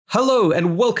Hello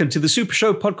and welcome to the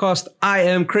Supershow podcast. I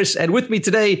am Chris, and with me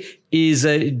today is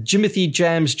Jimothy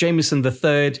Jams Jameson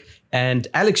III and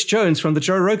Alex Jones from the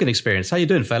Joe Rogan Experience. How you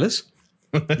doing, fellas?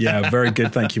 Yeah, very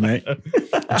good. Thank you, mate.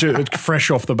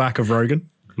 Fresh off the back of Rogan.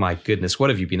 My goodness, what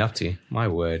have you been up to? My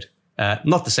word.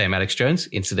 Not the same Alex Jones,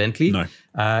 incidentally. No.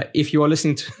 If you are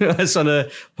listening to us on a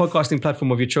podcasting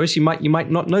platform of your choice, you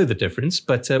might not know the difference,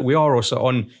 but we are also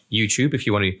on YouTube if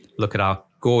you want to look at our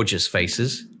gorgeous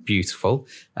faces. Beautiful.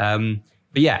 But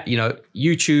yeah,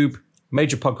 YouTube,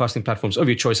 major podcasting platforms of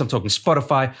your choice. I'm talking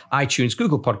Spotify, iTunes,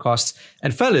 Google Podcasts.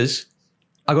 And fellas,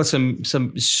 I got some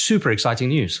super exciting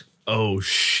news. Oh,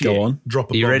 shit. Go on.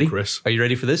 Drop a Are you bomb, ready? Chris. Are you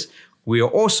ready for this? We are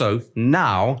also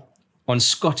now on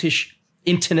Scottish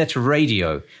Internet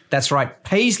Radio. That's right,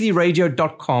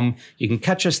 paisleyradio.com. You can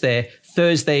catch us there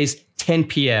Thursdays, 10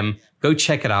 p.m. Go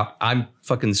check it out. I'm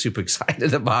fucking super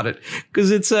excited about it because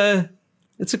it's a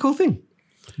cool thing.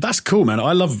 That's cool, man.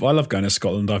 I love going to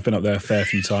Scotland. I've been up there a fair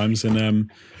few times, and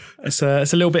it's a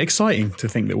little bit exciting to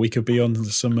think that we could be on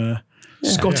some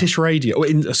Scottish radio or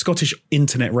in Scottish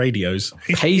internet radios.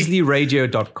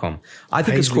 paisleyradio.com. I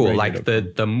think it's cool. Paisleyradio.com.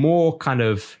 Like the more kind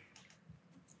of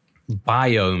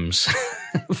biomes,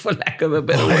 for lack of a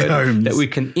better word, that we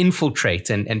can infiltrate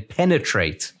and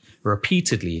penetrate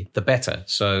repeatedly, the better.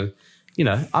 So,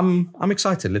 I'm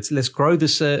excited. Let's grow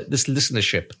this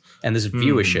listenership and this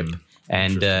viewership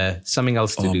and something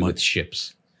else to do with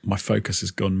ships. My focus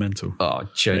has gone mental. Oh,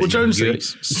 Jonesy. Well, Jonesy,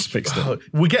 Fixed it.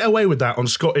 we get away with that on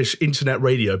Scottish internet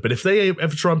radio, but if they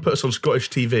ever try and put us on Scottish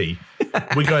TV,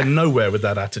 we're going nowhere with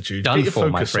that attitude. Done Get your for,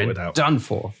 my focus friend. sorted out. Done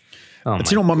for. Oh, Do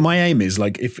you know what my aim is?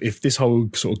 Like, if this whole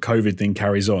sort of COVID thing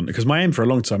carries on, because my aim for a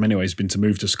long time anyway has been to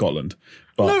move to Scotland.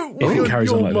 But No, if it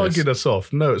carries on like mugging this, us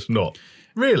off. No, it's not.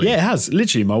 Really? yeah, it has.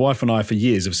 Literally, my wife and I for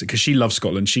years, because she loves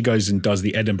Scotland, she goes and does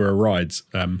the Edinburgh rides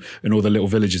and all the little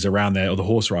villages around there, or the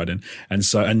horse riding. And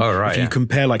so, if you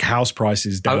compare like house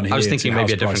prices down here, I was thinking to maybe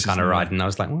house a different prices kind of in ride, and I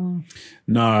was like, well,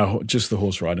 no, just the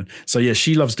horse riding. So yeah,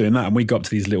 she loves doing that, and we go up to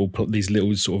these little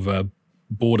sort of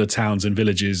border towns and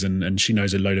villages, and she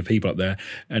knows a load of people up there,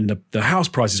 and the house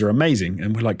prices are amazing,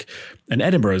 and we're like, and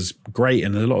Edinburgh is great,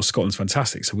 and a lot of Scotland's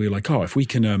fantastic. So we were like, oh, if we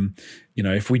can,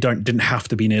 if we didn't have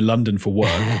to be near London for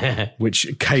work, which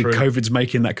COVID's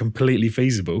making that completely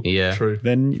feasible. yeah. True.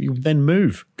 Then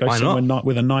move, go Why somewhere not?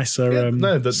 with a nicer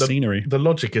the scenery. The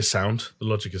logic is sound.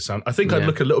 I think I'd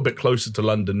look a little bit closer to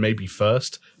London, maybe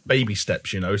first. Baby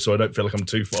steps, so I don't feel like I'm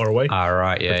too far away. All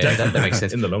right, yeah, that makes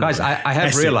sense. In the long Guys, run. I have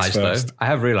Essex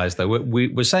realized though,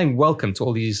 we're saying welcome to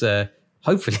all these,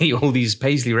 hopefully all these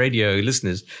Paisley Radio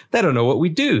listeners. They don't know what we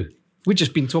do. We've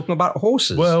just been talking about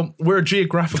horses. Well, we're a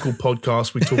geographical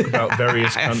podcast. We talk about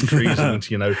various countries and,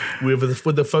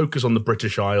 with the focus on the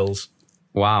British Isles.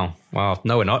 Wow.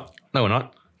 No, we're not.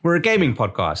 We're a gaming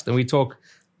podcast, and we talk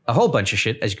a whole bunch of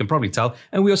shit, as you can probably tell.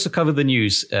 And we also cover the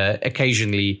news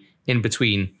occasionally in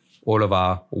between all of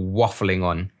our waffling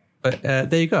on. But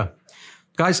there you go.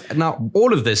 Guys, now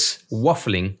all of this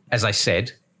waffling, as I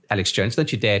said, Alex Jones,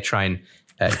 don't you dare try and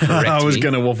correct I was me.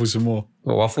 going to waffle some more.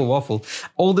 Waffle.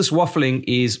 All this waffling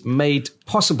is made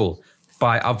possible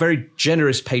by our very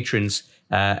generous patrons.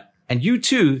 And you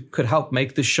too could help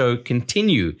make the show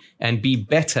continue and be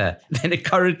better than it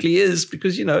currently is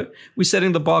because, we're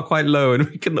setting the bar quite low and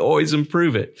we can always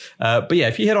improve it. But yeah,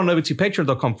 if you head on over to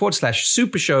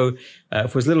patreon.com/supershow,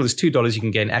 for as little as $2, you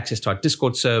can gain access to our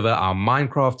Discord server, our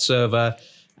Minecraft server.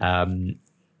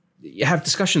 You have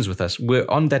discussions with us. We're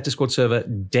on that Discord server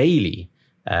daily.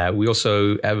 We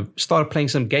also started playing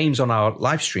some games on our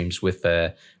live streams with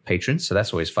patrons, so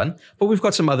that's always fun. But we've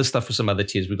got some other stuff for some other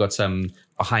tiers. We've got some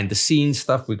behind-the-scenes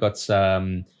stuff. We've got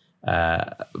some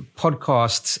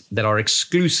podcasts that are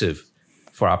exclusive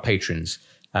for our patrons.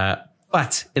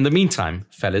 But in the meantime,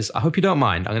 fellas, I hope you don't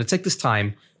mind. I'm going to take this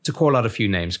time to call out a few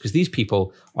names because these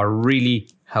people are really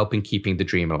helping keeping the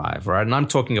dream alive, right? And I'm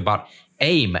talking about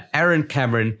AIM, Aaron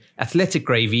Cameron, Athletic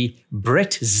Gravy,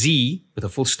 Brett Z, with a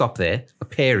full stop there, a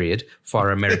period for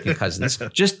our American cousins.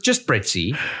 Just Brett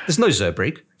Z. There's no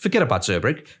Zerbrig. Forget about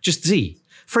Zerbrig. Just Z.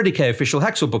 Freddie K. Official,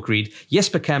 Haxel Book Read,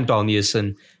 Jesper Cam Dahl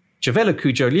Nielsen, Javela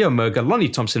Cujo, Leo Merga, Lonnie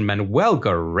Thompson, Manuel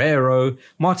Guerrero,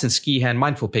 Martin Skihan,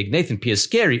 Mindful Pig, Nathan Pierce,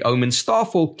 Scary Omen,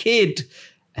 Starfall Kid,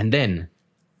 and then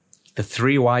the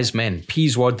three wise men,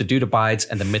 Peaswad, the Dude Abides,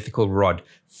 and the Mythical Rod.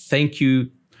 Thank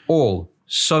you all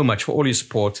so much for all your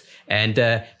support. And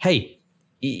hey,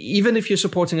 even if you're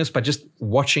supporting us by just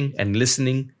watching and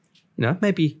listening,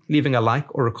 maybe leaving a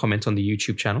like or a comment on the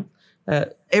YouTube channel,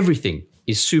 everything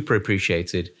is super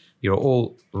appreciated. You're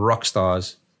all rock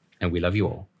stars, and we love you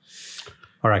all.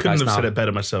 All right, Couldn't guys. have said it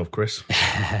better myself, Chris.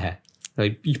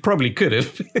 You probably could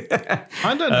have.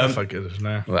 I don't know if I could have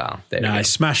now. Well, I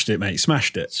smashed it, mate.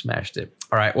 Smashed it.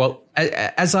 All right. Well,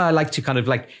 as I like to kind of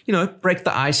like, break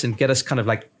the ice and get us kind of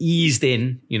like eased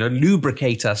in,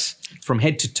 lubricate us from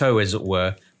head to toe, as it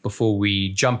were, before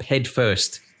we jump head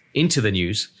first into the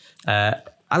news.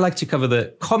 I like to cover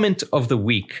the comment of the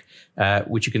week,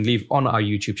 which you can leave on our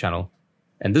YouTube channel.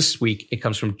 And this week it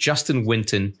comes from Justin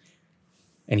Winton.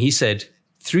 And he said,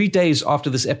 3 days after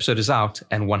this episode is out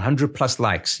and 100 plus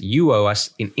likes, you owe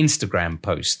us an Instagram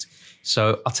post.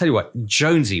 So I'll tell you what,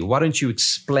 Jonesy, why don't you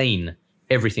explain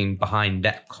everything behind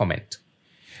that comment?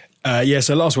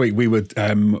 So last week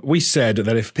we said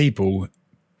that if people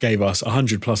gave us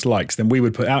 100 plus likes, then we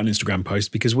would put out an Instagram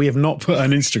post, because we have not put an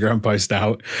Instagram post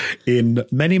out in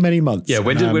many, many months. Yeah,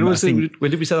 when did we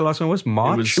say the last one was?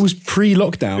 March? It was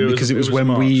pre-lockdown, because it was when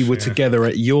March, we were together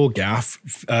at your gaff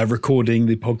recording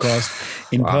the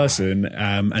podcast in person.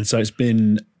 And so it's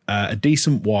been a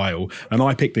decent while. And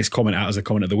I picked this comment out as a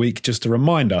comment of the week just to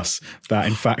remind us that,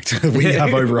 in fact, we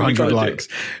have over 100 likes.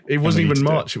 It wasn't even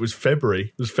March. It was February.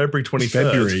 It was February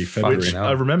 23rd. February. Which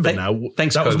I remember now.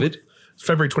 Thanks, COVID.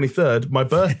 February 23rd, my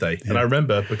birthday. And I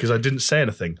remember because I didn't say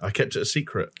anything. I kept it a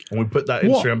secret. And we put that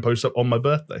Instagram post up on my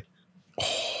birthday.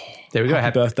 There we go.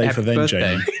 Happy birthday for then,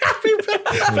 Jamie. Happy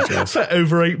birthday. For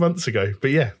over 8 months ago. But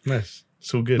yeah, nice.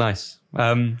 It's all good. Nice.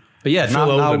 But yeah,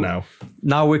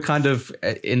 now we're kind of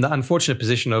in the unfortunate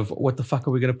position of what the fuck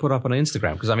are we going to put up on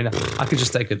Instagram? Because I mean, I could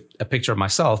just take a picture of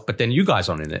myself, but then you guys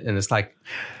aren't in it. And it's like,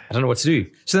 I don't know what to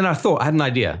do. So then I had an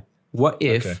idea. What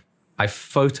if I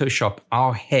Photoshop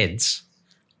our heads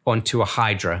onto a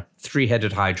Hydra,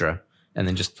 3-headed Hydra, and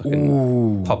then just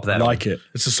fucking pop that like on. it.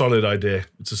 It's a solid idea.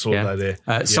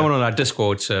 Someone on our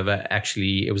Discord server,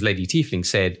 actually, it was Lady Tiefling,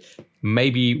 said,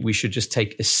 maybe we should just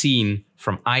take a scene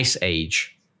from Ice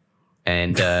Age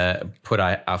and put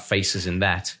our faces in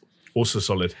that. Also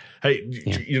solid. Hey,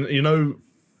 you know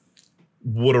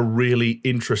what a really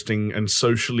interesting and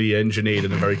socially engineered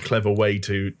and a very clever way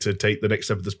to take the next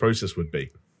step of this process would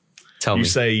be? Tell me. You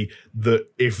say that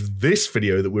if this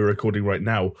video that we're recording right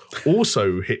now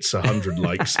also hits 100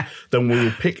 likes, then we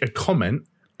will pick a comment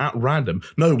at random.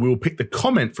 No, we will pick the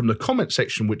comment from the comment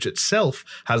section, which itself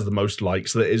has the most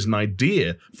likes. That is an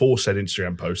idea for said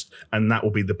Instagram post, and that will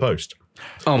be the post.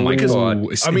 Oh my God.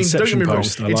 I mean, don't get me wrong.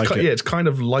 Post. It's kind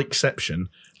of likeception,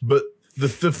 but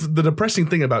the depressing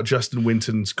thing about Justin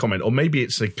Winton's comment, or maybe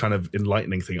it's a kind of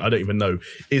enlightening thing, I don't even know,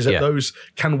 is that those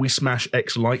can we smash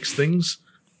X likes things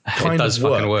it does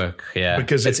fucking work. Yeah,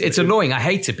 because it's annoying. I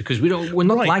hate it because we're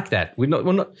not like that. We're not.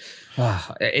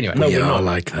 Anyway, no, we're not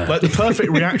like that. Like the perfect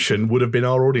reaction would have been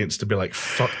our audience to be like,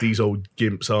 "Fuck these old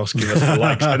gimps asking us for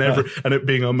likes," and it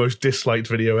being our most disliked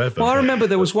video ever. Well, I remember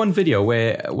there was one video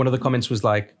where one of the comments was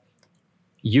like,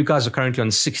 "You guys are currently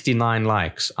on 69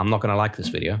 likes. I'm not going to like this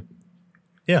video."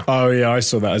 Yeah. Oh yeah, I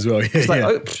saw that as well. It's like,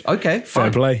 oh, okay,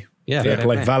 fair play. Yeah, fair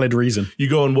play. Valid reason. You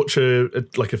go and watch a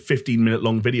 15-minute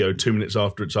long video 2 minutes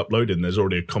after it's uploaded, and there's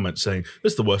already a comment saying,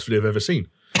 "This is the worst video I've ever seen."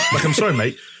 Like, I'm sorry,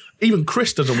 mate. Even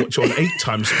Chris doesn't watch it on 8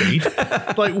 times speed.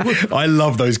 Like, I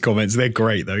love those comments. They're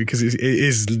great though, because it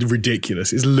is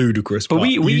ridiculous. It's ludicrous. But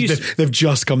they've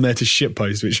just come there to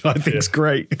shitpost, which I think is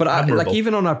great. But like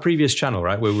even on our previous channel,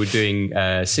 right, where we were doing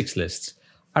 6 lists,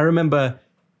 I remember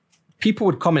people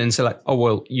would comment and say like, "Oh,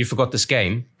 well, you forgot this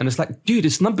game." And it's like, dude,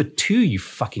 it's number 2, you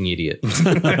fucking idiot. You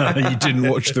didn't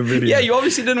watch the video. Yeah, you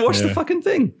obviously didn't watch the fucking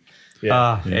thing.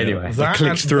 Anyway. They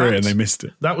clicked through it and they missed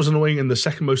it. That was annoying. And the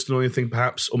second most annoying thing,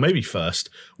 perhaps, or maybe first,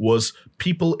 was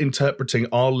people interpreting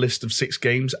our list of 6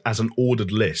 games as an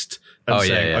ordered list and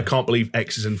saying, "I can't believe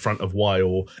X is in front of Y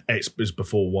or X is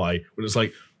before Y." But it's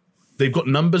like, they've got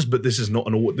numbers, but this is not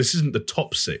an order. This isn't the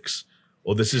top 6,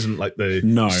 or this isn't like the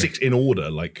 6 in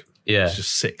order. Like, it's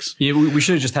just 6. Yeah, we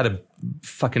should have just had a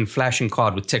fucking flashing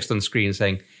card with text on the screen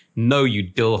saying, "No, you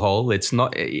dillhole. It's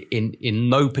not in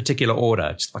no particular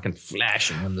order." Just fucking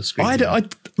flashing on the screen.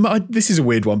 This is a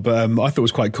weird one, but I thought it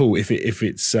was quite cool if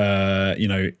it's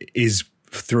is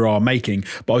through our making.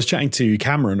 But I was chatting to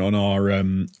Cameron on our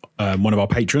one of our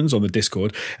patrons on the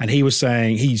Discord, and he was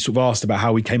saying, he sort of asked about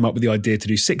how we came up with the idea to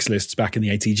do 6 lists back in the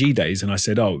ATG days, and I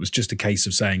said, it was just a case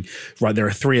of saying, right, there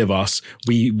are 3 of us.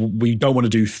 We don't want to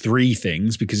do 3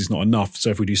 things because it's not enough. So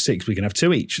if we do 6, we can have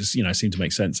 2 each. It seemed to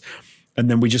make sense.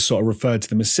 And then we just sort of referred to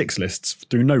them as 6 lists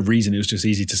through no reason. It was just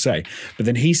easy to say. But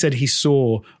then he said he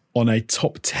saw on a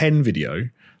top 10 video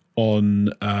on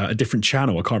a different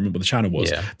channel, I can't remember what the channel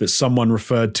was, that someone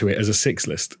referred to it as a 6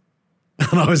 list.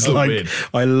 And I was weird.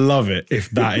 I love it if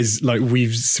that is like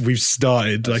we've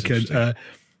started. That's like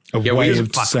a way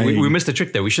of saying... We missed the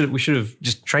trick there. We should have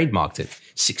just trademarked it.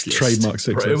 6 list. Trademark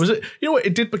 6 list. It was, you know what?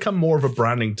 It did become more of a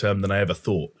branding term than I ever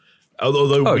thought.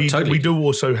 Although we do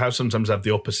also sometimes have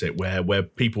the opposite where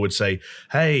people would say,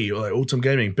 hey, like, Autumn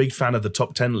Gaming, big fan of the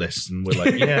top 10 lists. And we're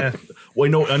like, yeah,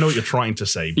 well, I know what you're trying to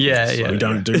say. Yeah. We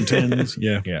don't do 10s.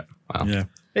 Yeah. Yeah. Wow. Yeah.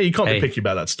 Hey, you can't be picky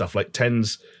about that stuff. Like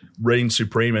 10s reign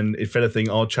supreme. And if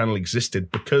anything, our channel existed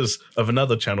because of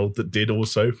another channel that did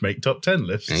also make top 10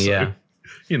 lists. So, yeah.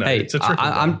 You know, it's a trick.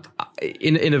 I'm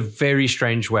in a very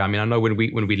strange way. I mean, I know when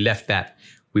we left that,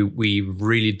 we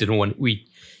really didn't want...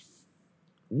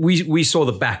 We saw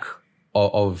the back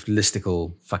of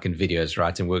listicle fucking videos,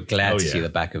 right? And we're glad to see the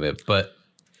back of it. But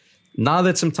now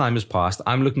that some time has passed,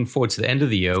 I'm looking forward to the end of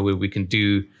the year where we can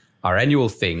do our annual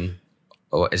thing,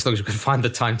 or as long as we can find the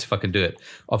time to fucking do it,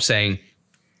 of saying,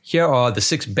 here are the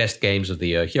 6 best games of the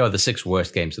year. Here are the 6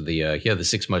 worst games of the year. Here are the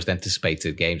 6 most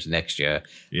anticipated games next year.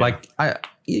 Yeah. Like,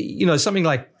 something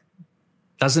like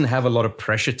doesn't have a lot of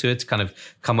pressure to it to kind of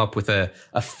come up with a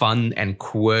fun and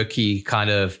quirky kind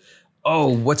of,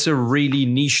 what's a really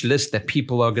niche list that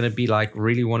people are going to be like,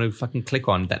 really want to fucking click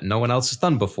on that no one else has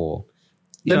done before.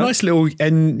 They're nice little,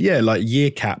 like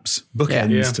year caps,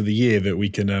 bookends to the year that we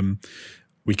can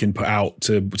put out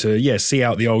to see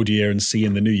out the old year and see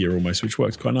in the new year almost, which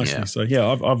works quite nicely. Yeah. So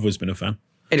I've always been a fan.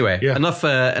 Anyway, enough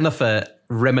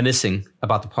reminiscing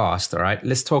about the past. All right,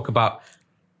 let's talk about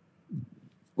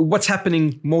what's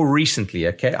happening more recently.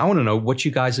 Okay, I want to know what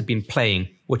you guys have been playing,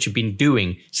 what you've been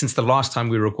doing since the last time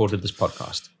we recorded this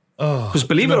podcast. Because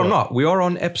believe it or not, we are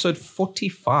on episode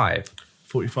 45.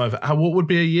 45. What would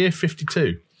be a year?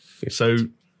 52. So,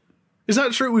 is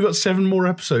that true? We've got 7 more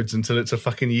episodes until it's a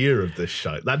fucking year of this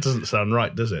show. That doesn't sound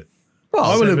right, does it?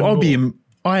 Well,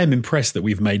 I am impressed that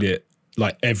we've made it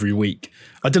like every week.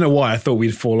 I don't know why I thought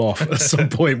we'd fall off at some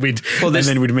point. And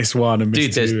then we'd miss one and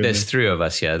miss two. There's 3 of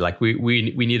us here. Like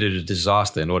we needed a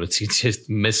disaster in order to just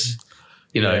miss.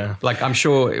 Like I'm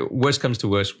sure worst comes to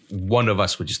worst, one of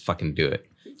us would just fucking do it.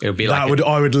 It would be I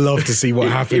would love to see what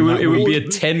happened. It would be a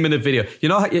 10-minute video. You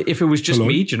know, if it was just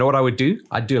me, do you know what I would do?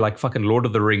 I'd do like fucking Lord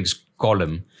of the Rings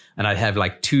Gollum, and I'd have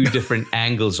like 2 different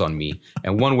angles on me,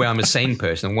 and one where I'm a sane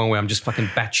person, and one where I'm just fucking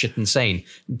batshit insane,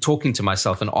 talking to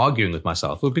myself and arguing with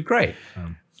myself. It would be great.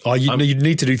 You'd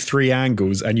need to do 3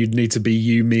 angles, and you'd need to be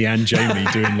you, me, and Jamie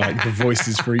doing like the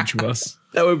voices for each of us.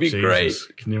 That would be great.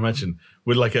 Can you imagine?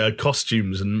 With like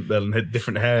costumes and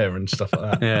different hair and stuff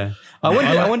like that. Yeah,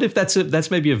 I wonder if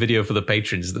that's maybe a video for the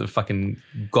patrons, the fucking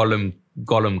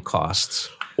Gollum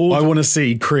casts. I want to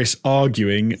see Chris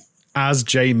arguing as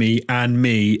Jamie and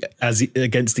me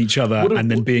against each other,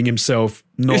 and then being himself,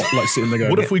 not like sitting there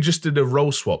going. What if we just did a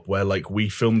role swap where like we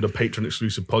filmed a patron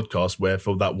exclusive podcast where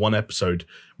for that one episode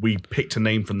we picked a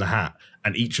name from the hat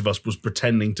and each of us was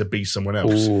pretending to be someone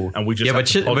else, and we just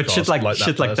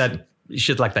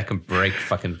shit like that can break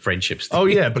fucking friendships. Oh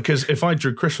yeah, because if I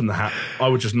drew Chris from the hat, I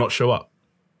would just not show up.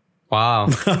 Wow.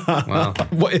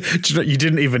 You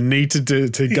didn't even need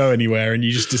to go anywhere, and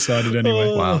you just decided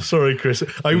anyway. Wow. Sorry, Chris.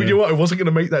 You know what? I wasn't going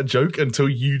to make that joke until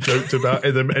you joked about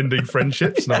them ending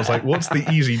friendships, and I was like, "What's the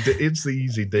easy? It's the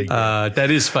easy thing." That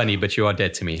is funny, but you are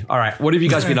dead to me. All right, what have you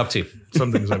guys been up to?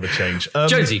 Something's never changed.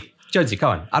 Jonesy,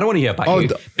 come on. I don't want to hear about you.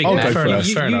 Big man. Fair enough.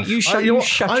 You shut your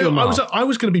mouth. I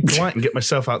was going to be polite and get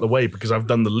myself out of the way because I've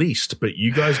done the least, but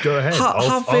you guys go ahead.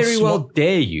 How very well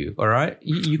dare you, all right?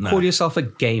 You call yourself a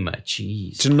gamer.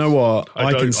 Jeez. Do you know what?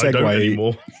 I can don't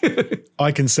anymore.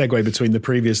 I can segue between the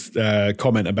previous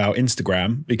comment about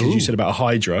Instagram, because you said about a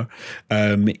Hydra,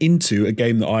 into a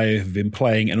game that I have been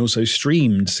playing and also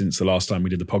streamed since the last time we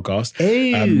did the podcast.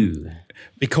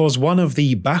 Because one of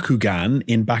the Bakugan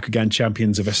in Bakugan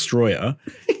Champions of Estroya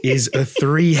is a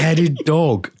 3-headed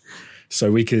dog.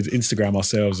 So we could Instagram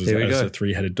ourselves as a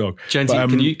 3-headed dog.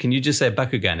 Jonesy, can you just say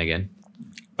Bakugan again?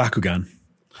 Bakugan.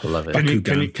 I love it.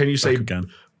 Can you say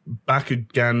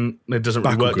Bakugan? It doesn't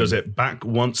really work, does it?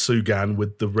 Back-once-Sugan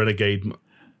with the Renegade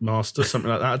Master,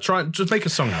 something like that. Just make a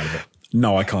song out of it.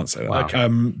 No, I can't say that. Wow.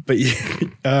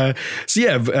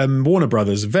 Okay. Warner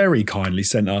Brothers very kindly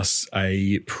sent us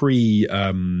a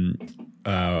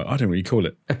I don't really call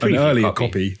it, an earlier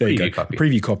copy. There you go.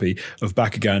 Preview copy of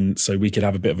Bakugan, so we could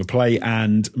have a bit of a play.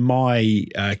 And my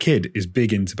kid is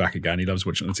big into Bakugan. He loves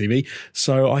watching it on TV.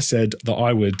 So I said that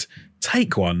I would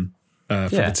take one for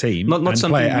the team. Not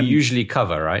something we usually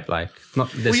cover, right? Like,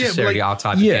 not necessarily our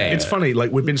type of game. It's funny,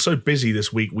 like, we've been so busy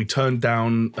this week. We turned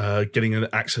down getting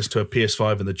access to a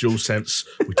PS5 and the DualSense.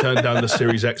 We turned down the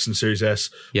Series X and Series S.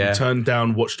 We turned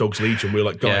down Watch Dogs Legion. We were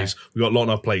like, guys, we got a lot on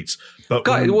our plates. But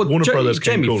Warner Brothers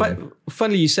came calling.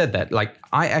 Funnily you said that. Like,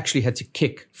 I actually had to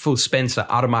kick Phil Spencer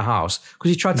out of my house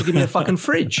because he tried to give me a fucking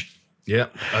fridge.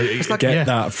 Yeah.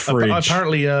 That fridge.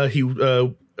 Apparently, he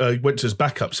went to his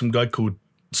backup, some guy called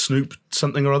Snoop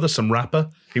something or other, some rapper.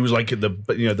 He was like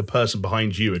the person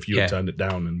behind you if you had turned it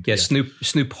down. And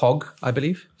Snoop Hogg, I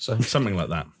believe. So something like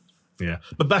that. Yeah.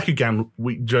 But back again,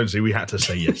 Jonesy, we had to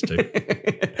say yes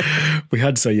to. We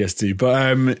had to say yes to,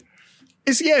 but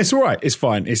it's all right. It's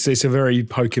fine. It's a very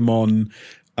Pokemon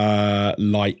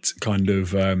light kind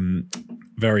of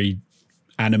very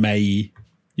anime-y,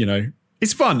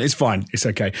 It's fun. It's fine. It's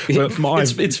okay. But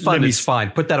it's fun. It's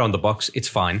fine. Put that on the box. It's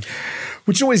fine.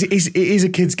 Which always it is a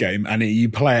kid's game, and you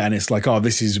play it, and it's like, oh,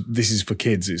 this is for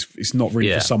kids. It's not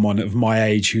really for someone of my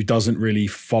age who doesn't really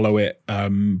follow it.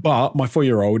 But my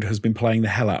 4-year-old has been playing the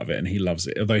hell out of it, and he loves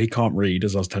it. Although he can't read,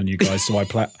 as I was telling you guys, so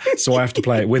I have to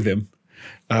play it with him.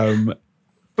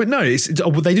 But no,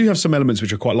 they do have some elements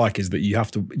which I quite like. Is that you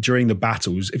have to, during the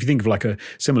battles, if you think of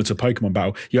similar to a Pokemon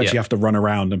battle, you actually have to run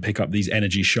around and pick up these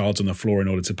energy shards on the floor in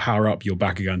order to power up your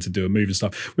Bakugan to do a move and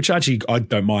stuff. Which actually I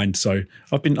don't mind. So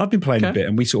I've been playing a bit,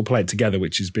 and we sort of play it together,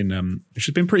 which has been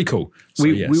pretty cool. So,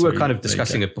 we were kind of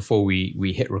discussing it before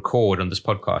we hit record on this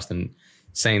podcast, and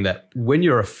saying that when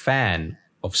you're a fan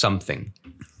of something,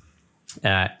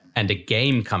 and a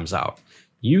game comes out,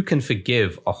 you can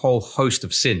forgive a whole host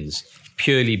of sins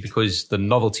purely because the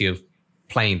novelty of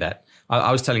playing that.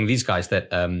 I was telling these guys that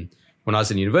when I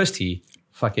was in university,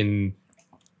 fucking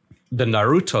the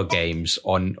Naruto games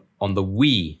on the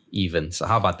Wii even. So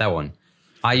how about that one?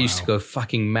 I used to go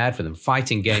fucking mad for them.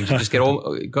 Fighting games. You just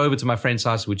go over to my friend's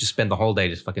house. We'd just spend the whole day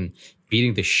just fucking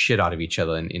beating the shit out of each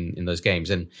other in those games.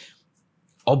 And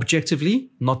objectively,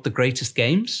 not the greatest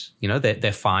games.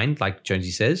 They're fine, like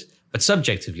Jonesy says. But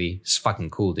subjectively, it's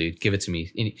fucking cool, dude. Give it to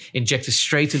me. Inject it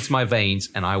straight into my veins,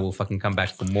 and I will fucking come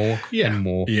back for more and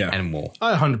more and more.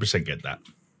 I 100% get that.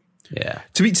 Yeah.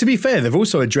 To be fair, they've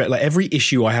also addressed every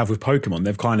issue I have with Pokemon.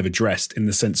 They've kind of addressed in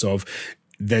the sense of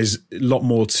there's a lot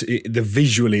more. The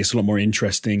visually, it's a lot more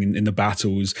interesting in the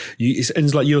battles.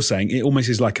 It's like you're saying, it almost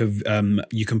is like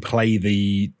you can play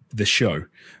the show,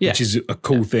 which is a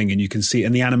cool thing, and you can see,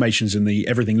 and the animations and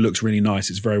everything looks really nice.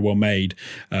 It's very well made.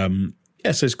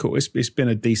 So it's cool. It's been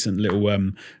a decent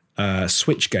little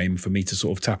Switch game for me to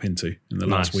sort of tap into in the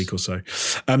last week or so.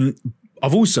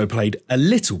 I've also played a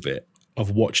little bit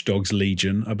of Watch Dogs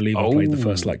Legion. I believe I played the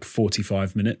first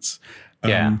 45 minutes.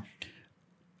 And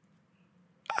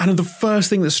the first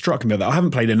thing that struck me, that I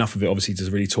haven't played enough of it, obviously, to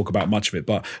really talk about much of it,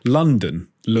 but London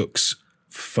looks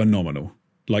phenomenal.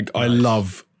 I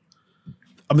love.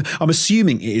 I'm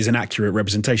assuming it is an accurate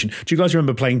representation. Do you guys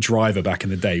remember playing Driver back in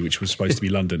the day, which was supposed to be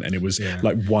London, and it was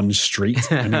one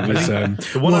street, and it was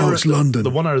it's London. The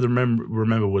one I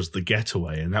remember was The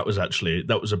Getaway, and that was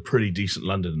a pretty decent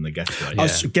London in The Getaway.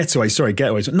 Getaway.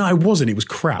 No, it wasn't. It was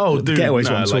crap. Oh, dude, Getaway is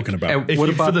what I'm talking about.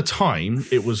 For the time,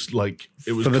 it was kind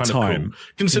of cool.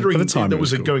 Considering that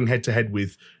was going head to head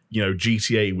with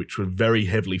GTA, which were very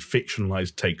heavily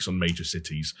fictionalized takes on major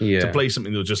cities. To play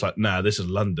something that was just this is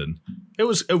London. It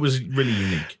was really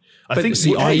unique. But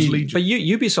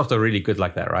Ubisoft are really good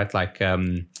like that, right?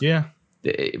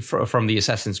 From the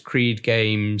Assassin's Creed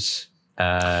games.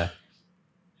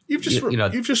 You've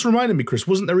just reminded me, Chris.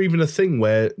 Wasn't there even a thing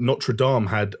where Notre Dame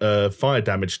had fire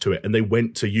damage to it, and they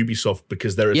went to Ubisoft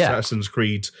because their Assassin's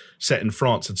Creed set in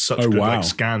France had such good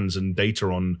scans and data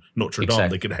on Notre Dame,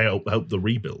 they could help the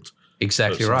rebuild.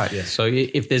 Exactly right. Yeah. So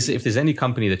if there's any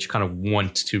company that you kind of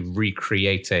want to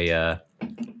recreate a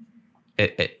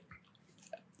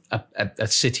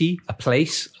city, a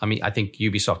place, I think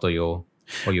Ubisoft or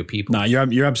your people. No,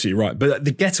 you're absolutely right. But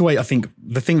The Getaway, I think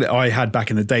the thing that I had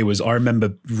back in the day was I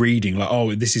remember reading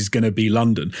this is going to be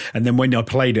London. And then when I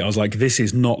played it, I was like, this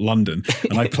is not London.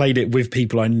 And I played it with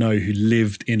people I know who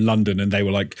lived in London, and they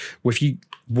were like,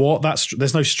 well,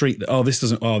 there's no street. This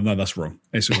doesn't, no, that's wrong.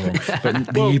 It's wrong.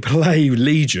 But you play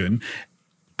Legion,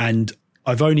 and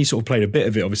I've only sort of played a bit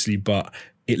of it, obviously, but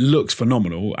it looks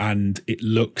phenomenal, and it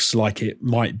looks like it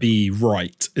might be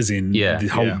right, as in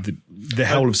the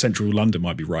whole of central London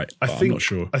might be right. I'm not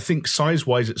sure. I think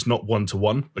size-wise, it's not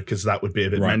one-to-one, because that would be a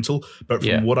bit mental. But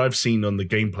from what I've seen on the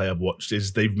gameplay I've watched,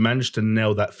 is they've managed to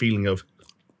nail that feeling of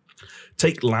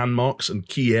take landmarks and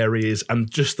key areas and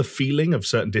just the feeling of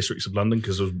certain districts of London,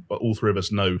 because all three of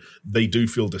us know they do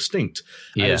feel distinct.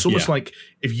 And it's almost like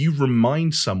if you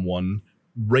remind someone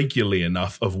regularly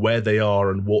enough of where they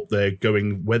are and where they're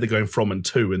going from and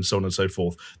to, and so on and so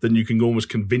forth, then you can almost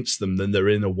convince them that they're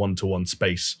in a one-to-one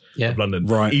space of London.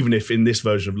 Right. Even if in this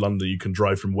version of London you can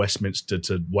drive from Westminster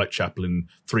to Whitechapel in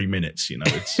 3 minutes,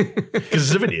 it's because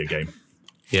it's a video game.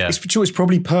 Yeah. It's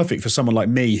probably perfect for someone like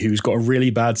me who's got a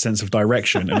really bad sense of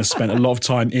direction and has spent a lot of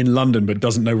time in London but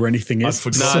doesn't know where anything is.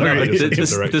 This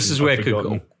is where it could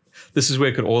go. this is where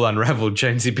it could all unravel,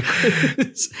 Jonesy.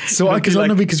 Because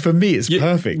because for me it's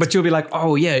perfect. But you'll be like,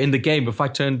 oh yeah, in the game, if I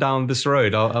turn down this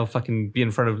road, I'll fucking be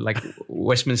in front of like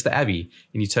Westminster Abbey,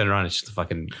 and you turn around, it's just a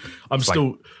fucking.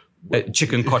 A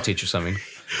chicken cottage or something.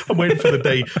 I'm waiting for the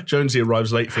day Jonesy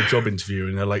arrives late for a job interview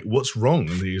and they're like, what's wrong?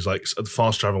 And he's like, the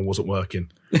fast travel wasn't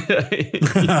working.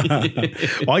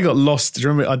 I got lost. Do you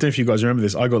remember? I don't know if you guys remember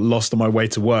this. I got lost on my way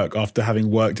to work after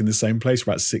having worked in the same place for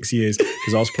about 6 years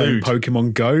because I was playing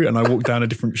Pokemon Go and I walked down a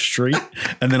different street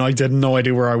and then I had no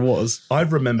idea where I was. I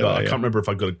remember, I can't remember if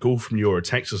I got a call from you or a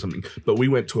text or something, but we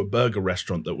went to a burger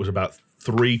restaurant that was about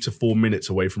 3 to 4 minutes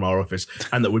away from our office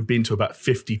and that we'd been to about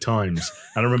 50 times.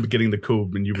 And I remember getting the call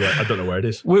and you were like, I don't know where it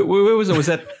is. Where was it? Was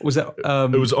that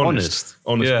it was Honest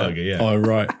Burger, yeah. Oh,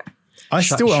 right. I'm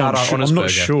not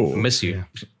sure. I miss you.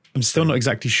 I'm still not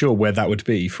exactly sure where that would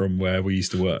be from where we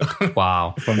used to work.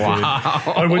 Wow.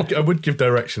 I would give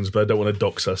directions, but I don't want to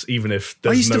dox us, even if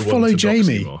there's I used no to follow one to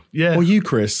Jamie. Dox yeah. Or you,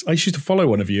 Chris. I used to follow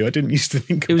one of you. I didn't used to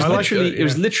think it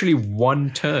was literally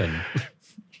one turn.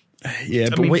 Yeah,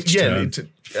 but which turn?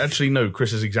 Actually, no,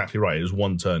 Chris is exactly right. It was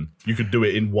one turn. You could do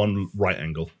it in one right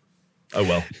angle. Oh,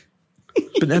 well.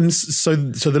 But then, so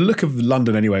the look of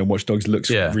London anyway and Watch Dogs looks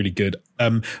really good.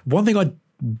 One thing I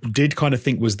did kind of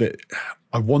think was that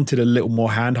I wanted a little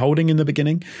more hand holding in the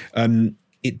beginning.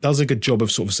 It does a good job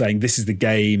of sort of saying this is the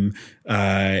game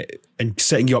and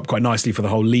setting you up quite nicely for the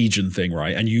whole Legion thing,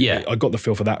 right? And I got the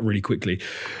feel for that really quickly.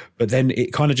 But then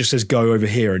it kind of just says go over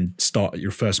here and start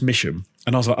your first mission.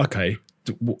 And I was like, okay,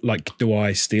 do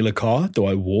I steal a car? Do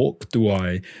I walk? Do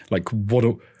I what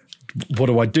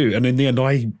do I do? And in the end,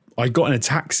 I got in a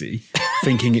taxi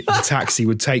thinking the taxi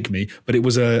would take me, but it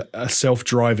was a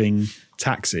self-driving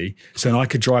taxi. So then I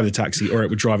could drive the taxi or it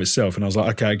would drive itself. And I was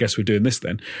like, okay, I guess we're doing this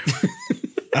then.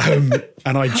 And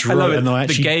I drove and I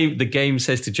actually... The game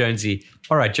says to Jonesy,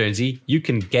 all right, Jonesy, you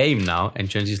can game now. And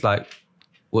Jonesy's like,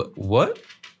 what?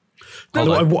 I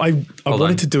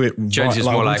wanted to do it right. Jonesy's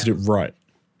I more wanted it right.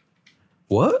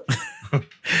 What?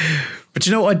 But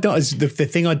you know what I'd done? The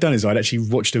thing I'd done is I'd actually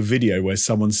watched a video where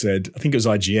someone said, I think it was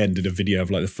IGN, did a video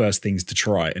of like the first things to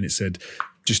try. And it said,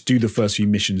 just do the first few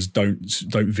missions, don't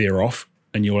veer off.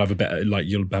 And you'll have a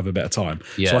better time.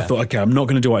 Yeah. So I thought, okay, I'm not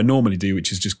going to do what I normally do,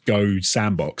 which is just go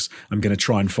sandbox. I'm going to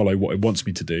try and follow what it wants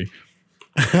me to do.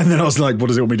 And then I was like, what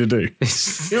does it want me to do?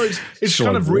 It's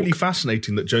kind of really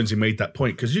fascinating that Jonesy made that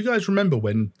point, because you guys remember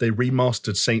when they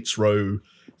remastered Saints Row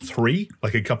 3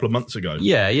 like a couple of months ago?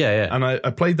 Yeah. And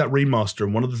I played that remaster,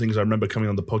 and one of the things I remember coming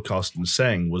on the podcast and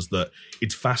saying was that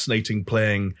it's fascinating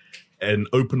playing an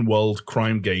open world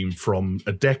crime game from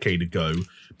a decade ago,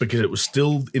 because it was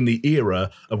still in the era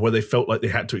of where they felt like they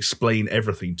had to explain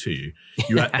everything to you.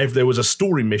 There was a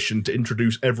story mission to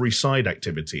introduce every side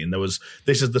activity, and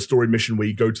this is the story mission where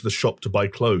you go to the shop to buy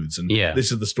clothes, and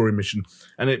this is the story mission.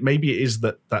 And maybe it is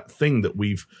that thing that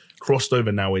we've crossed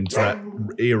over now into that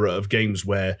era of games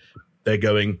where they're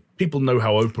going, people know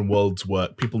how open worlds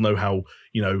work, people know how,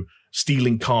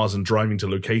 stealing cars and driving to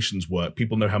locations work,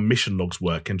 people know how mission logs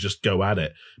work and just go at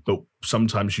it. But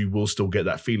sometimes you will still get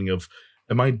that feeling of,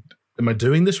 am I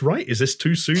doing this right? Is this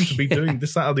too soon to be doing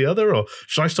this, that, or the other? Or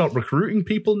should I start recruiting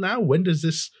people now? When does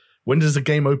the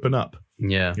game open up?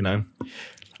 Yeah.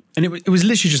 And it was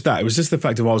literally just that. It was just the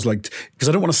fact of I was like, because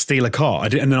I don't want to steal a car.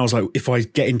 And then I was like, if I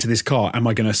get into this car, am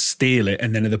I going to steal it?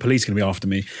 And then are the police going to be after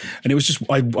me? And it was just,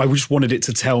 I just wanted it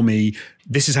to tell me,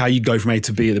 this is how you go from A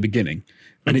to B at the beginning.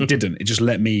 And it didn't. It just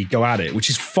let me go at it, which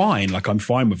is fine. Like, I'm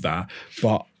fine with that.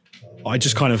 But I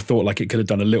just kind of thought like it could have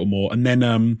done a little more. And then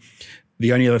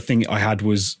the only other thing I had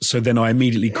was, so then I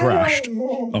immediately crashed.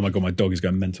 Oh my God, my dog is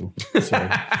going mental. So,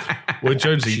 well,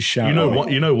 Jonesy, you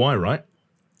know why, right?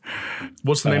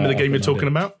 What's the name of the game you're talking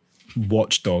about?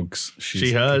 Watch Dogs.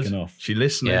 She heard. She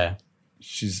listening. Yeah.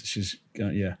 She's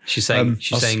yeah. She's saying.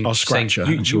 I'll scratch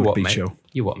her. You what, mate? Chill.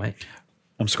 You what, mate?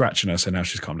 I'm scratching her, so now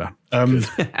she's calmed down.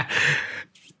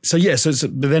 So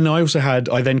but then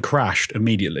I then crashed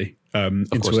immediately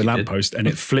into a lamppost, and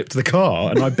it flipped the car,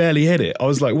 and I barely hit it. I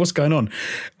was like, "What's going on?"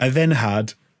 I then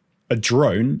had a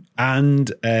drone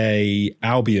and a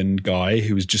Albion guy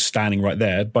who was just standing right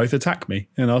there both attack me,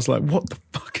 and I was like, "What the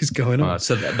fuck is going on?"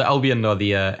 So the Albion are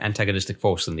the antagonistic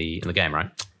force in the game, right?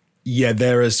 Yeah,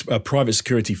 there is a private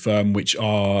security firm which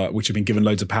have been given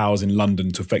loads of powers in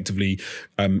London to effectively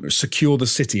secure the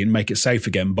city and make it safe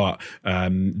again, but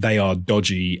they are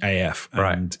dodgy AF.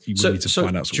 Right. And you need to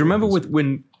find out. Do you remember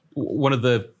when one of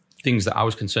the things that I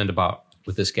was concerned about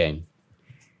with this game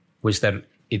was that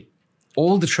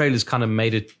all the trailers kind of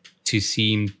made it to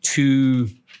seem too,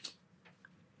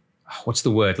 what's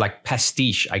the word? Like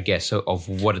pastiche, I guess, of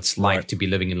what it's like to be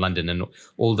living in London, and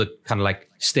all the kind of like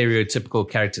stereotypical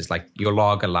characters, like your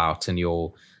lager lout and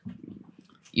your,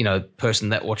 person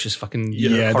that watches fucking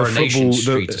Coronation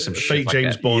Street or some shit fake like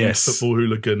James that. Bond, football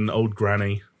hooligan, old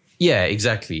granny. Yeah,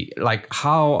 exactly. Like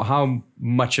how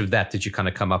much of that did you kind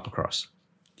of come up across?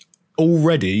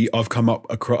 Already, I've come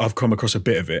across a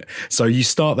bit of it. So you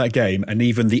start that game, and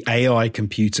even the AI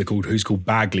computer who's called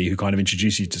Bagley, who kind of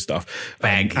introduced you to stuff,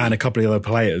 and a couple of other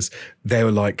players, they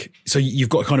were like, so you've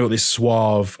got kind of this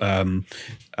suave.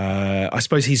 I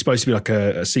suppose he's supposed to be like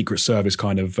a Secret Service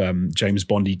kind of James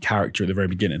Bondy character at the very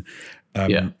beginning.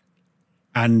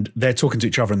 And they're talking to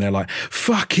each other and they're like,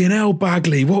 fucking hell,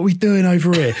 Bagley, what are we doing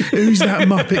over here? Who's that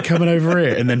Muppet coming over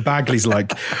here? And then Bagley's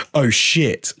like, oh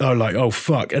shit. Oh, like, oh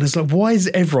fuck. And it's like, why is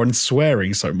everyone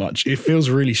swearing so much? It feels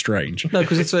really strange. No,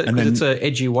 because it's a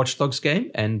edgy Watch Dogs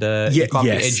game, and you can't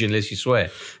be edgy unless you swear.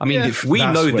 I mean, we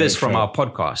know this from our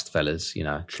podcast, fellas,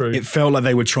 True. It felt like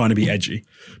they were trying to be edgy.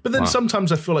 But then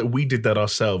sometimes I feel like we did that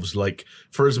ourselves. Like,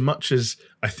 for as much as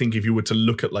I think if you were to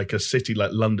look at like a city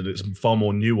like London, it's far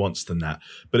more nuanced than that.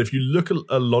 But if you look at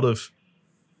a lot of,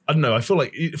 I don't know, I feel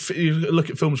like if you look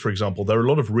at films, for example, there are a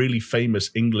lot of really famous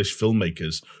English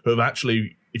filmmakers who have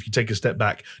actually, if you take a step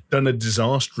back, done a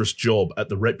disastrous job at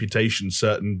the reputation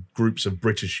certain groups of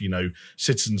British,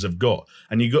 citizens have got.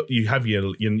 And you have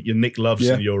your Nick Loves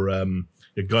and your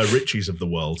Guy Ritchies of the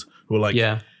world who are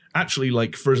like, actually,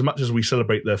 like, for as much as we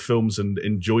celebrate their films and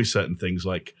enjoy certain things,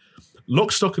 like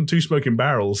Lock, Stock and Two Smoking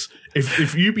Barrels, if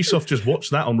Ubisoft just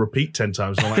watched that on repeat 10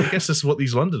 times, I'm like, I guess this is what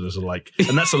these Londoners are like.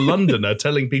 And that's a Londoner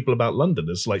telling people about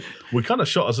Londoners. Like, we kind of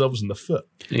shot ourselves in the foot.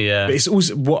 Yeah. But it's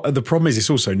also, the problem is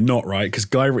it's also not, right? Because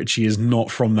Guy Ritchie is not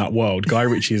from that world. Guy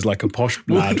Ritchie is like a posh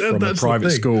lad from a private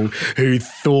school who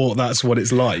thought that's what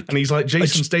it's like. And he's like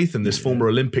Jason Statham, this former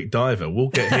Olympic diver. We'll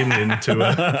get him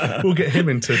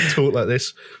into talk like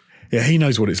this. Yeah, he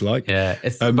knows what it's like. Yeah.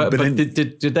 But then,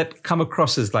 did that come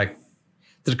across as like,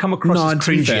 did it come across as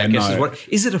cringy, I guess?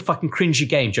 Is it a fucking cringy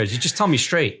game, Joe? Just tell me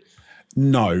straight.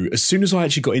 No. As soon as I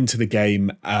actually got into the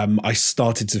game, I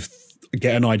started to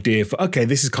get an idea for, okay,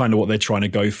 this is kind of what they're trying to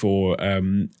go for.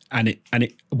 And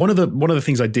one of the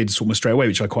things I did almost straight away,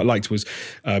 which I quite liked, was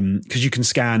because you can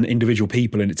scan individual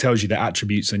people and it tells you their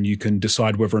attributes and you can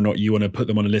decide whether or not you want to put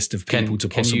them on a list of people to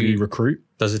possibly recruit.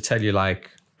 Does it tell you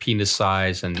like penis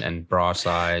size and bra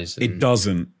size? It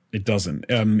doesn't. It doesn't.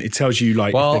 It tells you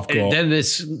like. Well, if they've got, then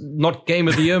it's not Game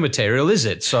of the Year material, is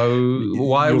it? So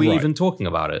why are we even talking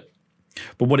about it?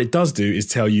 But what it does do is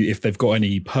tell you if they've got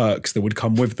any perks that would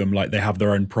come with them, like they have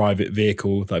their own private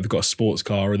vehicle, like they've got a sports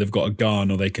car, or they've got a gun,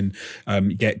 or they can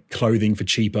get clothing for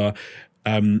cheaper.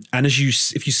 And if you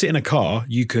sit in a car,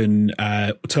 you can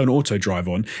turn auto drive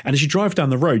on, and as you drive down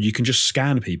the road, you can just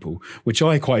scan people, which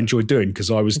I quite enjoyed doing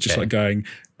because I was just like going,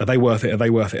 "Are they worth it? Are they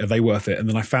worth it? Are they worth it?" And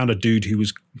then I found a dude who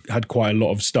had quite a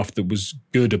lot of stuff that was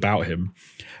good about him,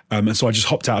 and so I just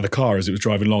hopped out of the car as it was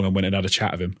driving along and went and had a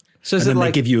chat with him. So and then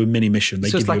they give you a mini mission.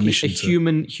 It's like a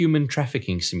human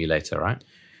trafficking simulator, right?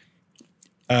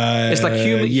 It's like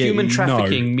human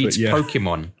trafficking meets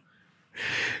Pokemon.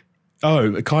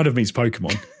 Oh, it kind of meets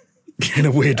Pokemon in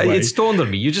a weird way. It's dawned on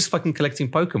me. You're just fucking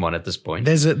collecting Pokemon at this point.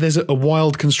 There's a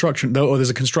wild construction, or there's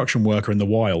a construction worker in the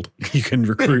wild. You can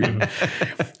recruit him,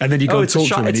 and then you go and talk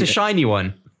to him. It's a shiny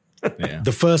one. Yeah.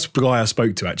 The first guy I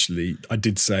spoke to, actually, I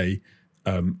did say,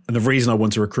 and the reason I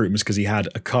wanted to recruit him was because he had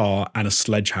a car and a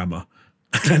sledgehammer,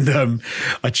 and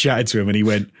I chatted to him, and he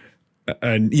went.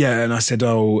 And I said,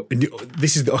 oh, and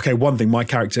this is okay. One thing, my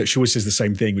character, she always says the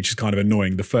same thing, which is kind of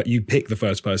annoying. You pick the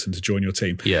first person to join your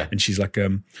team, and she's like,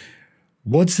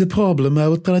 "What's the problem? I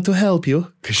will try to help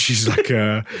you," because she's like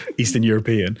Eastern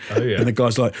European. Oh, yeah. And the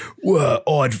guy's like, "Well,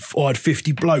 I had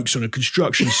 50 blokes on a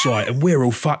construction site, and we're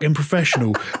all fucking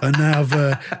professional, and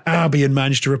now Albion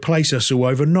managed to replace us all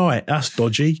overnight. That's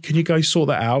dodgy. Can you go sort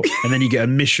that out?" And then you get a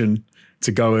mission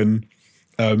to go and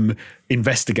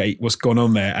investigate what's gone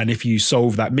on there, and if you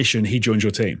solve that mission, he joins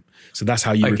your team. So that's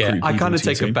how you recruit people. I kind of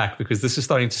take it back because this is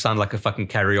starting to sound like a fucking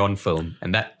Carry On film,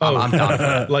 and that I'm down for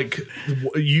it. Like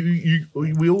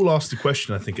we all asked the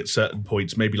question, I think, at certain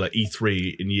points, maybe like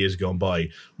E3 in years gone by.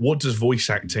 What does voice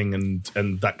acting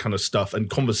and that kind of stuff and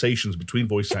conversations between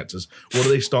voice actors, what do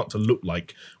they start to look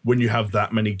like when you have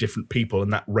that many different people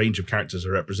and that range of characters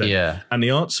are represented? Yeah. And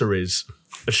the answer is,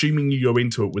 assuming you go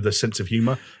into it with a sense of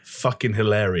humor, fucking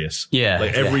hilarious. Yeah.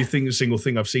 Like single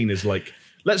thing I've seen is like,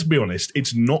 let's be honest,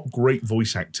 it's not great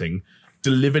voice acting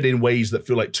delivered in ways that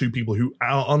feel like two people who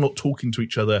are not talking to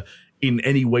each other in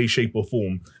any way, shape or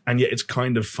form. And yet it's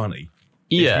kind of funny.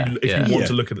 Yeah. If you want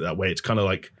to look at it that way, it's kind of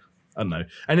like, I don't know.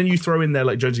 And then you throw in there,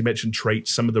 like Jonesy mentioned,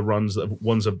 traits. Some of the ones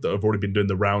that have already been doing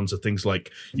the rounds are things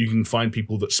like you can find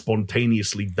people that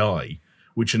spontaneously die,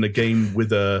 which in a game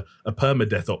with a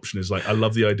permadeath option is like, I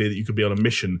love the idea that you could be on a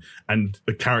mission and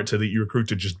a character that you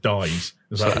recruited just dies.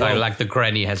 It's like the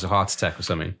granny has a heart attack or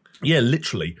something. Yeah,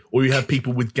 literally. Or you have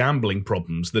people with gambling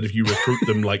problems that if you recruit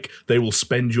them, like they will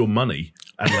spend your money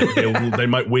and like they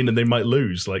might win and they might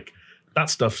lose. Like that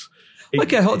stuff's. So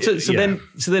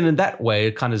then in that way,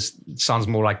 it kind of sounds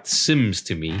more like Sims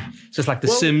to me. So it's like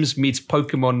Sims meets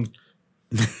Pokemon.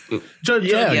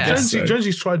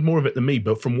 Jonesy's tried more of it than me,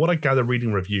 but from what I gather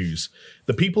reading reviews,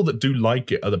 the people that do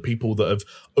like it are the people that have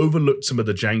overlooked some of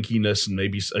the jankiness and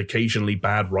maybe occasionally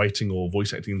bad writing or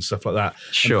voice acting and stuff like that,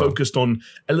 and focused on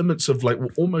elements of like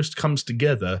what almost comes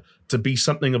together to be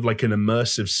something of like an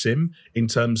immersive sim in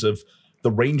terms of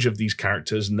the range of these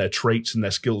characters and their traits and their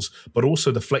skills, but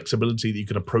also the flexibility that you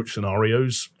can approach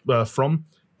scenarios from.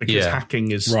 Because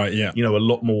hacking is, a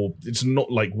lot more. It's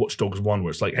not like Watch Dogs 1, where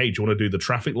it's like, hey, do you want to do the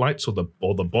traffic lights or the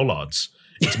bollards?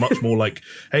 It's much more like,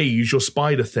 hey, use your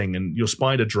spider thing and your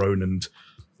spider drone, and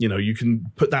you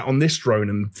can put that on this drone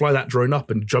and fly that drone up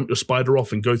and jump your spider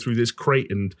off and go through this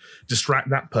crate and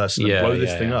distract that person and blow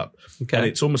this thing up. Okay. And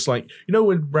it's almost like,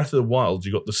 in Breath of the Wild,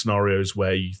 you got the scenarios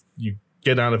where you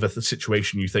get out of a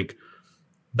situation, you think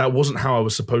that wasn't how I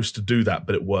was supposed to do that,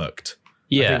 but it worked.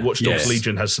 Yeah, I think Watch Dogs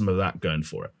Legion has some of that going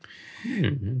for it.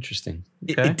 Interesting.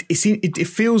 Okay. It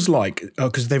feels like,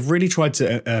 because they've really tried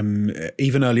to,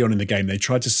 even early on in the game, they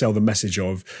tried to sell the message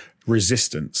of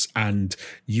resistance, and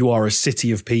you are a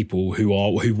city of people who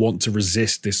want to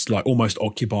resist this like almost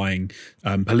occupying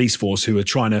police force who are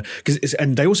trying to,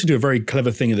 and they also do a very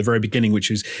clever thing at the very beginning, which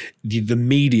is the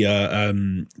media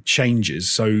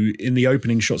changes. So in the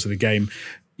opening shots of the game,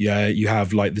 you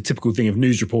have like the typical thing of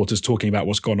news reporters talking about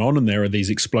what's gone on, and there are these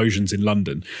explosions in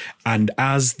London. And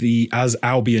as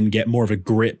Albion get more of a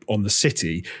grip on the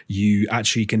city, you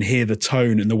actually can hear the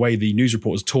tone and the way the news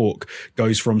reporters talk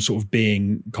goes from sort of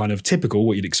being kind of typical,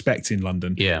 what you'd expect in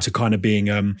London, to kind of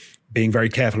being very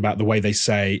careful about the way they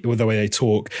say, or the way they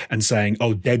talk, and saying,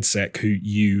 "Oh, DedSec, who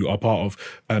you are part of,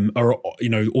 are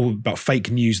all about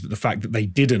fake news. That the fact that they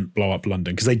didn't blow up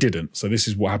London, because they didn't. So this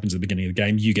is what happens at the beginning of the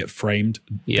game. You get framed,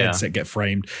 DedSec get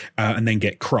framed, and then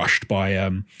get crushed by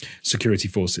security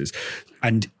forces,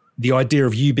 and the idea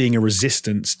of you being a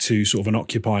resistance to sort of an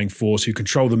occupying force who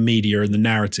control the media and the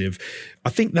narrative, I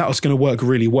think that was going to work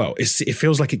really well. It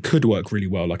feels like it could work really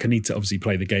well. Like I need to obviously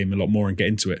play the game a lot more and get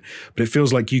into it, but it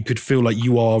feels like you could feel like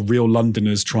you are real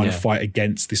Londoners trying to fight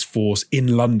against this force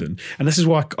in London. And this is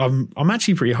why I'm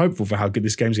actually pretty hopeful for how good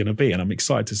this game's going to be, and I'm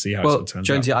excited to see how it turns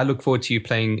Jonesy, out. I look forward to you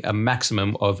playing a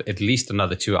maximum of at least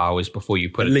another 2 hours before you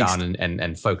put it down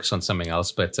and focus on something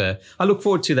else. But I look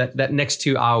forward to that next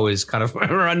 2 hours kind of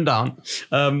rundown.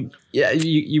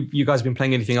 You guys been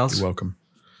playing anything else? You're welcome.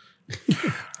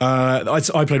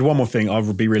 I played one more thing I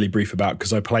will be really brief about,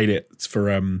 because I played it for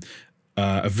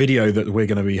a video that we're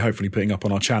going to be hopefully putting up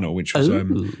on our channel, which was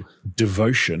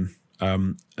Devotion, a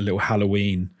little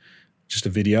Halloween, just a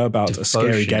video about a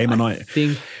scary game. And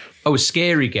a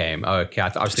scary game. Oh, okay. I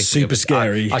was thinking super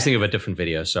scary. I was thinking of a different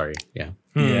video. Sorry. Yeah.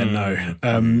 Yeah,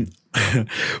 no.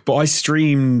 But I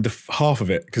streamed half of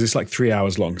it because it's like 3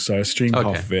 hours long. So I streamed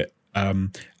half of it.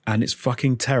 And it's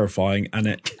fucking terrifying,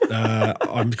 and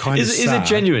I'm kind of sad. Is it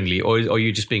genuinely, or are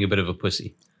you just being a bit of a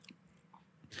pussy?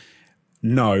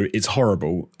 No, it's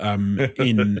horrible.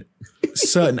 In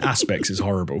certain aspects, it's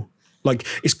horrible. Like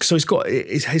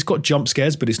it's got jump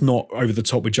scares, but it's not over the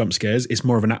top with jump scares. It's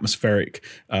more of an atmospheric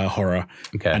horror,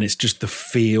 and it's just the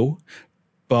feel.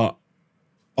 But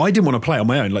I didn't want to play it on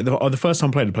my own. Like the first time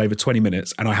I played for 20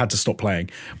 minutes, and I had to stop playing.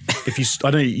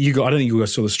 I don't think you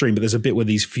guys saw the stream, but there's a bit where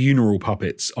these funeral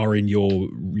puppets are in your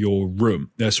room.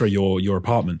 Your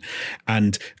apartment,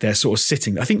 and they're sort of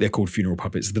sitting. I think they're called funeral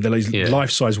puppets. They're those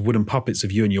life-size wooden puppets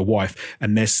of you and your wife,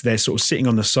 and they're sort of sitting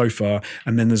on the sofa.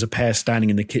 And then there's a pair standing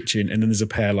in the kitchen, and then there's a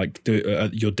pair like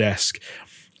at your desk.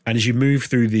 And as you move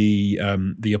through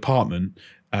the apartment,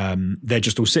 they're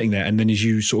just all sitting there, and then as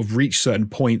you sort of reach certain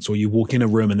points, or you walk in a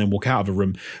room and then walk out of a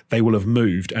room, they will have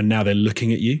moved, and now they're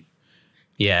looking at you.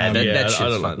 Yeah, that I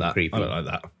don't like that. Creepy. I don't like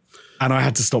that. And I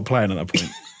had to stop playing at that point.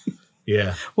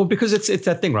 Yeah. Well, because it's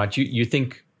that thing, right? You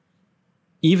think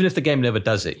even if the game never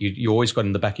does it, you always got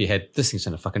in the back of your head, this thing's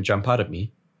gonna fucking jump out at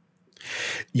me.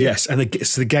 Yes, and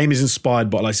the game is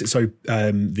inspired by, like, so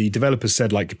the developers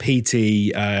said like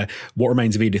PT, What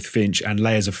Remains of Edith Finch, and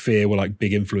Layers of Fear were like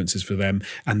big influences for them,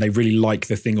 and they really like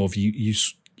the thing of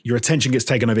your attention gets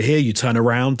taken over here, you turn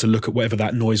around to look at whatever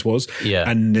that noise was,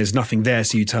 and there's nothing there,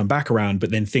 so you turn back around, but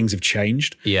then things have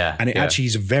changed, and it actually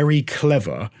is very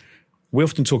clever we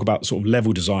often talk about sort of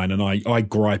level design, and I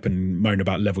gripe and moan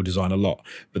about level design a lot.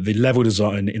 But the level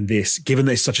design in this, given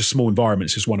that it's such a small environment,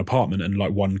 it's just one apartment and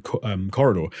like one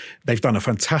corridor, they've done a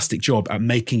fantastic job at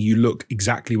making you look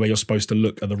exactly where you're supposed to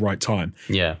look at the right time.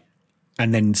 Yeah.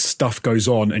 And then stuff goes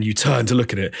on and you turn to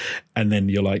look at it and then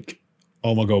you're like,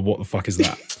 oh my God, what the fuck is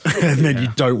that? And then you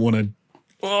don't want to.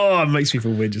 Oh, it makes me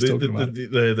feel weird just talking about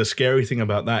it. The scary thing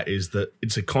about that is that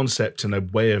it's a concept and a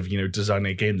way of,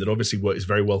 designing a game that obviously works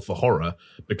very well for horror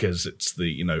because it's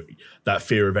the, that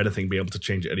fear of anything being able to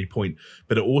change at any point.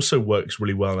 But it also works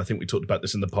really well, and I think we talked about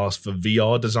this in the past, for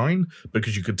VR design,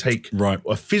 because you could take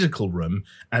a physical room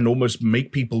and almost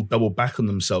make people double back on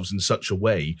themselves in such a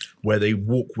way where they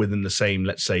walk within the same,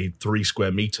 let's say, 3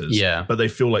 square meters, but they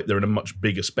feel like they're in a much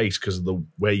bigger space because of the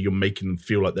way you're making them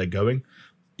feel like they're going.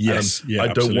 Yes, I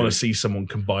don't want to see someone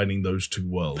combining those two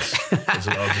worlds.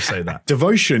 I'll just say that.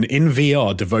 Devotion in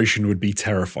VR, Devotion would be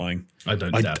terrifying. I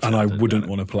wouldn't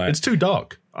want to play it. It's too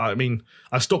dark. I mean,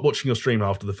 I stopped watching your stream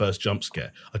after the first jump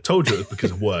scare. I told you it was because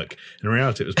of work. In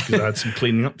reality, it was because I had some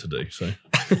cleaning up to do. So,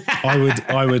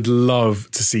 I would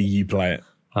love to see you play it.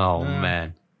 Oh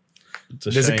man,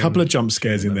 there's a couple of jump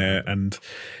scares in there, and.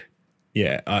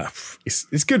 Yeah,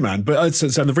 it's good, man. But so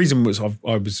the reason was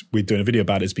we're doing a video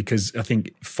about it is because I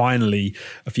think finally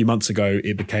a few months ago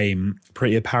it became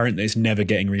pretty apparent that it's never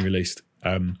getting re-released.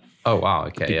 Oh wow,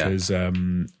 okay, because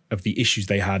of the issues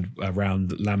they had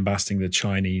around lambasting the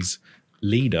Chinese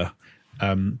leader.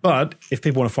 But if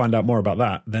people want to find out more about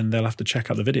that, then they'll have to check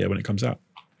out the video when it comes out.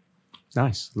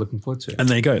 Nice, looking forward to it. And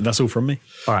there you go. That's all from me.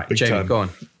 All right, Jamie, go on.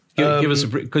 Give us a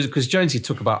because Jonesy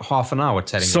took about half an hour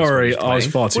telling us. Sorry, I was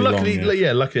far too long. Luckily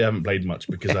I haven't played much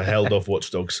because I held off Watch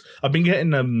Dogs. I've been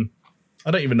getting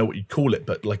I don't even know what you'd call it,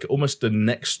 but like almost the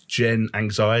next gen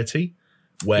anxiety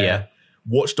where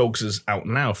Watch Dogs is out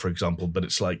now, for example, but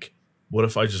it's like, what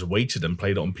if I just waited and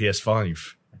played it on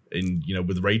PS5 in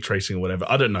with ray tracing or whatever?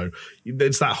 I don't know.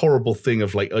 It's that horrible thing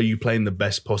of like, are you playing the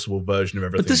best possible version of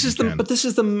everything? But this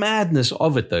is the madness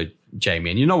of it, though,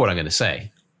 Jamie. And you know what I'm going to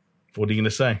say. What are you going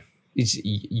to say?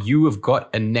 You have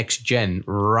got a next gen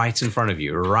right in front of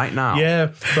you right now.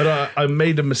 Yeah, but I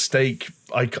made a mistake.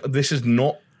 This is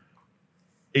not.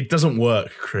 It doesn't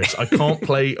work, Chris. I can't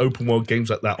play open world games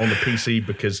like that on the PC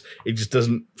because it just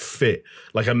doesn't fit.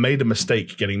 Like I made a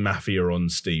mistake getting Mafia on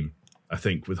Steam. I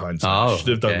think with hindsight, I should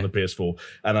have done it on the PS4,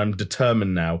 and I'm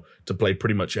determined now to play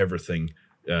pretty much everything.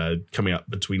 Coming up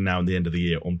between now and the end of the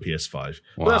year on PS5.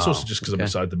 Wow. But that's also just because I'm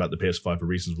excited about the PS5 for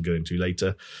reasons we'll get into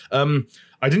later.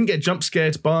 I didn't get jump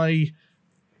scared by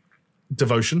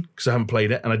Devotion because I haven't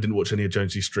played it and I didn't watch any of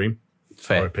Jonesy's stream.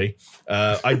 Fair. RIP.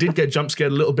 I did get jump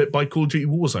scared a little bit by Call of Duty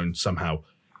Warzone somehow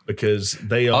because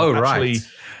they are actually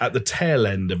at the tail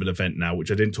end of an event now,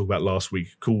 which I didn't talk about last week,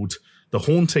 called The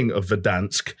Haunting of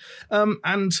Verdansk.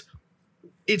 And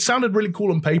it sounded really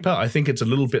cool on paper. I think it's a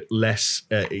little bit less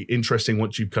interesting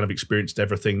once you've kind of experienced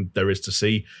everything there is to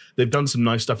see. They've done some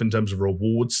nice stuff in terms of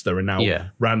rewards. There are now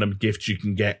random gifts you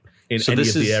can get in any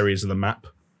of the areas of the map.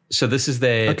 So this is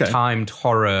their timed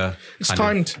horror. It's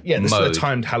timed, this mode. is a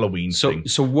timed Halloween thing.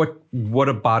 So what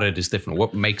about it is different?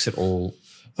 What makes it all?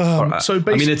 So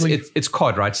basically, it's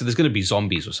COD, right? So there's going to be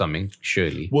zombies or something,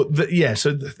 surely. Well,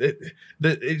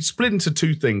 it's split into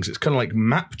two things. It's kind of like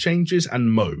map changes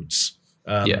and modes.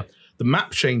 The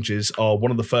map changes are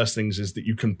one of the first things is that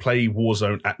you can play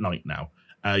Warzone at night now.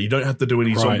 You don't have to do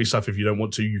any zombie stuff if you don't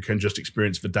want to. You can just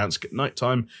experience Verdansk at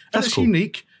nighttime. And it's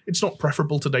unique. It's not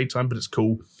preferable to daytime, but it's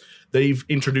cool. They've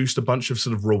introduced a bunch of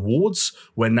sort of rewards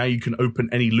where now you can open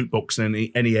any loot box in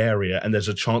any area and there's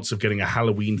a chance of getting a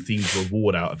Halloween-themed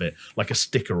reward out of it, like a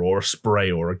sticker or a spray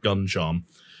or a gun charm.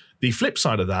 The flip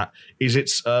side of that is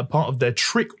it's part of their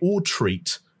trick or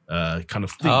treat kind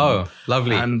of theme. Oh,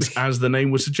 lovely. And as the name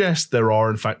would suggest, there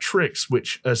are in fact tricks,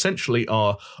 which essentially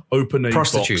are open a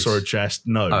box or a chest.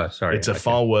 No, it's a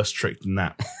far worse trick than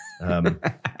that.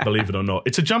 Believe it or not.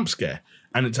 It's a jump scare,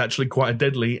 and it's actually quite a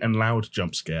deadly and loud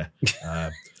jump scare.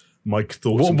 My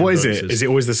thoughts. What is it? Is it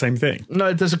always the same thing?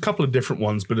 No, there's a couple of different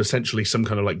ones, but essentially some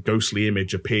kind of like ghostly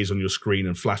image appears on your screen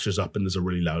and flashes up, and there's a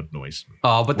really loud noise.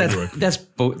 Oh, but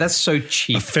that's so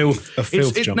cheap. A filth jump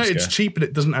scare. No, it's cheap and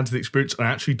it doesn't add to the experience. I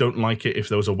actually don't like it. If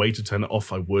there was a way to turn it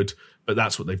off, I would. But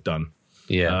that's what they've done.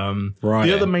 Yeah.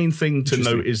 The other main thing to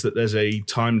note is that there's a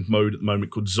timed mode at the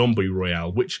moment called Zombie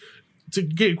Royale, which, to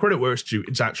give credit where it's due,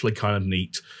 it's actually kind of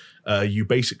neat. You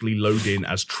basically load in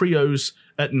as trios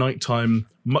at nighttime,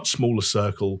 much smaller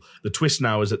circle. The twist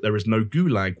now is that there is no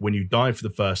gulag. When you die for the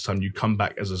first time, you come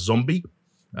back as a zombie.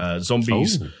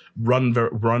 Zombies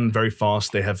run very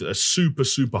fast. They have a super,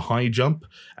 super high jump,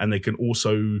 and they can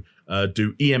also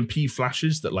do EMP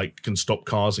flashes that like can stop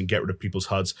cars and get rid of people's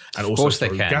HUDs, and also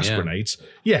throw gas grenades.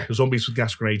 Yeah, zombies with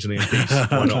gas grenades and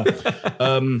EMPs. Why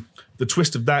not? The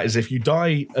twist of that is if you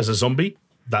die as a zombie,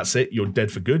 that's it. You're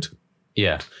dead for good.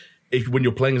 Yeah. When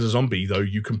you're playing as a zombie, though,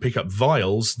 you can pick up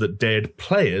vials that dead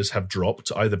players have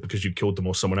dropped, either because you killed them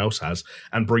or someone else has,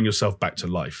 and bring yourself back to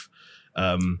life.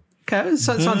 Okay,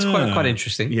 so it sounds quite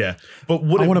interesting. Yeah, but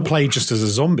I want to play just as a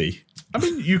zombie. I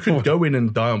mean, you could go in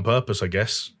and die on purpose, I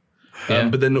guess. Yeah.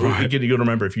 But then you got to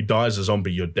remember, if you die as a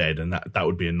zombie, you're dead, and that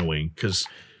would be annoying. Because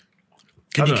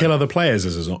can you kill other players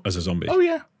as a zombie? Oh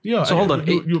yeah. So hold on,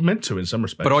 you're meant to in some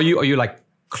respects. But are you like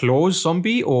claws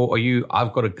zombie, or are you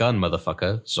I've got a gun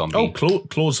motherfucker zombie? Oh,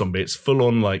 claw zombie. It's full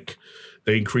on like.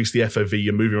 They increase the FOV,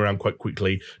 you're moving around quite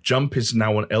quickly. Jump is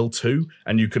now on L2,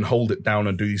 and you can hold it down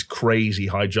and do these crazy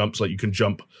high jumps. Like you can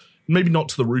jump, maybe not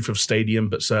to the roof of stadium,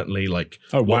 but certainly like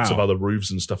lots of other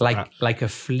roofs and stuff like that. Like a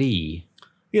flea.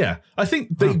 Yeah. I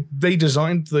think they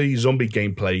designed the zombie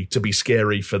gameplay to be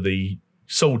scary for the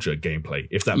soldier gameplay,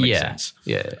 if that makes sense.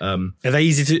 Yeah. Are they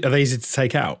easy to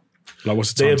take out? Like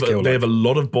what's the time to kill? They have a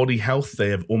lot of body health. They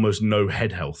have almost no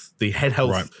head health. The head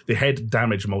health, the head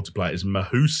damage multiplier is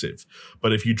massive.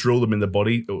 But if you drill them in the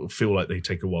body, it will feel like they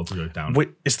take a while to go down.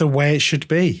 It's the way it should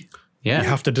be. Yeah. You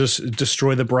have to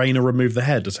destroy the brain or remove the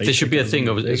head. There should be a thing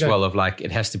as well of like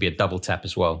it has to be a double tap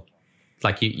as well.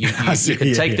 Like you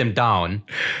can take them down,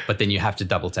 but then you have to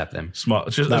double tap them.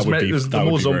 Smart. The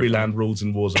more Zombieland rules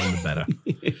in Warzone, the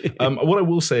better. What I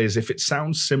will say is, if it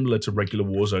sounds similar to regular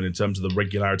Warzone in terms of the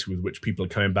regularity with which people are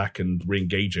coming back and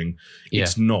re-engaging,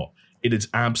 it's not. It is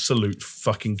absolute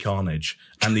fucking carnage.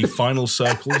 And the final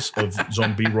circles of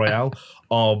Zombie Royale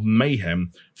are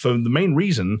mayhem for the main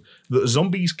reason that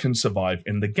zombies can survive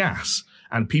in the gas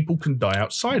and people can die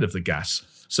outside of the gas.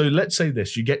 So let's say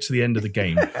this, you get to the end of the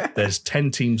game, there's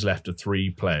 10 teams left of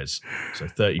 3 players, so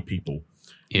 30 people.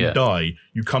 You die,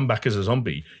 you come back as a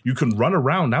zombie. You can run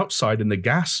around outside in the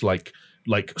gas like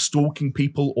stalking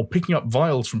people or picking up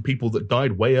vials from people that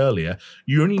died way earlier.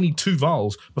 You only need 2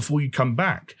 vials before you come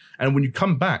back. And when you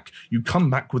come back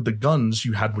with the guns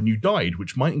you had when you died,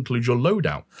 which might include your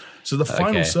loadout. So the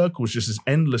final circle is just this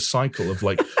endless cycle of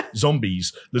like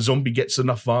zombies. The zombie gets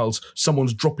enough vials,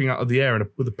 someone's dropping out of the air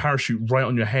with a parachute right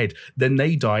on your head. Then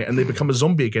they die and they become a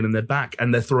zombie again and they're back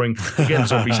and they're throwing, again,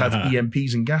 zombies have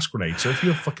EMPs and gas grenades. So if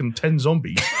you have fucking 10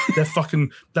 zombies,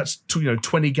 that's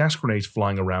 20 gas grenades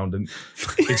flying around, and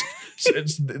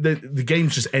the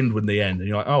games just end when they end. And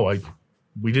you're like,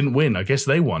 we didn't win. I guess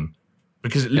they won.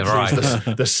 Because it literally is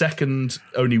the second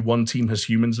only one team has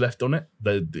humans left on it,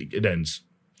 it ends.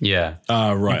 Yeah.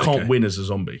 Right. You can't win as a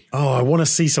zombie. Oh, I want to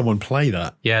see someone play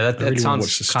that. Yeah, that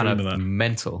sounds kind of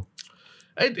mental.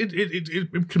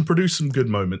 It can produce some good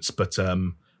moments, but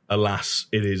alas,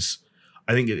 it is.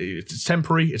 I think it's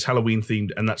temporary, it's Halloween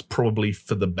themed, and that's probably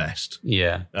for the best.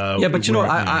 Yeah. But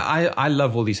I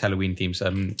love all these Halloween themes.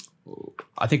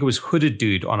 I think it was Hooded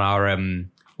Dude on our,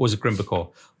 was it Grimbacore?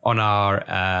 On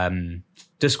our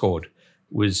Discord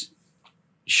was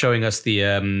showing us the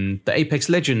Apex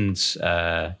Legends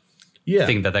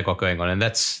thing that they got going on, and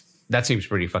that seems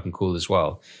pretty fucking cool as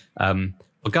well.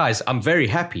 But guys, I'm very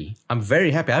happy. I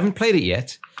haven't played it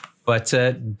yet, but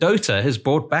Dota has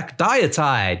brought back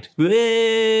Dietide.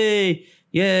 Yay!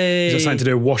 Yay! Is that something to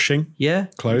do with washing? Yeah,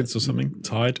 clothes or something?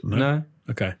 Tide? No.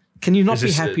 Okay. Can you not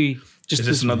be happy? Just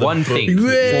this one thing for me.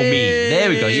 There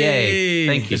we go. Yay!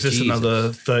 Thank you. Is this another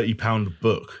 £30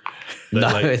 book?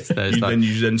 No, it's not.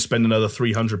 You then spend another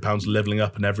 £300 leveling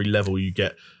up, and every level you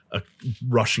get a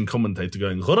Russian commentator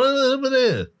going.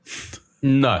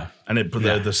 No, and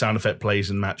the sound effect plays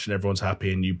and match, and everyone's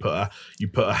happy, and you put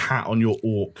a hat on your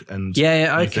orc, and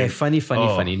okay,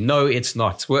 funny. No, it's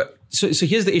not. So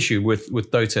here's the issue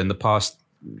with Dota in the past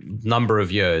number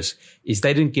of years is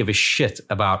they didn't give a shit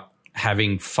about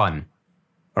having fun.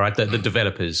 All right, the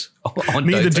developers on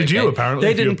Neither Dota, did you, apparently.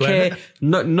 They didn't care.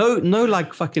 No,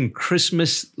 like fucking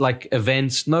Christmas like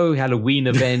events, no Halloween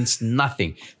events,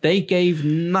 nothing. They gave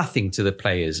nothing to the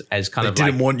players as kind of.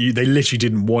 They literally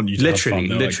didn't want you to have fun.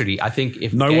 Literally. I think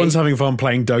if no one's having fun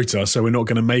playing Dota, so we're not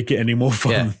going to make it any more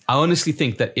fun. Yeah, I honestly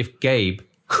think that if Gabe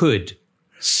could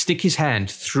stick his hand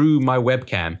through my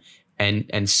webcam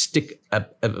and stick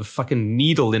a fucking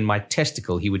needle in my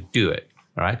testicle, he would do it.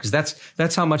 All right, because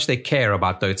that's how much they care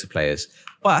about Dota players.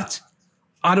 But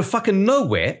out of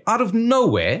nowhere,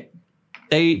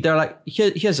 they're like,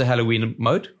 here's a Halloween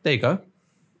mode. There you go,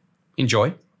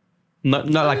 enjoy. No,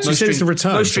 like no it's a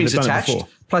return, no so strings they've done it attached. before.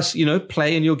 Plus,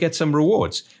 play and you'll get some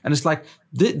rewards. And it's like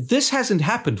this hasn't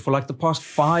happened for like the past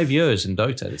 5 years in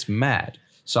Dota. It's mad.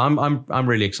 So I'm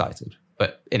really excited.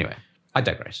 But anyway, I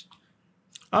digress.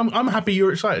 I'm happy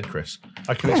you're excited, Chris.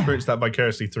 I can experience that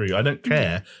vicariously through you. I don't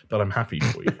care, but I'm happy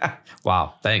for you.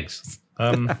 Wow, thanks.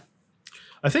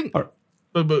 I think,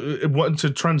 but to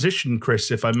transition,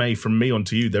 Chris, if I may, from me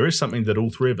onto you, there is something that all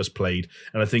three of us played,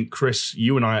 and I think, Chris,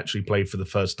 you and I actually played for the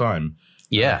first time.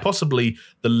 Yeah. Possibly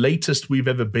the latest we've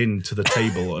ever been to the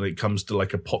table, and it comes to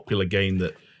like a popular game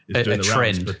that is doing the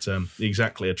rounds. But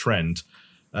exactly, a trend.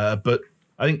 But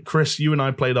I think, Chris, you and I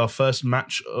played our first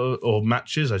match, or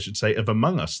matches, I should say, of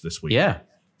Among Us this week. Yeah.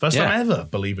 First time ever,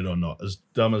 believe it or not, as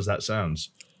dumb as that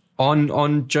sounds.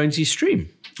 On Jonesy's stream,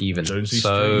 even. Jonesy's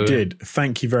stream. You did.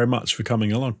 Thank you very much for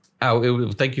coming along.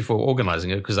 Thank you for organizing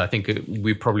it, because I think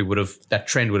we probably that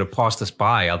trend would have passed us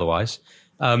by otherwise.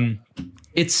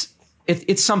 It's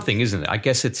something, isn't it? I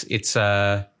guess it's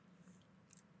a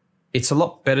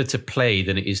lot better to play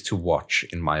than it is to watch,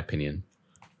 in my opinion.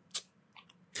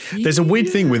 There's a weird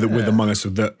thing with Among Us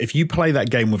that if you play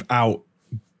that game without,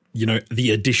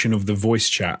 the addition of the voice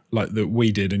chat like that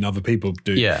we did and other people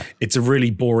do, it's a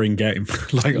really boring game.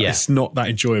 It's not that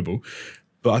enjoyable.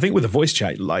 But I think with the voice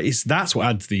chat, that's what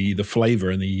adds the flavor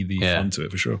and the fun to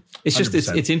it for sure. It's just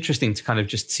it's interesting to kind of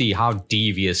just see how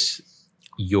devious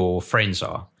your friends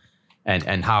are,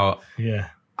 and how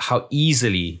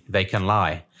easily they can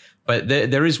lie. But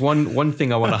there is one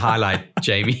thing I want to highlight,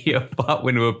 Jamie, about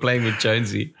when we were playing with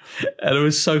Jonesy. And it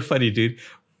was so funny, dude.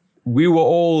 We were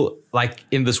all like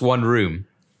in this one room,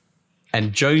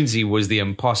 and Jonesy was the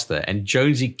imposter, and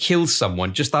Jonesy kills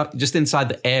someone just inside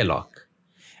the airlock.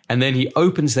 And then he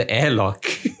opens the airlock,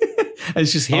 and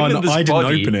it's just him and this I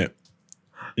body. didn't open it.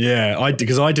 Yeah,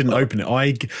 because I didn't open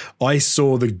it. I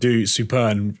saw the dude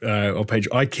Supern on page.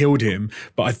 I killed him,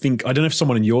 but I don't know if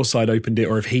someone on your side opened it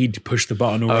or if he'd pushed the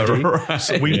button already. Right.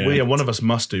 So one of us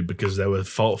must do, because there were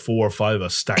 4 or 5 of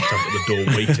us stacked up at the door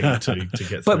waiting to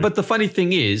get through. But the funny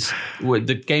thing is,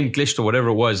 the game glitched or whatever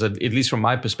it was. At least from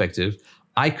my perspective,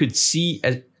 I couldn't see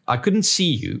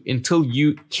you until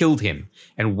you killed him,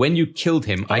 and when you killed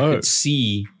him, I could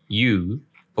see you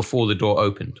before the door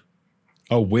opened.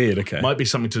 Oh, weird. Okay. Might be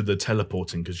something to the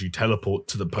teleporting, because you teleport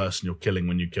to the person you're killing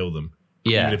when you kill them.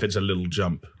 Yeah. Even if it's a little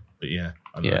jump. But I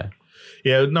don't know.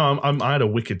 Yeah, no, I had a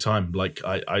wicked time. Like,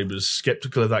 I was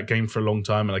skeptical of that game for a long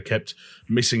time, and I kept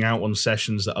missing out on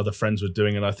sessions that other friends were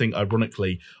doing. And I think,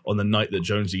 ironically, on the night that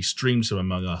Jonesy streamed some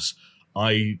Among Us,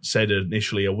 I said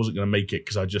initially I wasn't going to make it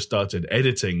because I just started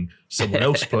editing someone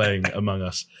else playing Among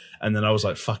Us. And then I was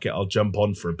like, fuck it, I'll jump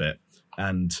on for a bit.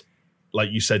 And like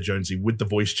you said, Jonesy, with the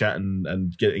voice chat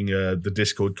and getting the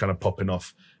Discord kind of popping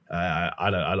off, I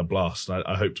had a blast.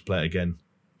 I hope to play it again.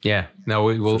 Yeah, no,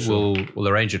 we'll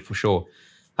arrange it for sure.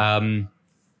 But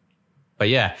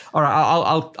yeah, all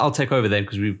right, I'll take over then,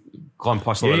 because we've gone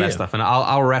past all of that stuff, and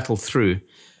I'll rattle through.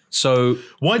 So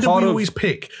why do we always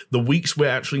pick the weeks where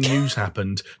actually news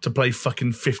happened to play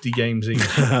fucking 50 games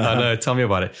each? I know, tell me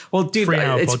about it. Well, dude,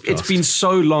 it's been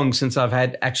so long since I've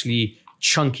had actually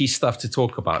chunky stuff to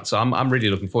talk about, so I'm really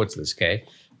looking forward to this, okay?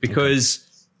 Because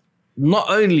not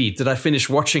only did I finish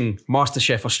watching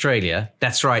MasterChef Australia,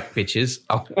 that's right, bitches,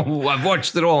 I've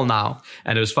watched it all now,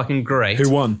 and it was fucking great. Who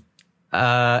won?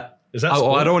 Is that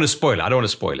I don't want to spoil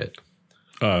it.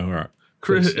 Oh, all right.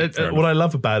 Chris, what I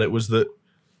love about it was that,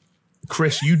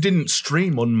 Chris, you didn't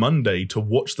stream on Monday to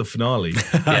watch the finale.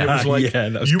 And it was like,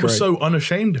 you were so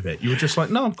unashamed of it. You were just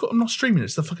like, no, I'm not streaming.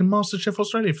 It's the fucking MasterChef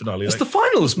Australia finale. It's the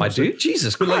finals, my dude.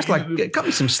 Jesus Christ, cut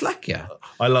me some slack, yeah.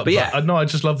 I love that. I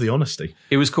just love the honesty.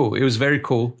 It was cool. It was very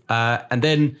cool. And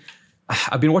then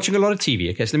I've been watching a lot of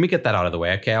TV. Okay, so let me get that out of the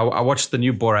way. Okay, I watched the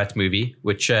new Borat movie,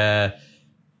 which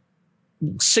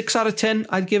 6 out of 10,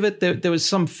 I'd give it. There was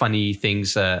some funny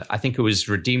things. I think it was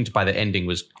redeemed by the ending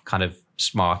was kind of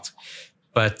smart,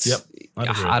 but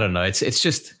I don't know. It's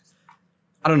just,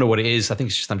 I don't know what it is. I think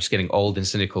it's just I'm just getting old and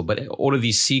cynical. But all of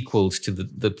these sequels to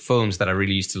the films that I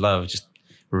really used to love just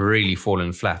really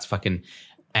fallen flat. Fucking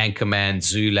Anchorman,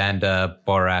 Zoolander,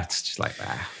 Borat, just like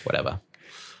whatever.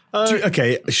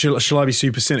 Okay, shall I be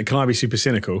super cynical? Can I be super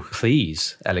cynical?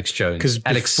 Please, Alex Jones. Because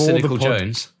Alex Cynical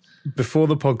Jones. Before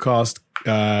the podcast,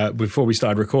 before we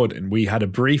started recording, we had a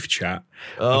brief chat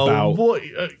about... what?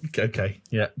 Okay,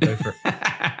 yeah, go for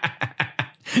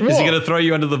it. Is he going to throw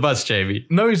you under the bus, Jamie?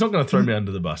 No, he's not going to throw me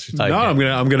under the bus. No, I'm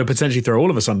going to potentially throw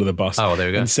all of us under the bus. Oh, there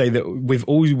we go. And say that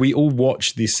we all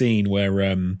watched the scene where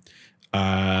Rudy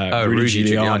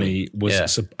Giuliani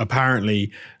was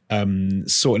apparently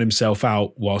sorting himself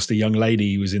out whilst a young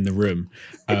lady was in the room.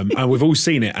 And we've all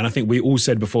seen it. And I think we all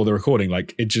said before the recording,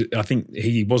 like, I think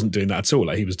he wasn't doing that at all.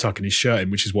 Like, he was tucking his shirt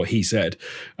in, which is what he said.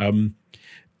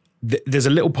 There's a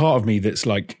little part of me that's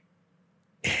like,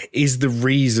 is the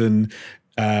reason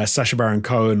Sacha Baron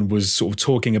Cohen was sort of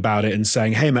talking about it and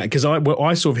saying, hey, man, because what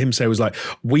I saw of him say was like,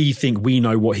 we think we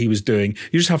know what he was doing.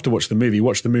 You just have to watch the movie.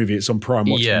 Watch the movie. It's on Prime.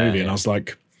 Watch the movie. And I was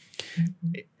like,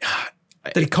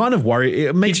 it kind of worry.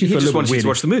 It makes you feel a little weird. To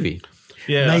watch the movie.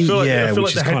 Yeah, I feel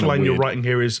like the headline you're writing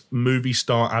here is movie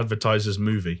star advertisers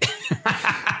movie.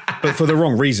 But for the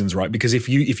wrong reasons, right? Because if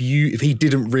he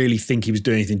didn't really think he was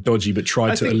doing anything dodgy, but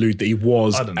tried to allude that he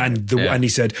was, and he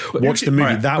said, "Watch the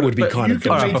movie," that would be kind of.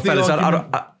 But fellas,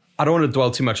 I don't want to dwell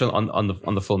too much on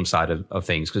the film side of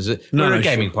things because we're a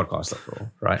gaming podcast after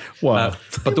all, right? Well,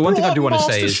 but the one thing I do want to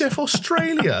say is MasterChef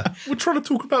Australia. We're trying to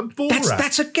talk about Borat.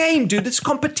 That's a game, dude. It's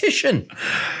competition.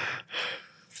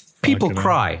 People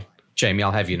cry. Jamie,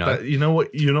 I'll have you know. But you know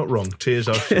what? You're not wrong. Tears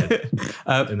are shed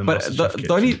in the MasterChef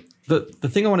kitchen. The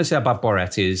thing I want to say about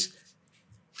Borat is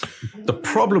the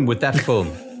problem with that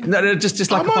film. No,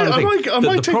 just like am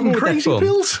I taking crazy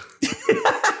pills?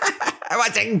 Am I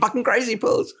taking fucking crazy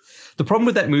pills? The problem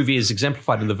with that movie is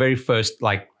exemplified in the very first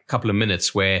couple of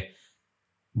minutes where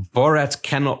Borat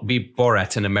cannot be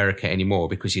Borat in America anymore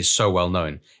because he's so well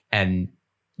known, and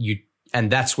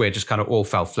that's where it just kind of all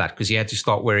fell flat because he had to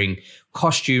start wearing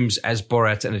costumes as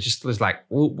Borat, and it just was like,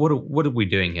 well, what are we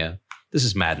doing here? This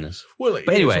is madness. Well,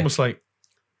 but anyway, it's almost like,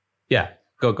 yeah,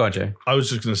 go on, Joe. I was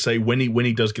just going to say when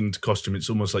he does get into costume, it's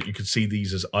almost like you could see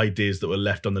these as ideas that were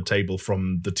left on the table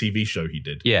from the TV show he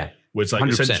did. Yeah, where it's like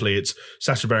 100%. Essentially it's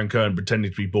Sacha Baron Cohen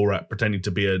pretending to be Borat, pretending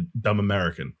to be a dumb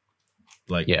American.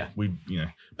 Like, yeah,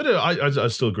 but I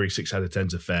still agree. 6 out of 10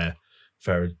 is a fair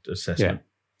assessment.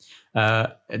 Yeah.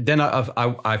 Then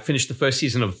I finished the first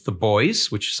season of The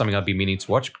Boys, which is something I've been meaning to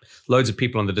watch. Loads of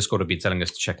people on the Discord have been telling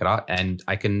us to check it out, and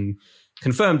I can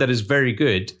confirm that it's very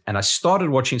good. And I started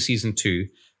watching season 2,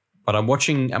 but I'm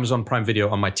watching Amazon Prime Video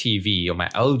on my TV, on my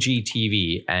LG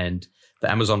TV, and the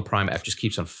Amazon Prime app just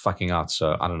keeps on fucking out.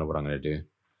 So I don't know what I'm going to do.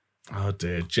 Oh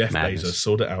dear, Jeff Bezos,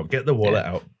 sort it out. Get the wallet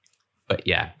out. But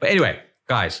anyway,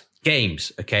 guys,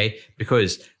 games, okay?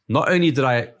 Because not only did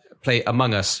I play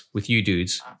Among Us with you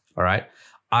dudes, all right,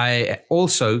 I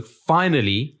also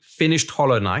finally finished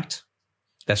Hollow Knight.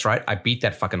 That's right, I beat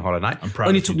that fucking Hollow Knight. I'm proud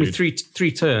Only of took you, me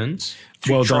three turns,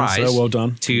 well tries done, sir. Well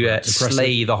done. to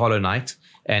slay the Hollow Knight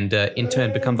and in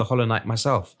turn become the Hollow Knight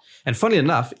myself. And funnily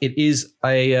enough, it is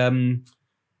a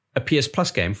PS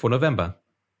Plus game for November.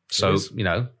 So,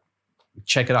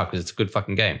 check it out because it's a good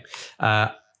fucking game.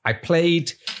 I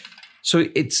played... So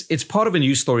it's part of a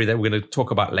news story that we're going to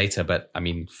talk about later, but I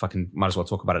mean, fucking might as well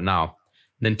talk about it now.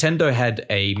 Nintendo had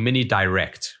a mini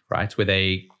direct, right, where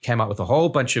they came out with a whole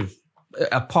bunch of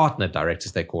a partner direct,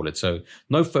 as they call it. So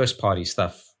no first party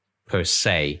stuff per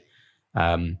se.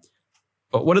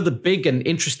 But one of the big and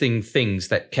interesting things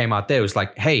that came out there was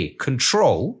like, hey,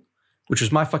 Control, which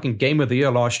was my fucking game of the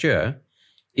year last year,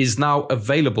 is now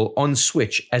available on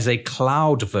Switch as a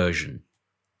cloud version.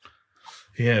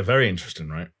 Yeah, very interesting,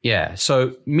 right? Yeah,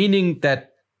 so meaning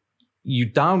that you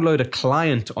download a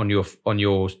client on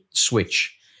your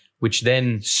Switch, which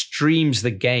then streams the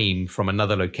game from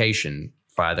another location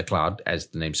via the cloud, as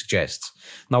the name suggests.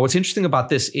 Now, what's interesting about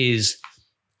this is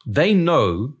they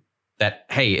know that,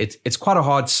 hey, it's quite a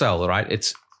hard sell, right?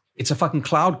 It's a fucking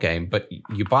cloud game, but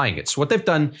you're buying it. So what they've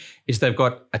done is they've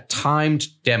got a timed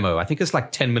demo. I think it's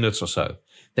like 10 minutes or so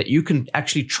that you can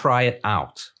actually try it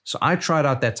out. So I tried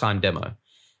out that timed demo,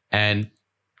 and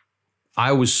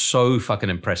I was so fucking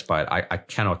impressed by it. I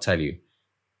cannot tell you.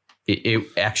 It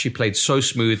actually played so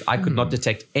smooth. I could not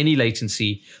detect any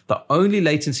latency. The only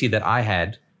latency that I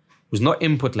had was not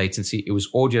input latency. It was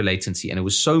audio latency, and it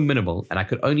was so minimal. And I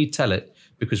could only tell it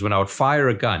because when I would fire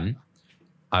a gun,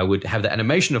 I would have the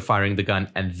animation of firing the gun,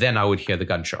 and then I would hear the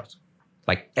gunshot,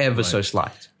 like ever so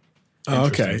slight. Oh,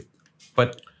 okay.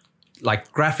 But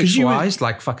like graphics-wise,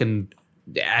 like fucking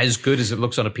as good as it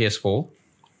looks on a PS4.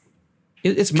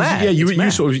 It's mad. Yeah,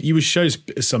 you would show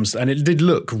some, and it did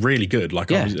look really good.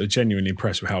 Like I was genuinely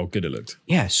impressed with how good it looked.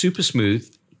 Yeah, super smooth,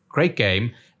 great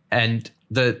game. And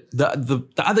the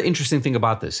other interesting thing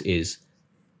about this is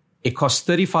it costs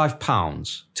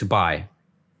 £35 to buy,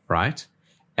 right?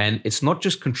 And it's not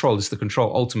just Control; it's the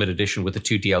Control Ultimate Edition with the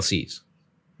 2 DLCs.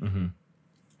 Mm-hmm.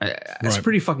 It's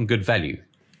pretty fucking good value.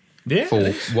 Yeah,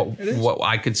 for what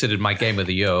I considered my game of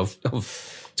the year of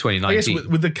 2019. I guess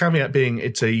with the caveat being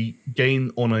it's a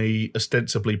game on a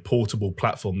ostensibly portable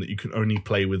platform that you can only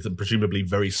play with a presumably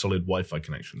very solid Wi-Fi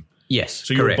connection. Yes,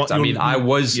 so correct. I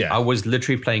was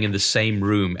literally playing in the same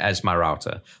room as my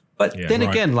router, But then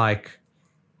again, like,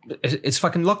 it's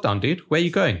fucking lockdown, dude. Where are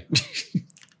you going?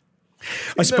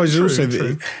 I suppose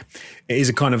it is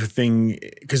a kind of a thing,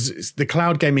 because the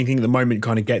cloud gaming thing at the moment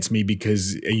kind of gets me,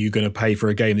 because are you going to pay for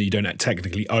a game that you don't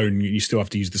technically own? You still have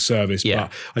to use the service. Yeah.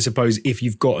 But I suppose if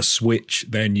you've got a Switch,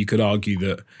 then you could argue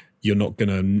that you're not going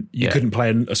to, you couldn't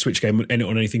play a Switch game on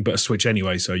anything but a Switch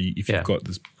anyway. So if you've got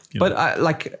this. But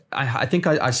I think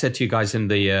I said to you guys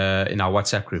in in our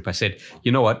WhatsApp group, I said,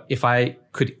 you know what? If I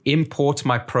could import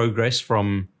my progress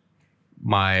from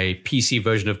my PC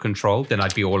version of Control, then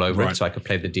I'd be all over it, so I could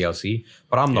play the DLC.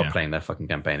 But I'm not playing that fucking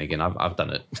campaign again. I've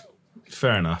done it.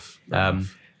 Fair enough. But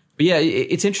yeah,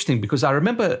 it's interesting because I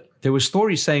remember there were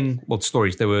stories saying,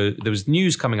 there was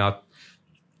news coming out.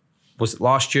 Was it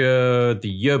last year, the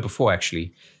year before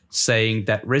actually, saying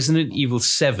that Resident Evil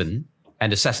 7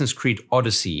 and Assassin's Creed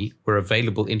Odyssey were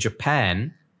available in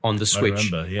Japan on the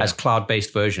Switch as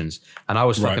cloud-based versions. And I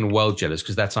was fucking well jealous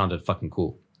because that sounded fucking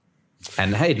cool.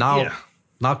 And hey,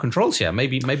 now Control's here.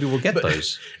 Maybe we'll get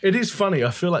those. It is funny.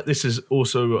 I feel like this is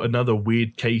also another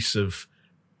weird case of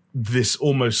this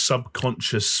almost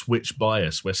subconscious Switch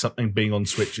bias, where something being on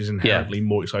Switch is inherently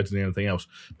more exciting than anything else.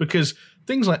 Because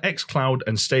things like xCloud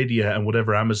and Stadia and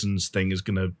whatever Amazon's thing is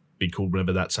going to be called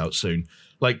whenever that's out soon,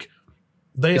 like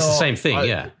it's the same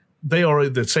thing. They are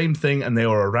the same thing, and they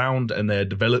are around, and they're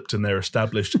developed, and they're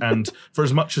established. And for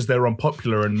as much as they're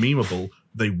unpopular and memeable,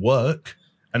 they work.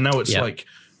 And now it's like,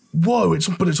 whoa! It's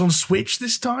on Switch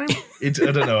this time. I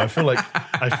don't know. I feel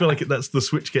like that's the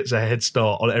Switch gets a head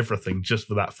start on everything just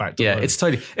for that fact. Yeah, alone. It's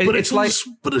totally. But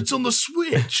it's on the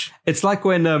Switch. It's like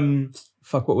when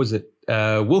what was it?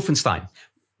 Wolfenstein.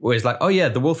 Where it's like, oh yeah,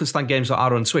 the Wolfenstein games are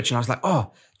out on Switch, and I was like,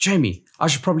 oh, Jamie, I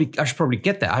should probably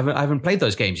get that. I haven't played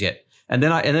those games yet. And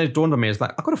then it dawned on me, it's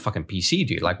like, I've got a fucking PC,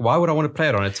 dude. Like, why would I want to play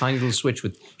it on a tiny little Switch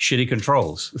with shitty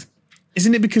controls?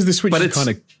 Isn't it because the Switch is kind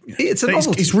of...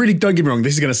 It's really, don't get me wrong,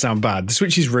 this is going to sound bad. The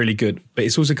Switch is really good, but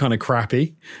it's also kind of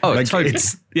crappy. Oh, like, totally.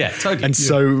 Totally. And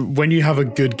so when you have a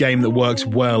good game that works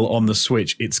well on the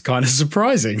Switch, it's kind of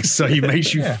surprising. So it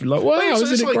makes you like, wow,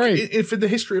 isn't it great? If in the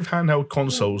history of handheld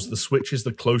consoles, the Switch is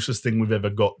the closest thing we've ever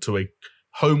got to a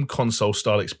home console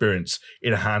style experience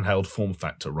in a handheld form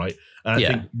factor, right? And I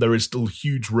think there is still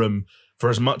huge room for,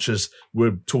 as much as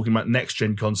we're talking about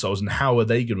next-gen consoles and how are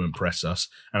they going to impress us,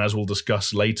 and as we'll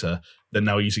discuss later, they're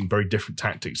now using very different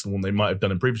tactics than what they might have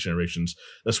done in previous generations.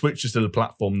 The Switch is still a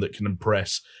platform that can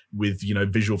impress with,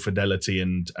 visual fidelity,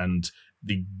 and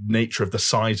the nature of the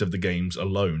size of the games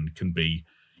alone can be,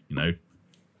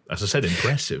 as I said,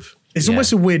 impressive. It's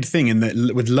almost a weird thing in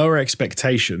that with lower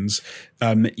expectations,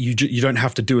 you don't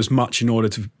have to do as much in order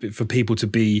for people to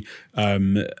be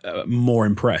more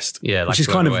impressed. Yeah, which is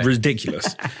kind of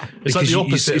ridiculous. It's like the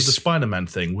opposite of the Spider-Man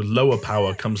thing. With lower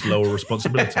power comes lower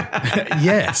responsibility.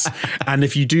 Yes, and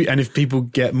if people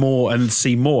get more and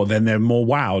see more, then they're more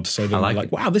wowed. So they're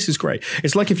like, wow, this is great.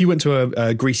 It's like if you went to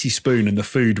a Greasy Spoon and the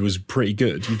food was pretty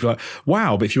good, you'd be like,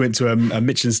 wow. But if you went to a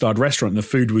Michelin-starred restaurant and the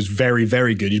food was very,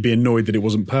 very good, you'd be annoyed that it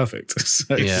wasn't perfect.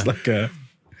 So it's like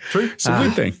it's a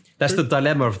weird thing. That's the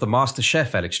dilemma of the master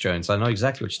chef, Alex Jones. I know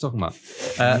exactly what you're talking about.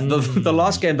 The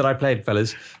last game that I played,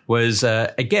 fellas, was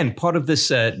again part of this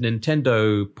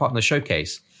Nintendo partner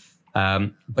showcase.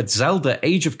 But Zelda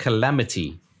Age of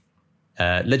Calamity,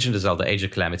 Legend of Zelda Age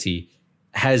of Calamity,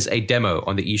 has a demo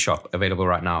on the eShop available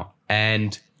right now,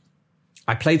 and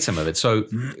I played some of it. So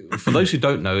for those who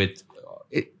don't know,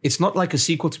 it's not like a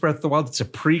sequel to Breath of the Wild. It's a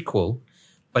prequel.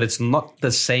 But it's not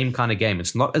the same kind of game.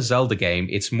 It's not a Zelda game.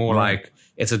 It's more like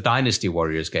it's a Dynasty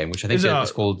Warriors game, which I think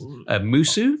is called a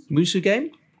Musu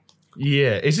game.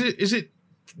 Yeah, is it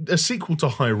a sequel to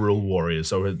Hyrule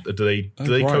Warriors, or do they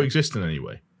coexist in any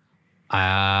way?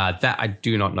 That I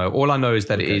do not know. All I know is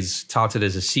that it is touted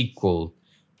as a sequel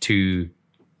to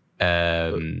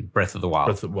Breath of the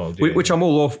Wild, which I'm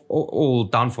all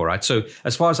down for. Right. So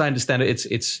as far as I understand it,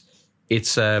 it's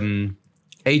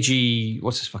Eiji,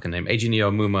 what's his fucking name? Eiji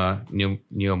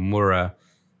Niyomura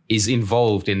is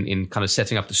involved in kind of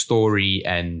setting up the story,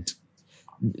 and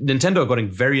Nintendo are getting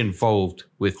very involved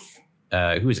with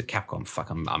who is it? Capcom.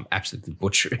 Fuck, I'm absolutely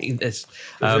butchering this.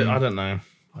 I don't know.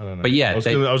 But yeah, I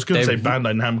was going to say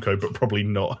Bandai Namco, but probably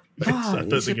not. I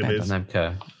don't think it is.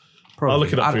 Namco. I'll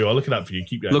look it up for you.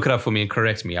 Keep going. Look it up for me and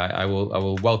correct me. I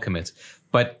will welcome it.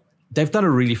 But they've done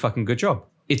a really fucking good job.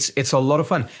 It's a lot of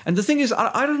fun. And the thing is,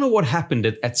 I don't know what happened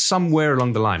at somewhere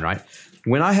along the line, right?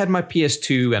 When I had my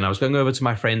PS2 and I was going over to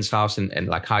my friend's house and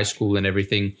like high school and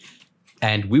everything,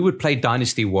 and we would play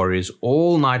Dynasty Warriors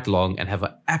all night long and have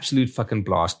an absolute fucking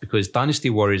blast because Dynasty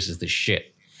Warriors is the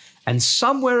shit. And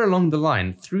somewhere along the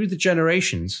line, through the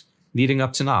generations, leading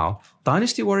up to now,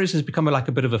 Dynasty Warriors has become like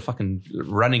a bit of a fucking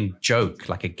running joke,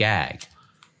 like a gag.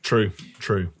 True.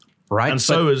 Right? And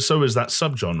so is that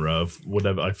subgenre of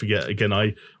whatever. I forget. Again,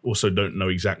 I also don't know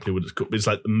exactly what it's called. It's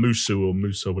like the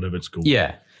Musu, whatever it's called.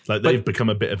 Yeah. Like they've become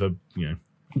a bit of a,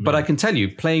 But I can tell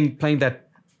you, playing that,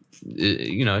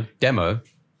 demo,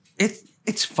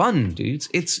 it's fun, dudes.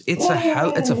 It's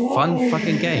a fun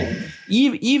fucking game.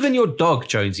 Even your dog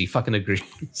Jonesy fucking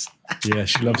agrees. Yeah,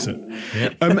 she loves it.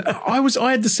 Yeah.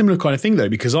 I had the similar kind of thing though,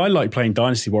 because I liked playing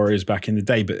Dynasty Warriors back in the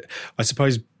day, but I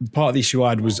suppose part of the issue I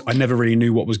had was I never really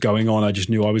knew what was going on. I just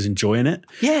knew I was enjoying it.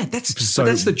 Yeah, that's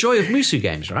the joy of Musu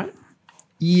games, right?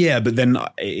 Yeah, but then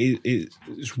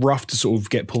it's rough to sort of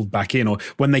get pulled back in, or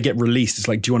when they get released, it's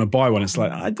like, do you want to buy one? It's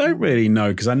like, I don't really know,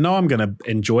 because I know I'm going to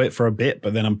enjoy it for a bit,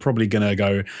 but then I'm probably going to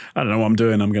go, I don't know what I'm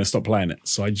doing, I'm going to stop playing it.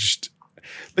 So it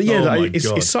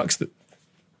sucks that.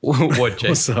 What, Jay?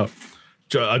 What's up?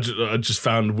 I just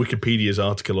found Wikipedia's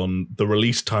article on the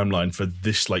release timeline for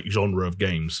this like genre of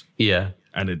games. Yeah.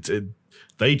 And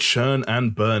they churn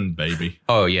and burn, baby.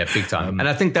 Oh yeah, big time. And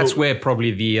I think that's where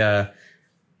probably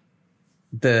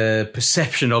the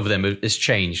perception of them is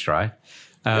changed, right?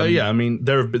 Yeah, I mean,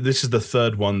 this is the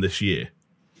third one this year.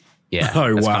 Yeah.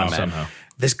 Oh wow! Kind of somehow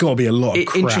there's got to be a lot of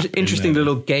crap interesting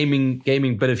little gaming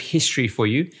bit of history for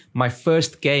you. My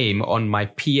first game on my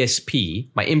PSP,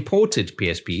 my imported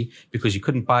PSP, because you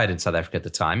couldn't buy it in South Africa at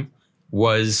the time,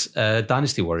 was a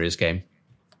Dynasty Warriors game.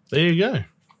 There you go.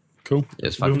 Cool.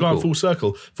 We've gone full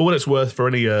circle. For what it's worth, for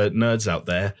any nerds out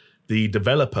there, the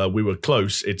developer, we were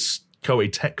close. It's Koei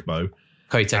Tecmo.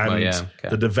 Yeah. Okay.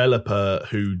 The developer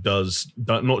who does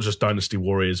not just Dynasty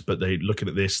Warriors, but looking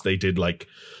at this, they did like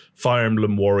Fire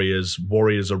Emblem Warriors,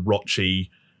 Warriors Orochi,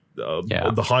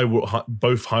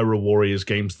 both Hyrule Warriors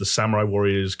games, the Samurai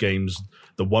Warriors games,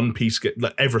 the One Piece,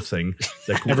 everything.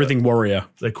 Everything Warrior.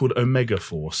 They're called Omega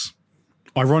Force.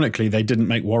 Ironically, they didn't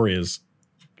make Warriors.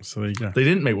 So there you go. They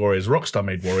didn't make Warriors. Rockstar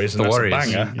made Warriors, and that's a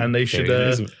banger. And they should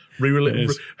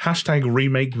hashtag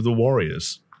remake the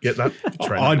Warriors. Get that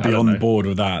trend. I'd be on board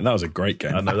with that. That was a great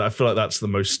game. I feel like that's the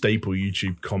most staple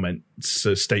YouTube comment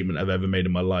statement I've ever made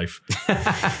in my life.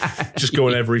 Just go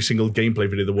on every single gameplay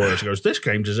video of the Warriors and goes, this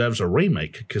game deserves a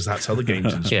remake, because that's how the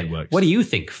games industry works. What do you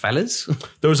think, fellas?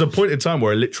 There was a point in time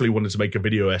where I literally wanted to make a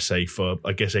video essay for,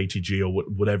 I guess, ATG or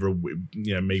whatever.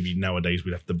 Maybe nowadays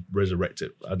we'd have to resurrect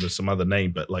it under some other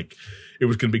name, but like it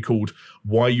was going to be called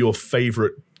 "Why Your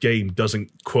Favorite Game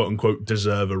Doesn't Quote Unquote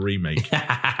Deserve a Remake."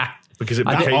 Because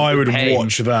I would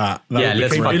watch that.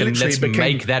 Let's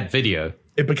make that video.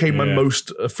 It became my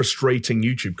most frustrating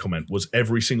YouTube comment was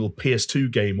every single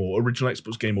PS2 game or original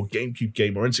Xbox game or GameCube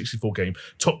game or N64 game,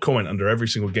 top comment under every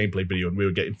single gameplay video, and we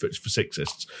were getting footage for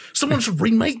Sixists. Someone should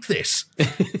remake this.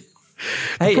 The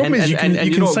problem is you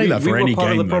can say that for any game. We were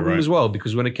part of the problem as well,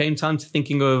 because when it came time to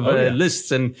thinking of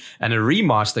lists and a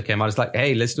remaster came out, it's like,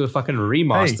 hey, let's do a fucking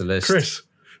remaster list. Chris.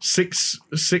 Six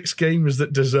games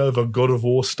that deserve a God of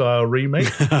War style remake.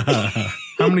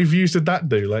 How many views did that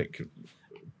do? Like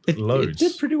loads. It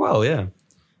did pretty well, yeah.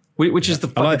 Which is the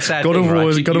fucking sad God thing, of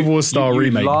War, right? God of War style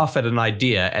remake. You laugh at an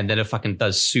idea and then it fucking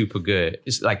does super good.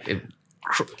 It's like it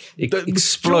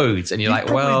explodes, and you're like,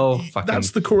 fucking.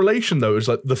 That's the correlation, though. Is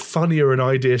like the funnier an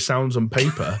idea sounds on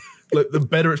paper, like the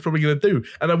better it's probably going to do.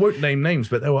 And I won't name names,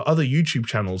 but there were other YouTube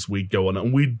channels we'd go on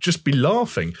and we'd just be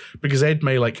laughing because Ed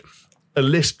made like a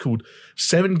list called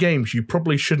 7 games you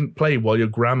probably shouldn't play while your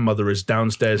grandmother is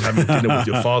downstairs having dinner with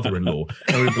your father-in-law.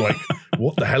 And we'd be like,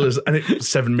 what the hell is that? And it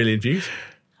 7 million views.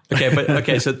 So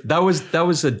that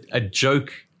was a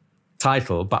joke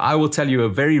title, but I will tell you a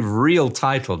very real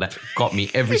title that got me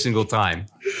every single time.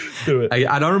 Do it.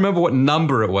 I don't remember what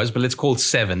number it was, but it's called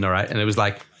 7, all right? And it was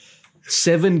like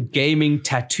 7 gaming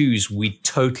tattoos we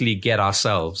totally get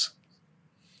ourselves.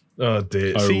 Oh,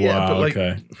 dear. Oh, See, wow, but like,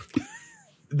 okay.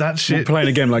 That shit. I'm playing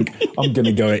a game like, I'm going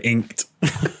to go inked.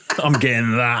 I'm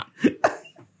getting that.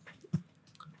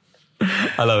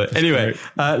 I love it. Anyway,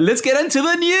 let's get into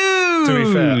the news. To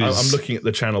be fair, I'm looking at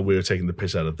the channel we were taking the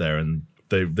piss out of there, and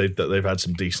they've had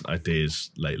some decent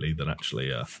ideas lately that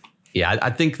actually. Yeah, I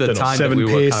think the time that we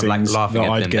were kind of like laughing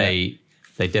at them,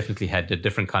 they definitely had a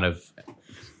different kind of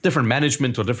different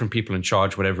management or different people in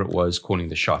charge, whatever it was, calling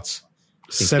the shots.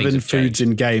 7 foods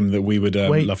in game that we would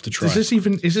love to try. Is this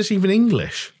even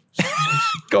English?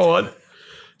 Go on.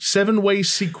 7 ways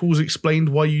sequels explained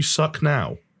why you suck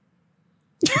now.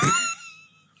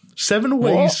 7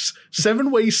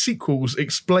 ways sequels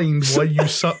explained why you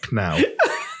suck now.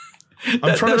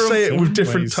 I'm trying to say it with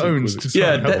different tones.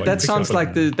 That sounds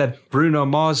like that Bruno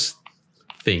Mars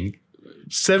thing.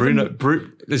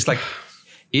 It's like,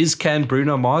 can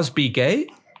Bruno Mars be gay?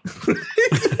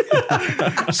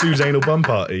 Sue's anal bum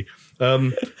party.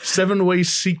 7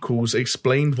 Ways sequels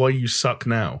explained why you suck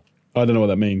now. I don't know what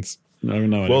that means.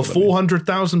 No. Well,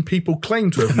 400,000 people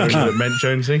claim to have known what it meant,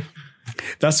 Jonesy.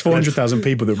 That's 400,000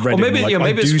 people that read or maybe, it.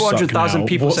 Maybe it's 400,000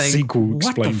 people what saying,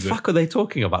 "What the fuck are they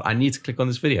talking about? I need to click on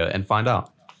this video and find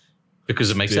out."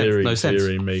 Because it makes no sense.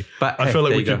 Me. But I feel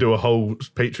like we could do a whole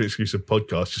Patreon exclusive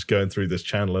podcast just going through this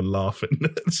channel and laughing.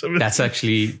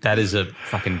 That is a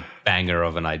fucking banger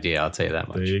of an idea. I'll tell you that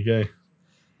much. There you go.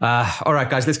 All right,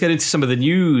 guys, let's get into some of the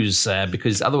news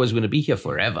because otherwise we're going to be here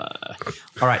forever.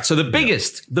 All right, so the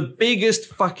biggest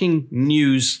fucking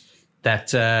news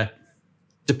that,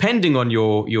 depending on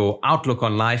your outlook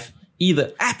on life,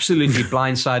 either absolutely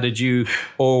blindsided you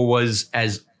or was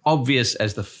as obvious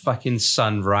as the fucking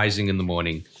sun rising in the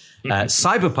morning.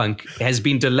 Cyberpunk has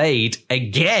been delayed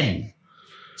again.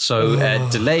 So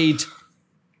delayed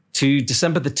to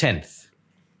December the 10th.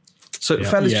 So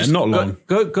fellas, just not long.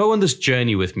 Go on this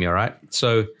journey with me, all right?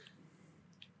 So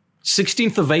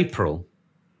 16th of April.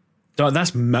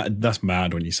 That's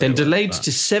mad when you say then delayed that.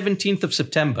 to 17th of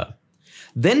September.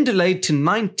 Then delayed to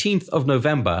 19th of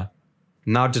November.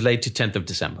 Now delayed to 10th of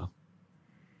December.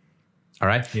 All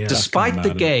right. Yeah, despite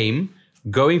the game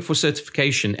going for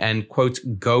certification and quote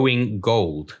going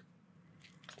gold,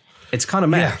 it's kind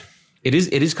of mad. Yeah.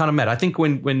 It is kind of mad. I think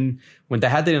when they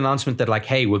had the announcement that like,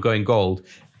 hey, we're going gold,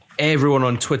 everyone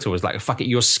on Twitter was like, fuck it,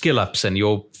 your skill ups and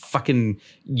your fucking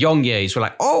yongye's were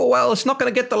like, oh well, it's not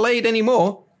going to get delayed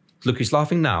anymore. Look who's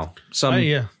laughing now.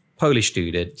 Some Polish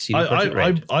dude had seen Project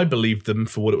Red. I believed them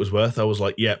for what it was worth. I was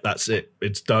like, yeah, that's it.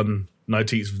 It's done.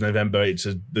 19th of November.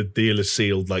 The deal is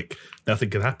sealed. Like nothing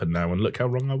can happen now. And look how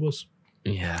wrong I was.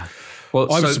 Yeah.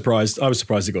 Well, I was surprised. I was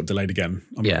surprised it got delayed again.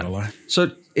 I'm not gonna lie.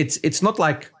 So it's not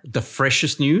like the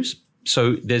freshest news.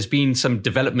 So there's been some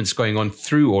developments going on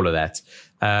through all of that.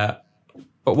 But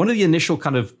one of the initial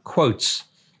kind of quotes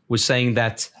was saying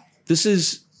that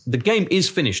the game is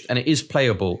finished and it is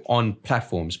playable on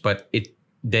platforms, but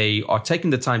they are taking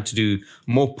the time to do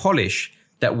more polish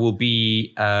that will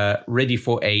be ready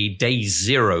for a day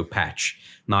 0 patch.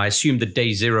 Now, I assume the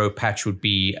day 0 patch would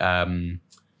be, I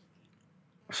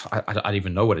don't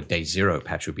even know what a day 0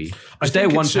 patch would be. Because day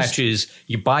 1 patch is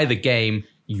you buy the game,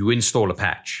 you install a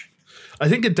patch. I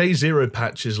think a day 0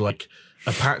 patch is like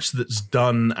a patch that's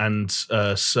done and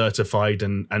certified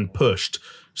and pushed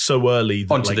so early.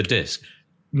 That onto the disc.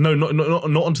 No,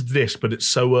 not onto the disc, but it's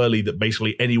so early that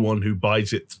basically anyone who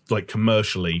buys it like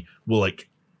commercially will like,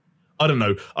 I don't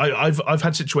know. I've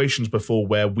had situations before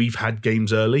where we've had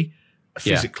games early,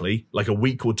 physically, like a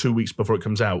week or 2 weeks before it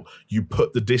comes out. You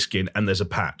put the disc in and there's a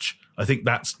patch. I think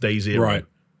that's day 0. Right.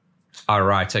 All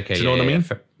right. Okay. Do you know what I mean?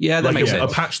 Yeah, that like makes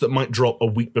sense. A patch that might drop a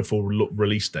week before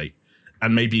release date,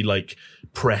 and maybe like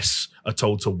press are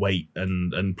told to wait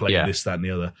and play this, that, and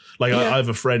the other. Like I have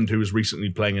a friend who was recently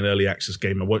playing an early access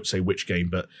game. I won't say which game,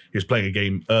 but he was playing a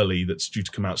game early that's due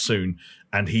to come out soon,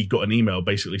 and he got an email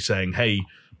basically saying, "Hey,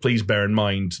 please bear in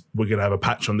mind we're going to have a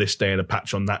patch on this day and a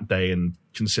patch on that day, and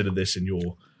consider this in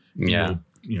your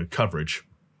coverage."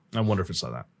 I wonder if it's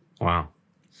like that. Wow.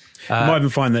 You might even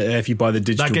find that if you buy the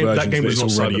digital version, that game was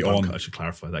it's not already Cyberpunk, on. I should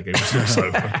clarify that game was not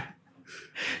Cyberpunk.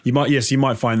 You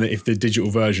might find that if the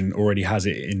digital version already has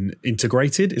it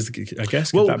integrated, I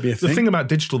guess, could that be a thing? The thing about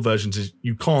digital versions is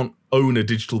you can't own a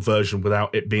digital version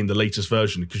without it being the latest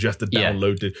version because you have to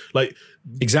download it. Like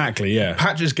exactly, yeah.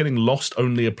 Patches getting lost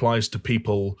only applies to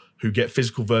people who get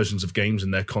physical versions of games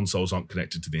and their consoles aren't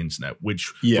connected to the internet,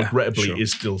 which regrettably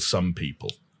is still some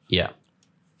people. Yeah.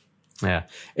 Yeah.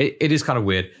 It is kind of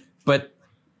weird. But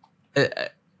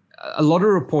a lot of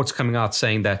reports coming out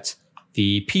saying that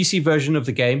the PC version of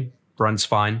the game runs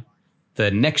fine.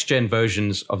 The next-gen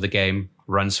versions of the game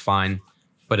runs fine.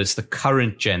 But it's the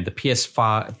current gen, the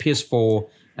PS4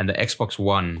 and the Xbox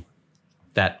One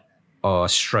that are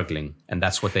struggling. And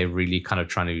that's what they're really kind of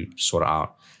trying to sort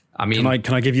out. I mean,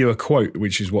 can I give you a quote,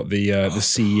 which is what the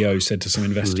CEO said to some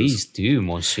investors? Please do,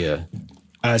 monsieur.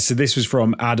 So this was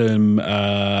from Adam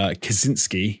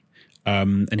Kaczynski.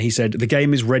 And he said, the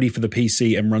game is ready for the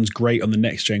PC and runs great on the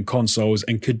next-gen consoles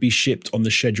and could be shipped on the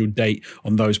scheduled date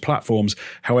on those platforms.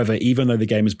 However, even though the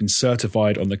game has been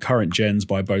certified on the current gens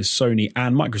by both Sony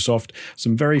and Microsoft,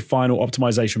 some very final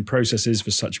optimization processes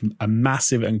for such a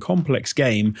massive and complex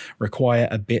game require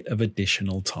a bit of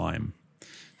additional time.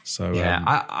 So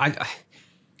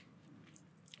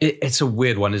it's a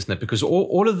weird one, isn't it? Because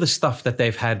all of the stuff that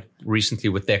they've had recently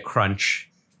with their crunch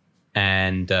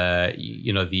and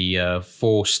the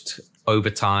forced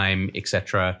overtime,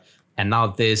 etc., and now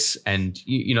this, and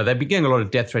you know, they've been getting a lot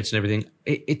of death threats and everything.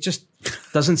 It just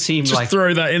doesn't seem just like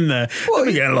throw that in there. Well,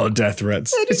 we get a lot of death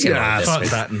threats. It's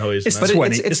that noise.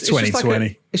 It's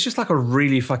 2020. It's just like a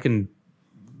really fucking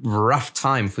rough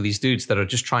time for these dudes that are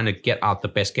just trying to get out the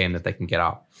best game that they can get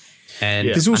out. And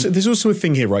there's also a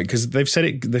thing here, right? Because they've said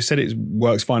it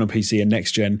works fine on PC and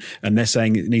next gen, and they're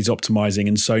saying it needs optimizing,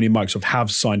 and Sony and Microsoft have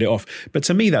signed it off. But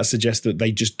to me, that suggests that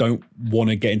they just don't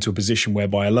want to get into a position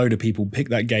whereby a load of people pick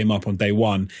that game up on day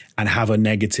one and have a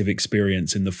negative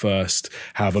experience in the first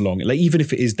however long. Like, even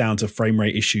if it is down to frame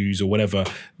rate issues or whatever,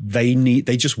 they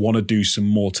just want to do some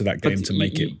more to that game to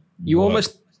make it work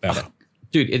better.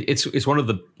 Dude, it's one of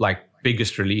the like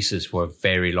biggest releases for a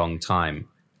very long time.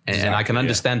 And I can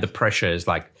understand the pressure is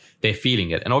like they're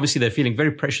feeling it. And obviously they're feeling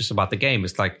very precious about the game.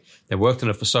 It's like they worked on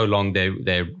it for so long.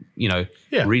 They're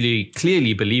really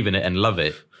clearly believe in it and love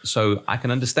it. So I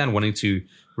can understand wanting to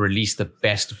release the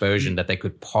best version that they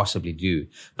could possibly do.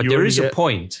 But there is a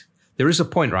point,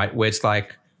 right, where it's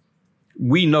like,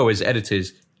 we know as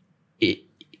editors,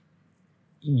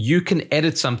 you can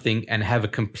edit something and have a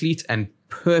complete and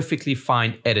perfectly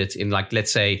fine edit in, like,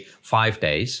 let's say 5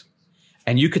 days.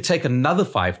 And you could take another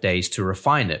 5 days to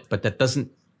refine it, but that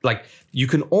doesn't, like, you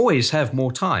can always have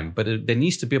more time, but there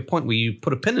needs to be a point where you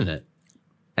put a pin in it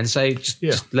and say,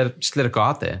 just let it go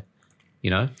out there,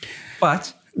 you know?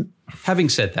 But having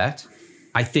said that,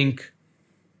 I think,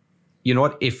 you know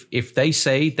what, if they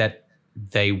say that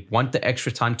they want the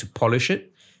extra time to polish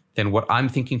it, then what I'm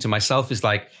thinking to myself is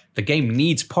like, the game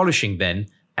needs polishing then,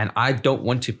 and I don't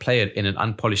want to play it in an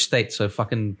unpolished state. So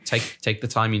fucking take the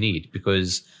time you need,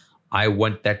 because I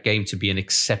want that game to be an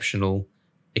exceptional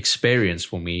experience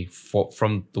for me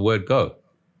from the word go.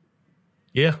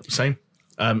 Yeah, same.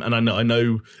 And I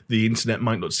know the internet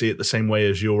might not see it the same way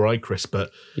as you or I, Chris,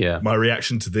 but my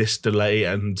reaction to this delay,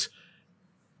 and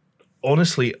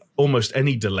honestly, almost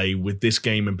any delay with this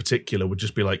game in particular, would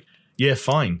just be like, yeah,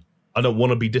 fine. I don't want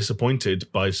to be disappointed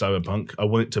by Cyberpunk. I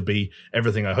want it to be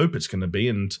everything I hope it's going to be,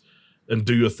 and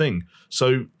do your thing.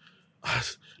 So,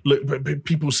 look,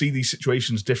 people see these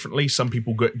situations differently. Some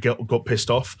people got pissed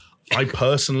off. I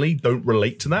personally don't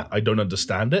relate to that. I don't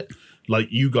understand it. Like,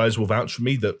 you guys will vouch for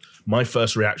me that my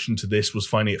first reaction to this was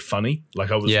finding it funny. Like,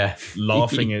 I was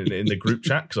laughing in the group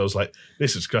chat because I was like,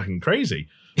 this is fucking crazy.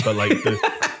 But like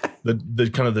the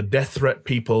kind of the death threat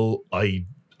people, I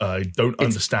don't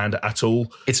understand it at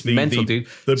all. It's mental, dude.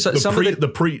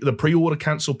 The pre-order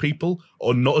cancel people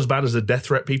are not as bad as the death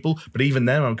threat people, but even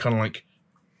then, I'm kind of like,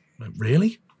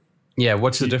 really? Yeah,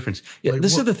 what's the difference? Yeah, like,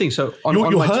 this is the thing. So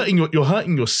you're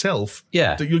hurting yourself.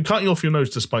 Yeah, you're cutting off your nose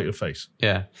to spite your face.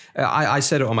 Yeah, I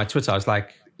said it on my Twitter. I was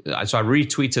like, so I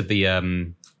retweeted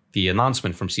the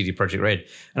announcement from CD Projekt Red,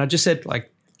 and I just said,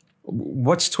 like,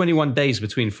 what's 21 days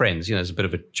between friends? You know, it's a bit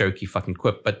of a jokey fucking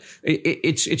quip, but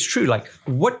it's true. Like,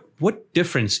 what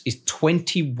difference is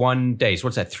 21 days?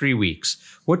 What's that? 3 weeks?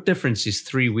 What difference is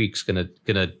 3 weeks gonna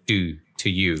do to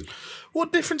you?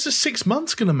 What difference is 6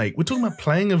 months going to make? We're talking about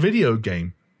playing a video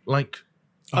game. Like,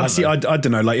 I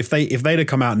don't know. Like, if they'd have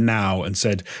come out now and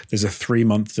said there's a 3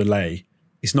 month delay,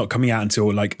 it's not coming out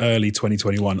until like early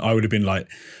 2021, I would have been like,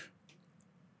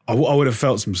 I would have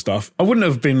felt some stuff. I wouldn't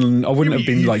have been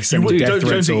like sending death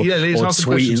threats or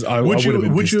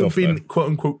tweets. Would you have been quote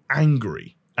unquote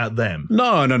angry at them?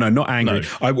 No, not angry.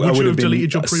 No. Would you have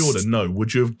deleted your pre-order? No.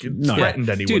 Would you have threatened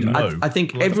anyone? Dude, no. I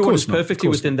think everyone is perfectly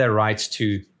within their rights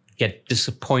to get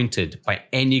disappointed by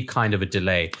any kind of a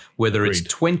delay, whether it's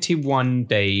 21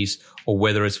 days or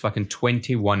whether it's fucking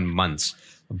 21 months.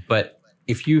 But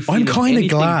if you feel I'm kind of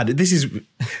glad. This is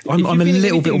I'm a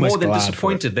little bit almost more than glad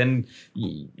disappointed, then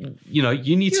you know,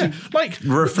 you need to like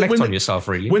reflect on yourself,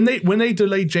 really. When they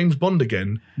delayed James Bond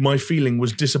again, my feeling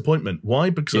was disappointment. Why?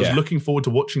 Because I was looking forward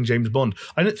to watching James Bond.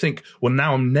 I didn't think, well,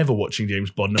 now I'm never watching James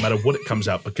Bond no matter what it comes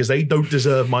out, because they don't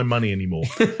deserve my money anymore.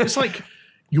 It's like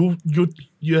you're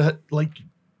like,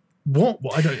 what?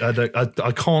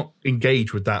 I can't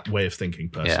engage with that way of thinking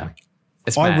personally. Yeah.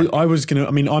 I was going to,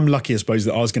 I mean, I'm lucky, I suppose,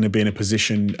 that I was going to be in a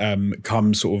position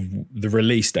come sort of the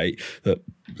release date, the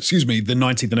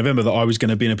 19th of November, that I was going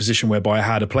to be in a position whereby I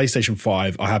had a PlayStation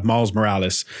 5, I had Miles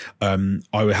Morales, I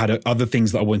had other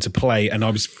things that I wanted to play, and I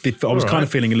was kind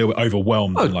of feeling a little bit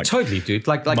overwhelmed. Oh, and totally, dude.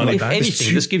 Like if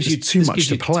anything, this gives you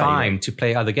time to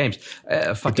play other games.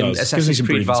 Fucking Assassin's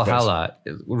Creed Valhalla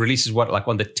releases like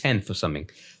on the 10th or something.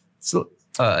 So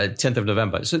 10th of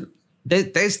November. So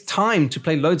there's time to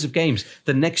play loads of games.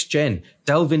 The next gen,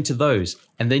 delve into those.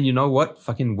 And then you know what?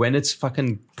 Fucking when it's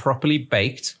fucking properly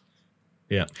baked,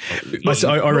 Yeah.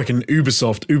 I reckon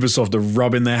Ubisoft are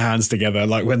rubbing their hands together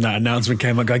like when that announcement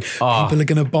came out going, people are going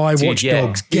to buy Watch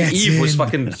Dogs. Eve was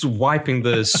fucking wiping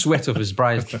the sweat off his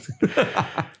brow.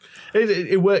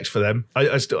 It works for them.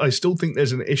 I still think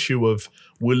there's an issue of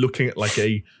we're looking at like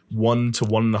a 1 to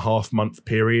 1.5 month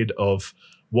period of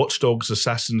Watch Dogs,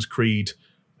 Assassin's Creed,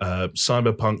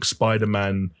 Cyberpunk,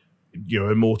 Spider-Man,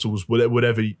 Immortals,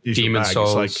 whatever is Demon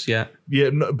Souls, it's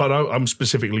like, no, but I'm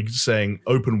specifically saying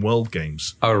open world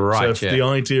games. Oh, right. So if the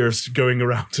idea of going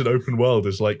around an open world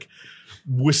is like,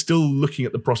 we're still looking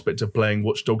at the prospect of playing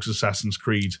Watch Dogs, Assassin's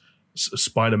Creed,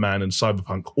 Spider-Man, and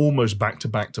Cyberpunk almost back to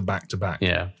back to back to back.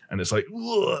 Yeah. And it's like,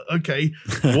 okay,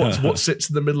 what sits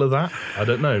in the middle of that? I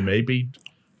don't know. Maybe,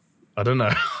 I don't know.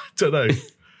 I don't know.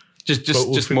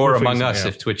 Just more Among Us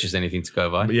if Twitch is anything to go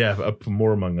by. Yeah,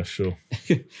 more Among Us, sure.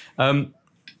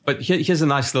 But here's a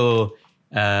nice little,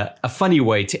 a funny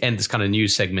way to end this kind of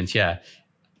news segment here.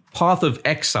 Path of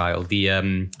Exile, the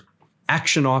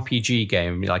action RPG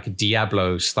game, like a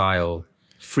Diablo-style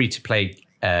free-to-play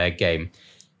game,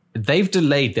 they've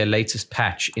delayed their latest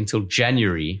patch until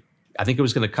January. I think it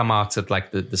was going to come out at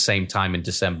like the same time in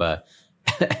December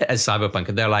as Cyberpunk,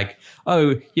 and they're like,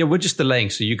 "Oh, yeah, we're just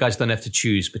delaying, so you guys don't have to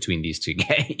choose between these two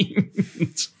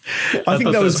games." I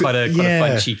think that was quite a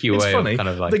fun, cheeky it's way. Funny. Of kind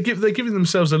of like they're giving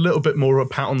themselves a little bit more of a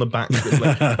pat on the back.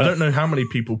 I don't know how many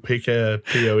people pick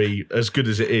PoE as good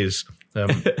as it is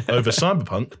over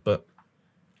Cyberpunk, but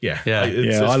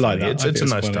I like that. It's a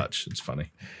nice touch. It's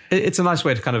funny. It's a nice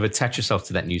way to kind of attach yourself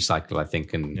to that news cycle, I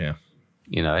think, and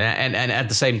and at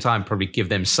the same time probably give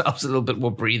themselves a little bit more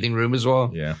breathing room as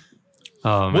well. Yeah.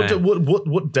 Oh, man.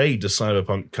 What day does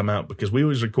Cyberpunk come out? Because we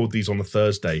always record these on a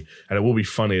Thursday, and it will be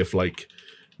funny if like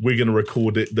we're going to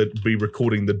record it, be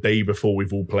recording the day before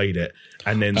we've all played it,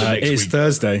 and then the next week. It's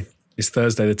Thursday. It's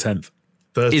Thursday the 10th.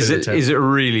 Is it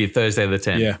really Thursday the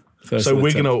 10th? Yeah. So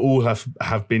we're going to all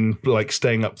have been like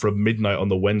staying up from midnight on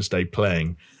the Wednesday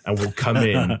playing, and we'll come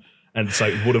in and it's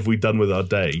like, what have we done with our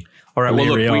day? All right. Well,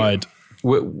 look,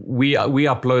 we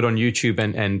upload on YouTube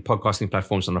and podcasting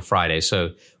platforms on a Friday,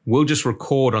 so we'll just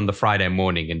record on the Friday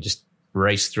morning and just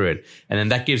race through it, and then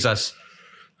that gives us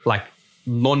like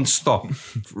non-stop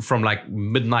from like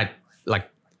midnight,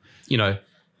 like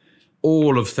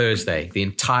all of Thursday, the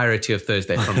entirety of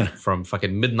Thursday from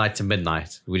fucking midnight to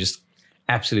midnight. We just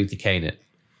absolutely cane it.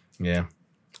 Yeah.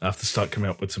 I have to start coming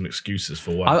up with some excuses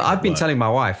for why. I've been telling my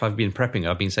wife, I've been prepping her,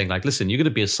 I've been saying like, listen, you're going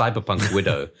to be a Cyberpunk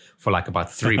widow for like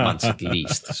about 3 months at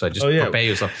least. So just prepare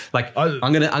yourself. Like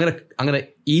I'm gonna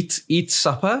eat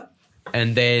supper,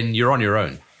 and then you're on your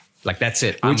own. Like that's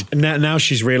it. Now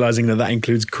she's realizing that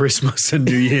includes Christmas and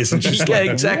New Year's, and she's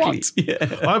like, exactly. What?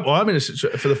 Yeah. I'm in a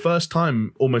situation for the first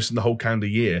time almost in the whole calendar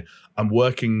year. I'm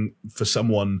working for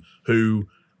someone who.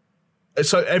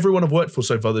 So everyone I've worked for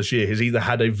so far this year has either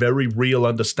had a very real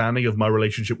understanding of my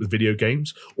relationship with video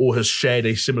games or has shared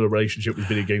a similar relationship with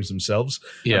video games themselves.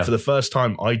 Yeah. And for the first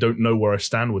time, I don't know where I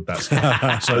stand with that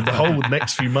stuff. So the whole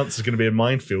next few months is going to be a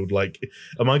minefield. Like,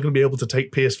 am I going to be able to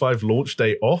take PS5 launch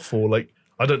day off, or like,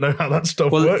 I don't know how that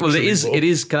stuff works. Well, it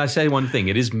is. Can I say one thing?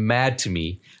 It is mad to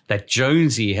me that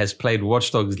Jonesy has played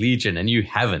Watch Dogs Legion and you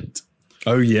haven't.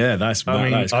 Oh yeah, that's. I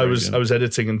mean, that's I was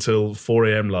editing until 4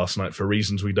 a.m. last night for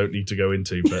reasons we don't need to go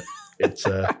into, but it's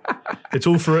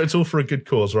all for a good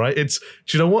cause, right? Do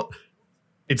you know what?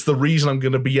 It's the reason I'm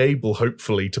going to be able,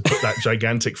 hopefully, to put that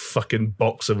gigantic fucking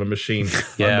box of a machine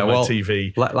under my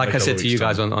TV. Like I said to you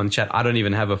guys on chat, I don't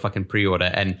even have a fucking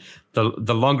pre-order, and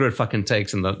the longer it fucking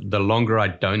takes, and the longer I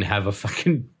don't have a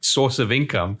fucking source of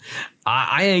income,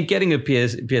 I ain't getting a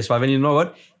PS5. And you know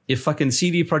what? If fucking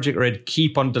CD Projekt Red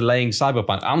keep on delaying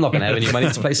Cyberpunk, I'm not going to have any money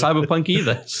to play Cyberpunk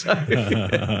either. So,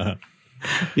 man.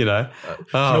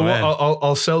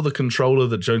 I'll sell the controller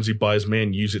that Jonesy buys me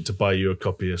and use it to buy you a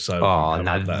copy of Cyberpunk. Oh,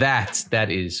 now that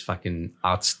is fucking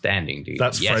outstanding, dude.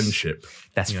 That's friendship.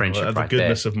 That's friendship right there. The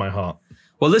goodness of my heart.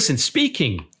 Well, listen,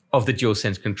 speaking of the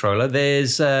DualSense controller,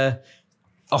 there's a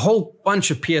whole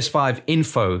bunch of PS5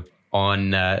 info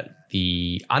on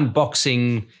the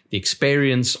unboxing, the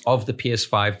experience of the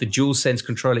PS5, the DualSense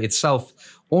controller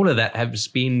itself. All of that has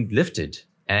been lifted,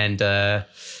 and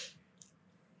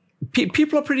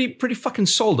people are pretty fucking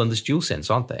sold on this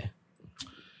DualSense, aren't they?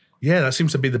 Yeah, that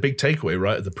seems to be the big takeaway,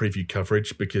 right, of the preview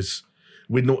coverage, because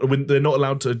they're not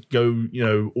allowed to go,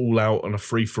 all out on a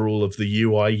free for all of the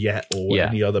UI yet, or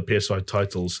any other PS5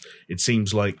 titles. It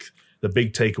seems like the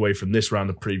big takeaway from this round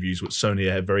of previews, which Sony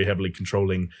are very heavily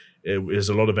controlling, is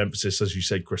a lot of emphasis, as you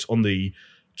said, Chris, on the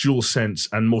DualSense,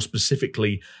 and more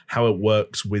specifically how it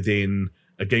works within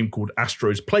a game called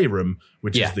Astro's Playroom,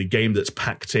 which is the game that's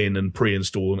packed in and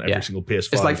pre-installed on every single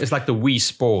PS5. It's like the Wii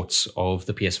Sports of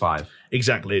the PS5.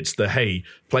 Exactly. It's the, hey,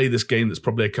 play this game that's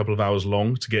probably a couple of hours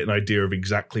long to get an idea of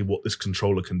exactly what this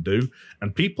controller can do.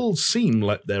 And people seem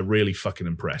like they're really fucking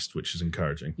impressed, which is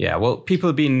encouraging. Yeah, well, people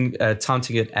have been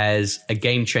touting it as a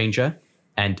game changer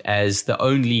and as the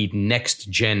only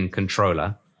next-gen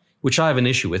controller, which I have an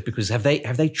issue with, because have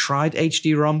they tried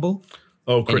HD Rumble?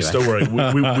 Oh, Chris, anyway. Don't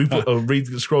worry. We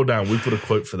put, scroll down. We put a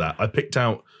quote for that. I picked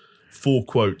out 4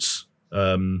 quotes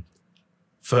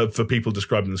for people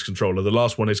describing this controller. The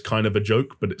last one is kind of a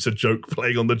joke, but it's a joke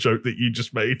playing on the joke that you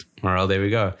just made. All right, there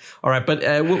we go. All right, but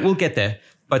we'll get there.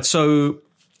 But so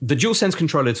the DualSense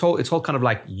controller, it's all kind of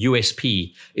like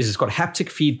USP. It's got haptic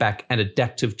feedback and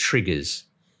adaptive triggers.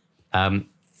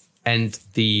 And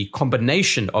the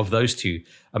combination of those two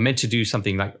are meant to do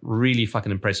something like really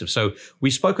fucking impressive. So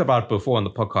we spoke about before on the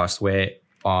podcast where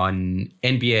on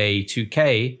NBA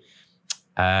 2K,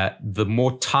 the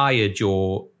more tired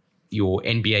your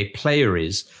NBA player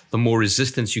is, the more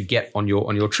resistance you get on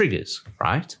your triggers,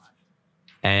 right?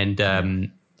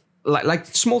 And like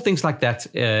small things like that.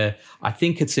 I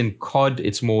think it's in COD.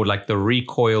 It's more like the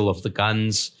recoil of the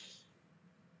guns.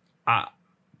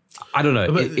 I don't know.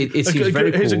 It seems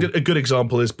very cool. Here's a good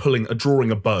example is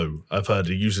drawing a bow. I've heard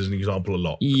it used as an example a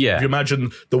lot. Yeah. If you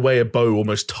imagine the way a bow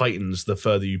almost tightens the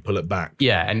further you pull it back.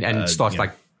 Yeah, and it starts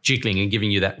like jiggling and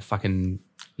giving you that fucking,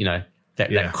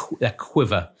 that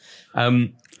quiver.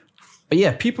 But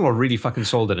yeah, people are really fucking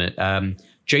sold on it.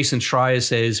 Jason Schreier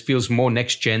says feels more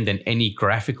next gen than any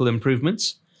graphical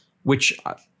improvements, which,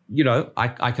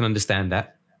 I can understand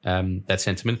that. That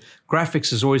sentiment.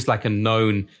 Graphics is always like a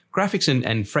known graphics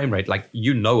and frame rate, like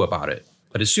about it.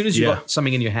 But as soon as you got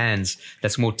something in your hands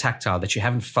that's more tactile that you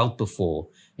haven't felt before,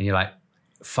 and you're like,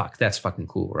 fuck, that's fucking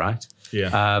cool, right?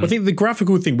 Yeah. I think the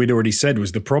graphical thing we'd already said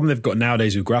was the problem they've got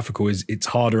nowadays with graphical is it's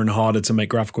harder and harder to make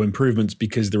graphical improvements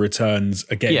because the returns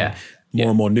are getting more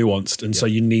and more nuanced. And so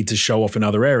you need to show off in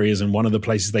other areas. And one of the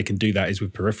places they can do that is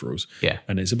with peripherals. Yeah.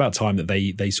 And it's about time that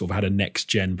they sort of had a next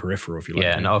gen peripheral, if you like.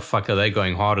 Yeah, and fuck, are they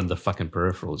going hard on the fucking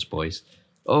peripherals, boys?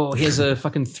 Oh, here's a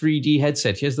fucking 3D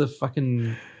headset. Here's the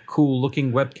fucking cool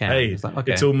looking webcam. Hey,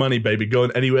 it's all money, baby. Go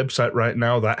on any website right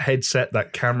now. That headset,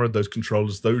 that camera, those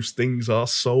controllers, those things are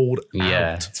sold out.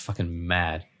 Yeah, it's fucking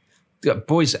mad.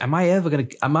 Boys, am I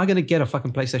gonna get a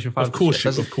fucking PlayStation 5?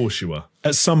 Of course you are.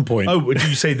 At some point. Oh, did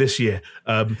you say this year?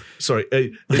 Sorry.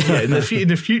 In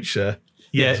the future.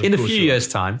 Yes, in a few years'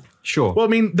 time. Sure. Well, I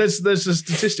mean, there's a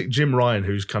statistic. Jim Ryan,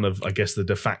 who's kind of, I guess, the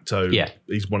de facto. Yeah.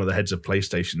 He's one of the heads of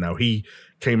PlayStation now. He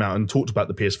came out and talked about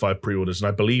the PS5 pre-orders, and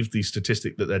I believe the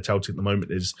statistic that they're touting at the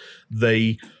moment is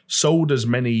they sold as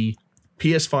many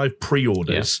PS5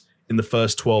 pre-orders in the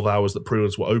first 12 hours that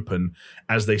pre-orders were open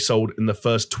as they sold in the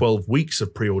first 12 weeks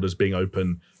of pre-orders being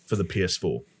open for the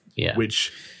PS4. Yeah.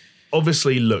 Which,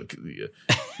 obviously, look,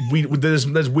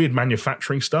 there's weird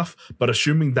manufacturing stuff, but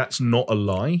assuming that's not a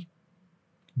lie,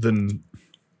 then,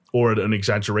 or an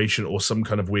exaggeration or some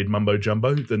kind of weird mumbo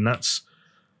jumbo, then that's.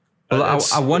 Well,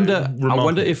 I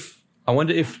wonder if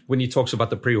when he talks about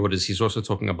the pre-orders, he's also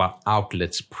talking about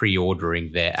outlets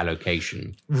pre-ordering their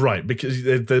allocation. Right, because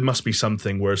there must be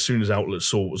something where as soon as outlets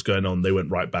saw what was going on, they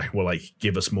went right back and were like,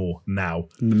 give us more now.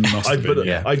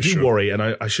 I do worry, and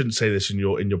I shouldn't say this in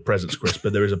your presence, Chris,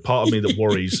 but there is a part of me that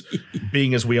worries,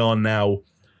 being as we are now,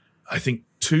 I think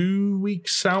 2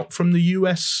 weeks out from the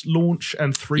US launch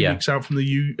and 3 weeks out from the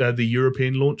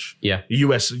European launch. Yeah.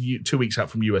 US, 2 weeks out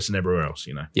from US and everywhere else,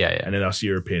 Yeah. And then us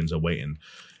Europeans are waiting.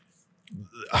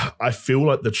 I feel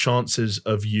like the chances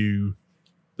of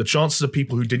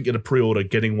people who didn't get a pre-order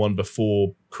getting one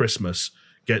before Christmas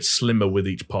get slimmer with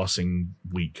each passing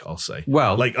week, I'll say.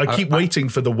 Well, like I keep waiting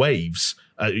for the waves,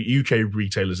 UK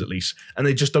retailers at least, and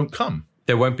they just don't come.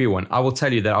 There won't be one. I will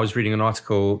tell you that I was reading an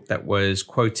article that was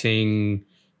quoting,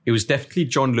 it was definitely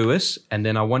John Lewis, and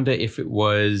then I wonder if it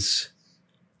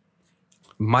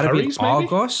might have been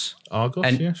Argos.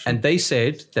 And they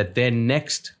said that their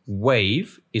next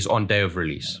wave is on day of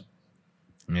release.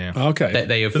 Yeah. Okay.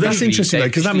 That's interesting though,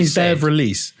 because that means day of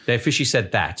release. They officially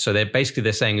said that. So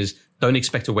they're saying is don't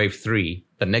expect a wave 3.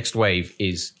 The next wave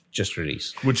is just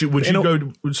release. Would you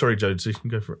go? Sorry, Jones, you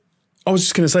can go for it. I was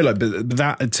just going to say, but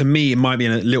that to me, it might be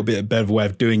a little bit better way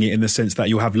of doing it in the sense that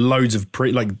you'll have loads of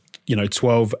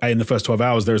 12 in the first 12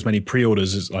 hours, there are as many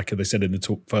pre-orders as, like they said, in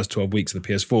the first 12 weeks of the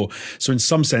PS4. So in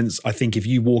some sense, I think if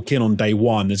you walk in on day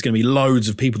one, there's going to be loads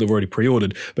of people that have already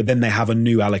pre-ordered, but then they have a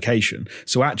new allocation.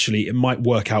 So actually, it might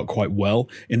work out quite well.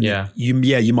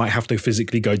 You might have to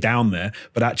physically go down there,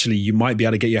 but actually, you might be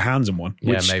able to get your hands on one.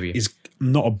 Which maybe is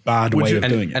not a bad way of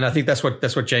doing it. And I think that's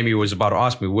what Jamie was about to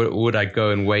ask me. Would I go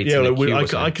and wait? Yeah,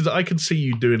 I could see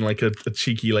you doing like a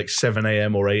cheeky like 7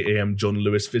 a.m. or 8 a.m. John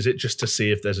Lewis visit just to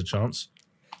see if there's a chance.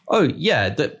 Oh yeah,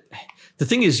 the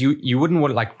thing is, you wouldn't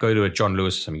want to like go to a John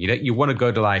Lewis or something. You want to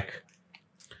go to like.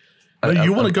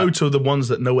 You want to go to the ones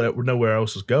that nowhere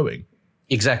else is going.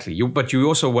 Exactly. But you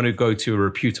also want to go to a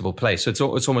reputable place. So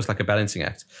it's almost like a balancing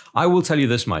act. I will tell you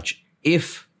this much: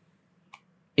 if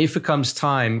it comes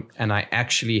time and I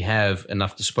actually have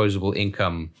enough disposable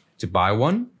income to buy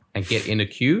one and get in a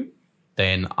queue,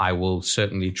 then I will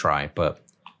certainly try. But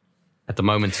at the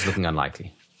moment, it's looking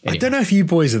unlikely. Anyway. I don't know if you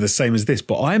boys are the same as this,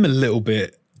 but I'm a little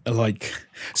bit like,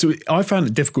 so I found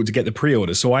it difficult to get the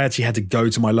pre-orders. So I actually had to go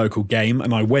to my local game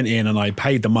and I went in and I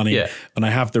paid the money and I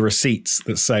have the receipts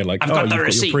that say like, you've got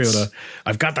your pre-order.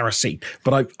 I've got the receipt.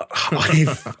 But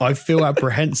I feel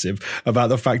apprehensive about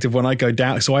the fact of when I go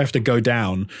down. So I have to go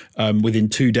down within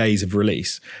 2 days of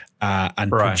release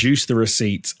and produce the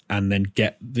receipts and then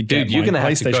get the Dude, you're going to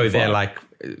have to go there like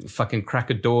fucking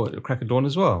crack of dawn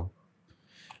as well.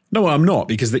 No, I'm not,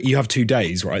 because you have 2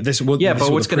 days, right? But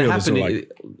what's going to happen,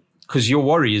 because your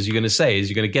worry is you're going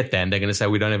to get there and they're going to say,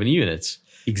 we don't have any units.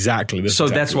 Exactly.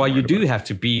 That's why you do have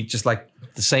to be just like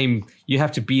the same. You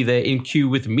have to be there in queue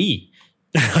with me.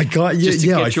 I got just to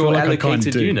get your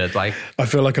allocated unit. Like, I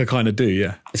feel like I kind of do,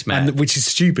 yeah. It's mad. And which is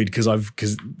stupid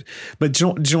but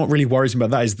do you know what really worries me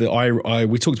about that is that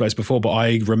we talked about this before, but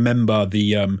I remember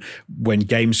when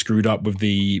games screwed up with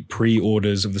the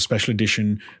pre-orders of the special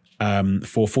edition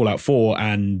for Fallout 4,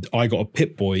 and I got a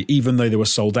Pip-Boy even though they were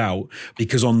sold out,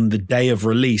 because on the day of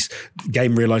release,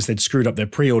 Game realized they'd screwed up their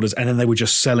pre-orders and then they were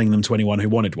just selling them to anyone who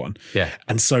wanted one. Yeah.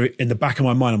 And so in the back of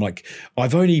my mind, I'm like, I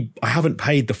haven't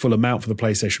paid the full amount for the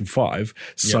PlayStation 5.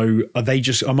 So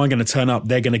am I going to turn up?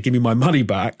 They're going to give me my money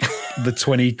back, the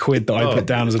 20 quid that I put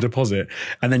down as a deposit,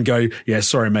 and then go, yeah,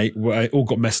 sorry, mate, it all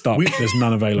got messed up. There's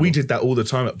none available. We did that all the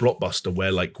time at Blockbuster,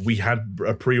 where like we had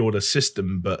a pre-order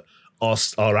system, but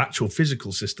our actual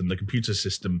physical system, the computer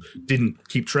system, didn't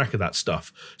keep track of that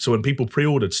stuff. So when people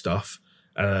pre-ordered stuff,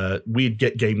 we'd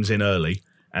get games in early,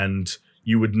 and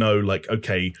you would know, like,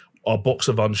 okay, our box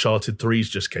of Uncharted 3s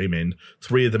just came in.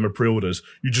 3 of them are pre-orders.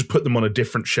 You just put them on a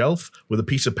different shelf with a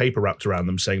piece of paper wrapped around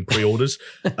them saying pre-orders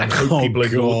and hope people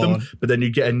ignored them. But then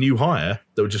you get a new hire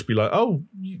that would just be like, oh,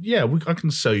 yeah, I can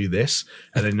sell you this.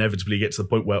 And then inevitably get to the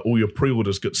point where all your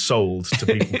pre-orders get sold to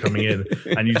people coming in.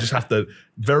 And you just have to,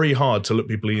 very hard to look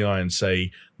people in the eye and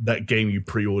say, that game you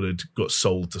pre-ordered got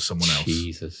sold to someone else.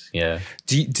 Jesus, yeah.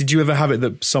 Did you ever have it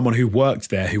that someone who worked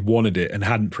there who wanted it and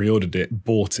hadn't pre-ordered it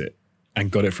bought it and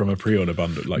got it from a pre-order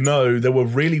bundle? No, there were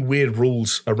really weird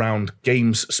rules around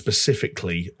games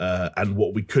specifically, and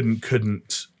what we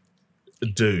couldn't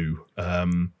do.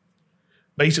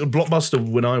 Basically, Blockbuster,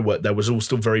 when I worked there, was all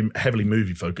still very heavily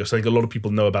movie focused. I think a lot of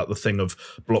people know about the thing of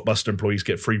Blockbuster employees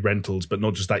get free rentals, but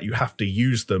not just that, you have to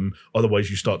use them, otherwise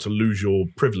you start to lose your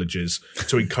privileges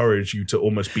to encourage you to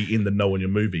almost be in the know on your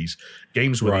movies.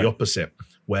 Games were the opposite,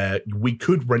 where we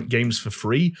could rent games for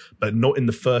free, but not in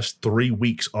the first 3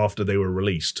 weeks after they were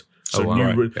released. So,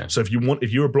 so if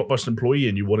you're a Blockbuster employee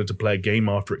and you wanted to play a game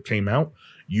after it came out,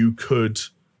 you could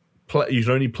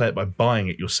only play it by buying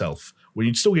it yourself. Well,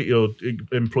 you'd still get your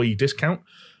employee discount,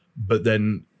 but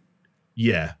then,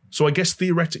 yeah. So I guess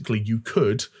theoretically you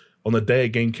could, on the day a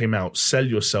game came out, sell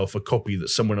yourself a copy that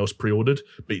someone else pre-ordered,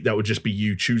 but that would just be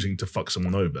you choosing to fuck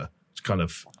someone over. It's kind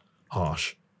of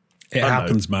harsh. It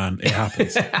happens, man. It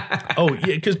happens. Oh,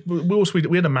 yeah, because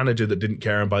we had a manager that didn't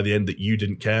care, and by the end that you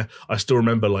didn't care. I still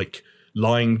remember like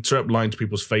lying to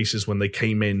people's faces when they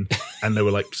came in and they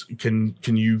were like, can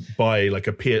you buy like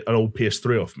an old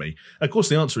PS3 off me? Of course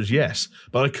the answer is yes,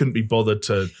 but I couldn't be bothered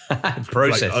to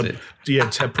process it. Yeah,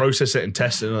 process it and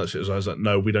test it and all that shit. So I was like,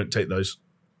 no, we don't take those.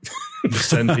 Just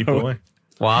send people away.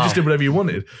 Wow. You just did whatever you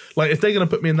wanted. Like, if they're going to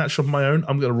put me in that shop of my own,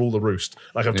 I'm going to rule the roost.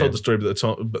 Like, I've told the story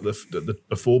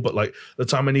before, but like the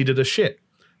time I needed a shit.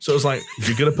 So it was like, if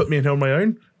you're going to put me in here on my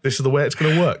own, this is the way it's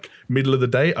going to work. Middle of the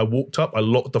day, I walked up, I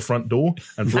locked the front door,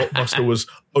 and Blockbuster was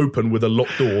open with a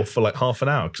locked door for like half an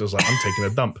hour because I was like, I'm taking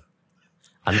a dump.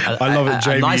 I love it.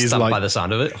 Jamie nice is dump like, by the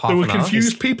sound of it. There were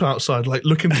confused people outside, like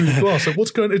looking through the glass, like, what's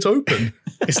going on? It's open.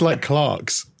 It's like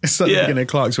Clark's. It's like the beginning of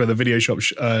Clark's where the video shop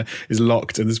is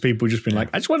locked and there's people just been like,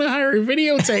 I just want to hire a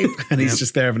videotape. And he's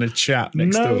just there having a chat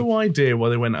next door. No idea why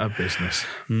they went out of business.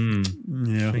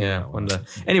 Yeah, wonder.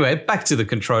 Anyway, back to the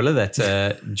controller that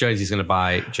Jonesy's going to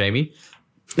buy Jamie.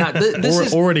 Now,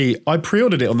 I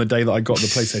pre-ordered it on the day that I got the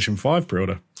PlayStation 5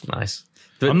 pre-order. Nice.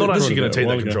 I'm not actually going to take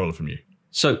that controller from you.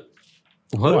 So,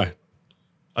 why?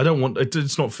 I don't want it.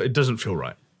 It's not. It doesn't feel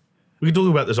right. We can talk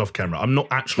about this off camera. I'm not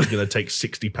actually going to take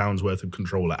 £60 worth of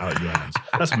controller out of your hands.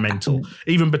 That's mental.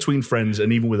 Even between friends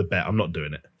and even with a bet, I'm not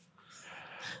doing it.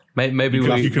 Maybe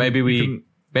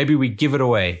we give it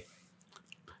away.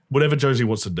 Whatever Josie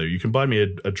wants to do, you can buy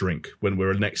me a drink when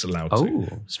we're next allowed to.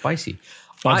 Oh, spicy.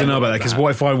 I don't know about that, because what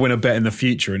if I win a bet in the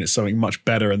future and it's something much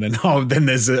better, and then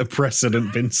there's a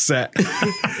precedent been set.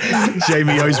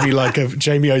 Jamie owes me a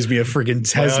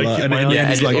friggin' Tesla, and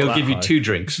he's like, he'll give you 2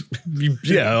 drinks.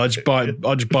 I'll just buy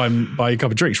a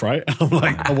couple of drinks, right? I'm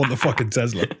like, I want the fucking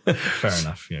Tesla. Fair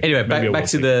enough. Yeah. Anyway, back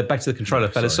to the controller,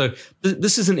 fellas. So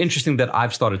this is an interesting that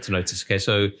I've started to notice. Okay,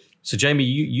 so Jamie,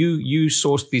 you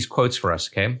sourced these quotes for us.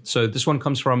 Okay, so this one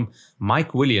comes from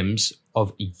Mike Williams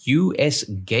of US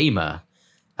Gamer.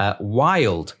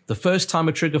 Wild, the first time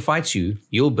a trigger fights you,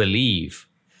 you'll believe.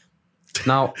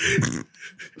 Now,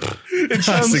 it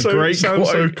sounds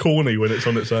so corny when it's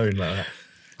on its own like that.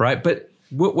 Right, but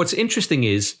what's interesting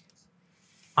is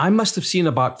I must have seen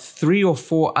about 3 or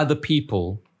 4 other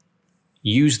people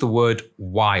use the word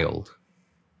wild,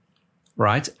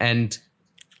 right? And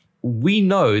we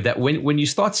know that when you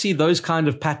start to see those kind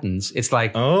of patterns, it's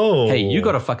like, hey, you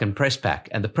got a fucking press pack.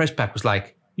 And the press pack was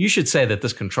like, you should say that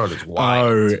this controller is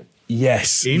wild. Oh,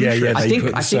 yes. Yeah. They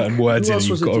put certain words in and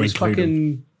you've got to include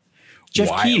them.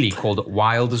 Jeff Keighley called it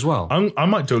wild as well. I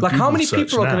might do a like, Google how many search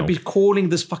people are now. going to be calling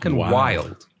this fucking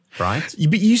wild? Right?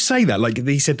 But you say that, like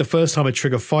he said, the first time a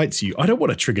trigger fights you, I don't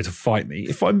want a trigger to fight me.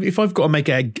 If I've got to make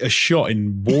a shot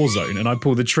in Warzone and I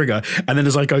pull the trigger, and then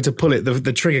as I go to pull it,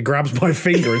 the trigger grabs my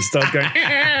finger and starts going,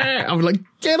 I'm like,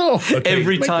 get off. Okay,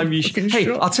 every time you hey,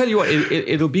 shot. I'll tell you what,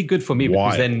 it'll be good for me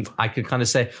because then I can kind of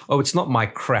say, oh, it's not my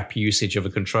crap usage of a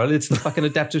controller, it's the fucking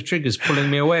adaptive triggers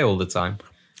pulling me away all the time.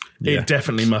 It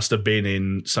definitely must have been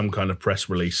in some kind of press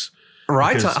release.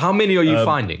 Right? Because, how many are you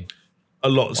finding? A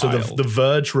lot. So the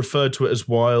Verge referred to it as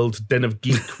wild. Den of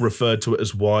Geek referred to it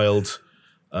as wild.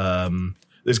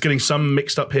 There's getting some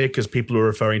mixed up here because people are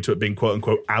referring to it being quote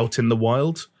unquote out in the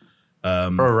wild.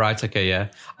 Right. Okay. Yeah.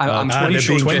 I'm pretty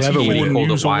sure 24 called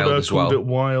News it wild as well. Called it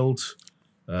wild.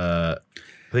 I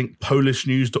think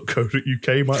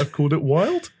PolishNews.co.uk might have called it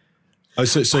wild. Oh,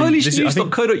 so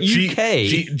PolishNews.co.uk.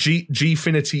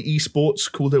 Gfinity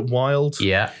Esports called it wild.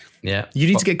 Yeah. Yeah, you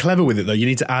need to get clever with it though. You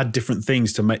need to add different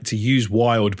things to use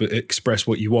wild, but express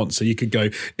what you want. So you could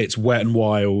go, it's wet and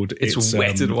wild. It's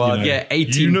wet and wild.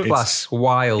 18 plus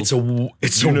wild. It's a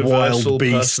wild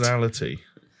beast. Personality.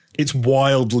 It's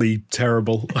wildly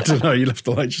terrible. I don't know. You'll have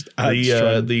to just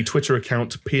add the Twitter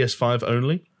account PS5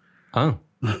 only. Oh,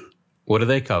 what do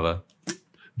they cover?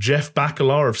 Jeff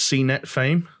Bakalar of CNET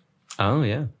fame. Oh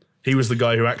yeah, he was the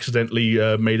guy who accidentally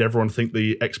made everyone think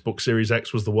the Xbox Series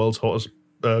X was the world's hottest.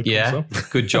 Yeah,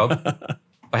 good job. But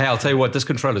hey, I'll tell you what, this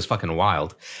controller is fucking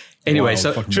wild. Anyway,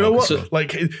 do you know what?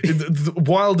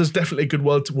 Wild is definitely a good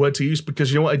word to use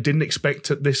because you know what? I didn't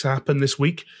expect this to happen this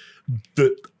week.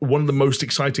 That one of the most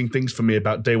exciting things for me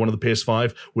about day one of the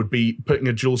PS5 would be putting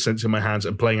a DualSense in my hands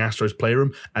and playing Astro's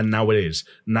Playroom, and now it is.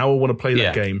 Now I want to play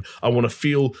that game. I want to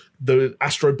feel the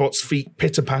Astrobot's feet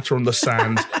pitter-patter on the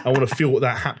sand. I want to feel what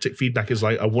that haptic feedback is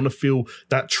like. I want to feel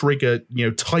that trigger,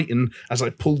 tighten as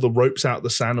I pull the ropes out of the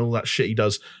sand and all that shit he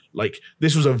does. Like,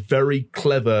 this was a very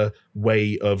clever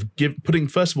way of putting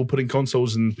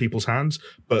consoles in people's hands,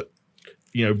 but,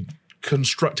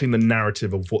 constructing the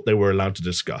narrative of what they were allowed to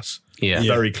discuss. Yeah.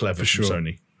 Very clever from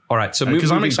Sony. All right, so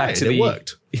moving back to it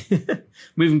worked.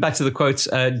 Moving back to the quotes,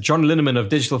 John Linneman of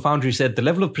Digital Foundry said, the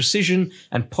level of precision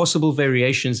and possible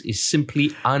variations is simply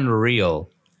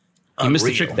unreal. You missed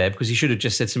the trick there because you should have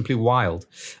just said simply wild.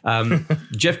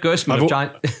 Jeff Gerstmann of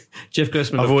Giant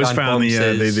I've always found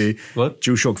the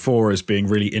DualShock 4 as being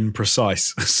really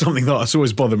imprecise. Something that's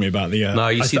always bothered me about the.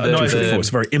 It's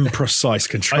a very imprecise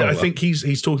controller. I think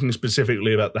he's talking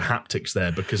specifically about the haptics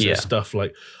there because there's stuff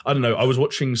like, I don't know. I was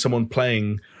watching someone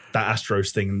playing that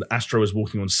Astro's thing, and Astro was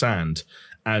walking on sand,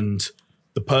 and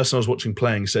the person I was watching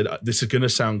playing said, this is going to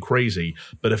sound crazy,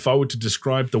 but if I were to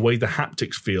describe the way the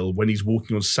haptics feel when he's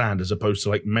walking on sand as opposed to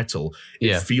like metal,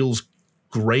 it feels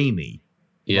grainy.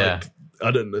 Yeah. Like,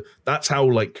 I don't know. That's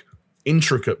how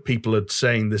intricate people are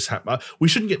saying this. We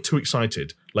shouldn't get too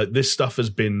excited. Like, this stuff has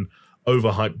been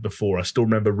overhyped before. I still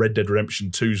remember Red Dead Redemption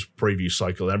 2's preview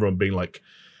cycle. Everyone being like,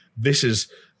 this is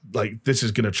going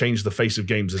to change the face of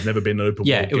games. There's never been an open world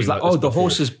game. It was like the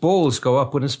horse's balls go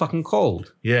up when it's fucking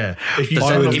cold. Yeah. If you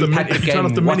turn off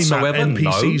the minimap,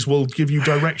 NPCs will give you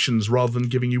directions rather than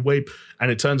giving you way. And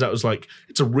it turns out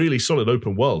it's a really solid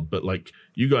open world, but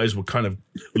you guys were kind of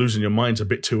losing your minds a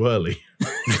bit too early.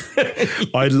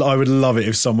 I would love it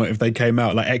if they came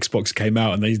out, like Xbox came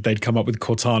out and they'd come up with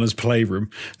Cortana's Playroom.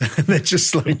 And they're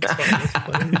just like,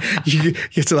 you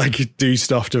have to like do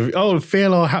stuff to,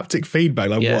 feel our haptic feedback.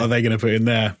 Like, what are they going to put in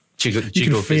there? You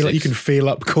can feel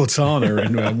up Cortana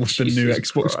and with the new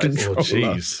Xbox controller. Oh,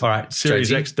 jeez. All right,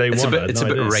 Series X day one. It's a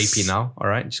bit rapey now. All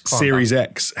right, just Series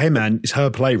X. Hey man, it's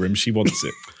her Playroom. She wants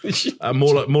it.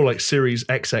 More like Series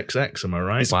XXX. Am I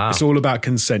right? It's all about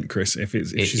consent, Chris. If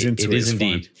she's into it, it is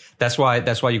indeed. Fine.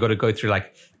 That's why you got to go through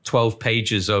like 12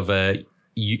 pages of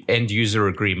end user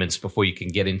agreements before you can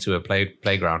get into a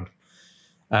playground.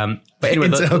 But anyway,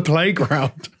 into a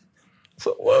playground.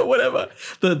 Whatever.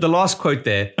 The last quote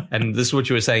there, and this is what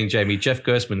you were saying, Jamie. Jeff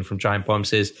Gersman from Giant Bomb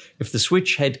says, if the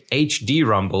Switch had HD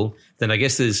rumble, then I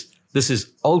guess this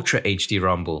is Ultra HD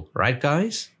rumble, right,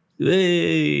 guys?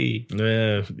 Hey.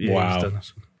 Yeah. Wow.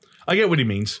 I get what he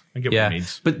means.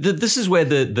 But this is where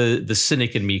the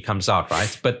cynic in me comes out,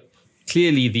 right? But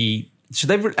clearly so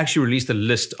they've actually released a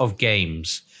list of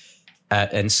games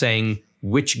and saying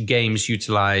which games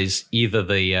utilize either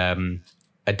the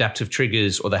adaptive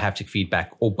triggers or the haptic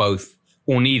feedback or both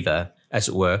or neither, as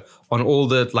it were, on all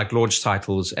the like launch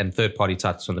titles and third-party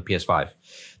titles on the PS5.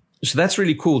 So that's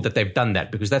really cool that they've done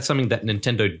that because that's something that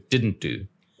Nintendo didn't do.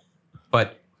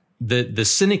 But the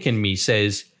cynic in me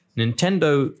says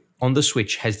Nintendo on the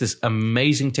Switch has this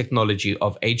amazing technology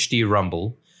of HD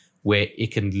rumble where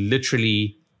it can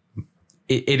literally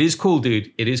it is cool,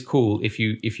 dude. It is cool if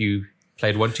you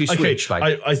played 1-2 Switch.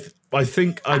 I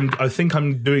think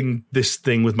I'm doing this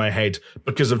thing with my head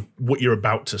because of what you're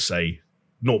about to say,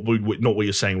 not what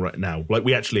you're saying right now. Like,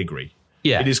 we actually agree.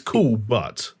 Yeah, it is cool,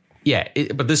 but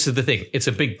but this is the thing. It's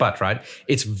a big but, right?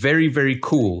 It's very, very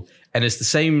cool, and it's the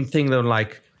same thing though.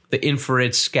 Like the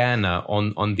infrared scanner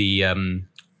on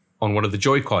one of the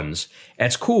Joy-Cons.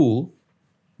 It's cool,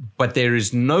 but there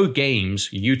is no games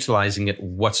utilizing it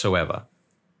whatsoever.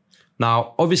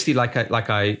 Now, obviously, like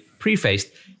I prefaced,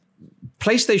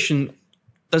 PlayStation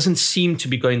doesn't seem to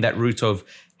be going that route of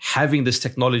having this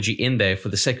technology in there for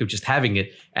the sake of just having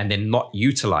it and then not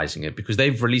utilizing it, because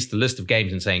they've released a list of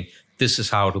games and saying, this is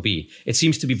how it'll be. It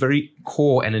seems to be very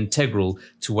core and integral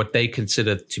to what they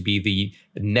consider to be the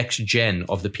next gen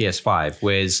of the PS5,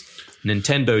 whereas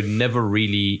Nintendo never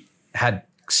really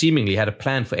seemingly had a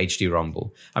plan for HD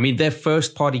Rumble. I mean, their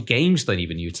first party games don't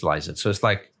even utilize it. So it's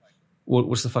like,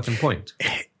 what's the fucking point?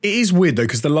 It is weird though,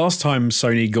 because the last time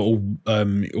Sony got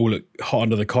all hot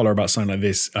under the collar about something like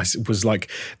this was like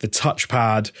the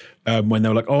touchpad, when they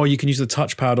were like, "Oh, you can use the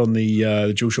touchpad on the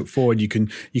DualShock 4, and you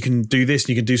can do this, and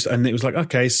you can do," and it was like,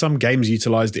 okay, some games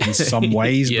utilized it in some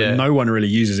ways, but no one really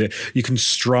uses it. You can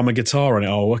strum a guitar on it.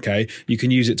 Oh, okay, you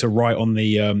can use it to write on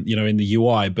the in the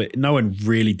UI, but no one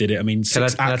really did it. I mean, can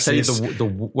I tell you the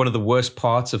one of the worst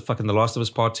parts of fucking The Last of Us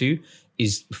Part 2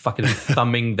 is fucking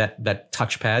thumbing that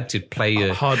touchpad to play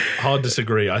a... Hard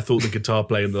disagree. I thought the guitar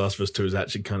play in The Last of Us 2 was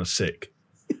actually kind of sick.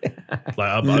 Like,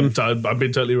 I'm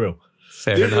being totally real.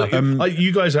 Fair enough.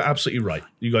 You guys are absolutely right.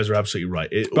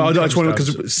 But I just want to,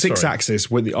 because six axis.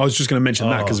 I was just going to mention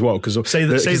that as well. Because say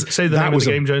the name of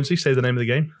the game, Jonesy. Say the name of the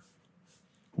game.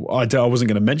 I wasn't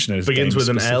going to mention it. Begins with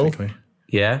an L.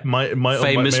 Yeah.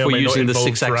 Famous for using the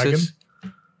six axis.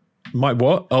 Might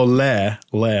what? Oh, lair.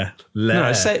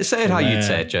 No, say it how you'd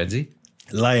say it, Jonesy.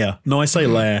 Layer. No, I say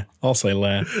lair. I'll say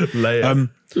lair.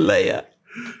 Layer.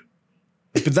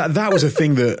 But that was a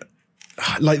thing that,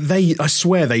 like, I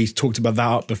swear they talked about that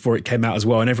up before it came out as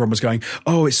well, and everyone was going,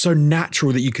 "Oh, it's so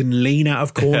natural that you can lean out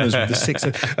of corners with the six,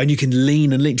 and you can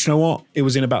lean and lean." Do you know what? It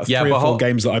was in about 3 or 4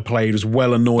 games that I played. It was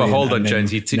well annoying. But hold on,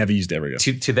 Jonesy. Never used it ever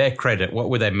again. To their credit, what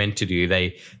were they meant to do?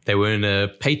 They were in a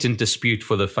patent dispute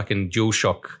for the fucking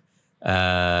DualShock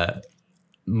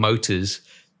motors,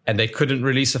 and they couldn't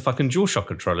release a fucking DualShock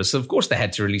controller. So of course they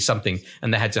had to release something,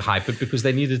 and they had to hype it because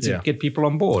they needed to get people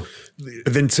on board.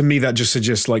 But then to me that just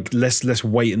suggests like let's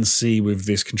wait and see with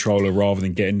this controller rather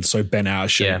than getting so bent out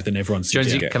of shape than everyone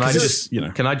seems to get. Can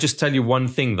I just tell you one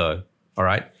thing though? All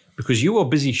right. Because you are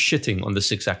busy shitting on the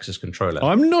 6-axis controller.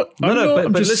 I'm not.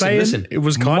 But just listen, it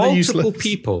was kind of useless. Multiple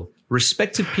people,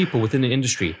 respected people within the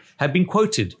industry, have been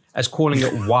quoted as calling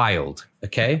it wild.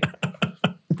 Okay.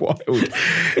 Wild.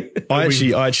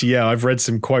 I've read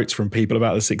some quotes from people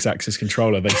about the 6-axis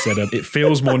controller. They said it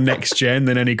feels more next gen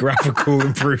than any graphical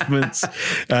improvements.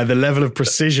 The level of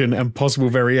precision and possible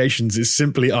variations is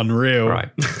simply unreal. Right.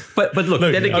 But look,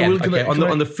 then again,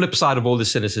 on the flip side of all the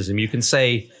cynicism, you can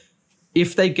say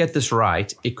if they get this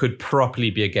right, it could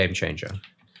properly be a game changer.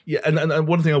 Yeah, and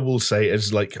one thing I will say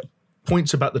is like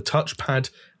points about the touchpad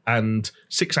and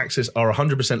 6-axis are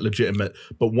 100% legitimate,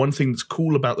 but one thing that's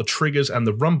cool about the triggers and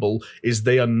the rumble is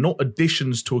they are not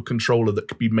additions to a controller that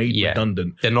could be made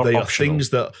redundant. They're not optional. Are things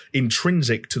that are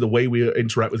intrinsic to the way we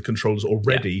interact with controllers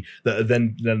already that are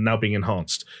then now being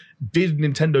enhanced. Did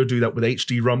Nintendo do that with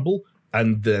HD Rumble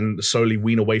and then slowly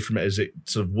wean away from it as it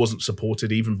sort of wasn't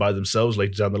supported even by themselves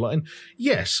later down the line?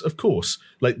 Yes, of course.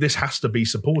 Like, this has to be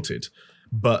supported,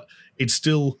 but it's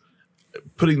still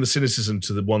putting the cynicism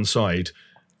to the one side.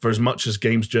 For as much as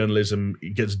games journalism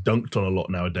gets dunked on a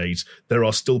lot nowadays, there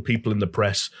are still people in the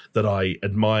press that I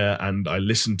admire and I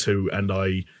listen to, and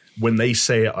when they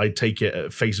say it, I take it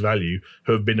at face value,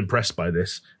 who have been impressed by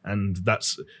this. And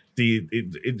that's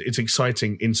it's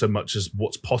exciting in so much as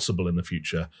what's possible in the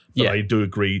future. But I do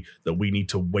agree that we need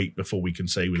to wait before we can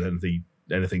say with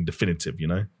anything definitive, you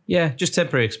know? Yeah, just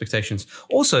temporary expectations.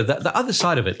 Also, the other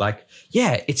side of it, like,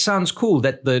 it sounds cool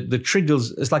that the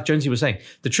triggers, it's like Jonesy was saying,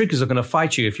 the triggers are going to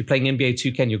fight you if you're playing NBA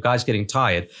 2K and your guy's getting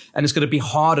tired, and it's going to be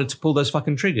harder to pull those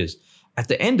fucking triggers. At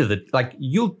the end of it, like,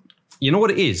 you know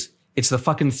what it is? It's the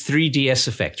fucking 3DS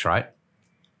effect, right?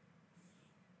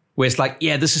 Where it's like,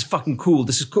 this is fucking cool.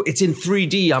 This is cool. It's in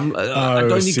 3D. I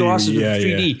don't need glasses with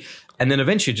 3D. Yeah. And then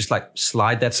eventually just like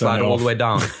slide that slider all the way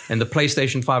down. And the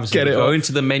PlayStation 5 is going to go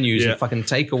into the menus and fucking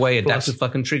take away adaptive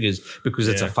fucking triggers because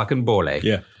it's a fucking ball ache.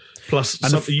 Yeah. Plus,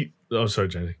 sorry,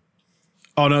 Jamie.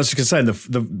 Oh, no, I was just going to say,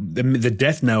 the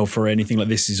death knell for anything like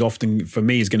this is often, for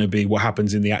me, is going to be what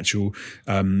happens in the actual,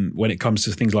 when it comes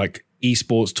to things like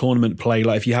esports tournament play.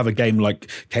 Like if you have a game like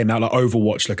came out like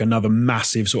Overwatch, like another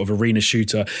massive sort of arena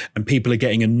shooter, and people are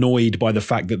getting annoyed by the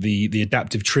fact that the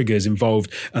adaptive triggers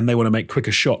involved, and they want to make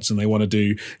quicker shots and they want to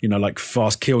do, like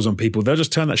fast kills on people, they'll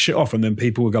just turn that shit off, and then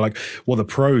people will go like, well, the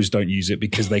pros don't use it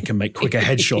because they can make quicker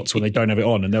headshots when they don't have it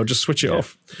on, and they'll just switch it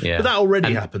off. Yeah. But that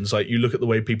already happens. Like you look at the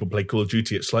way people play Call of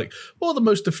Duty, it's like, well, the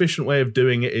most efficient way of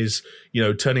doing it is,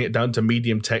 turning it down to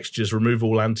medium textures, remove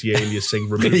all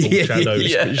anti-aliasing, remove all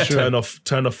shadows,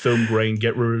 turn off film grain,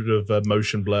 get rid of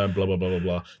motion blur, and blah blah blah blah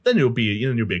blah. Then you'll be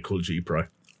a Call of Duty pro.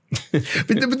 but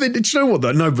do you know what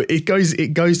though? No, but it goes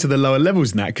to the lower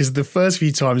levels now, because the first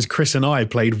few times Chris and I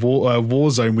played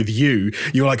Warzone with you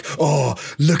were like, oh,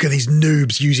 look at these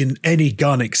noobs using any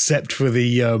gun except for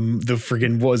the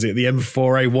friggin' what is it, the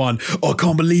M4A1. Oh, I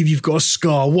can't believe you've got a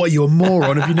scar. What are you, a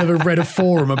moron? Have you never read a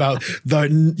forum about that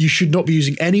you should not be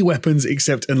using any weapons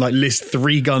except, and like list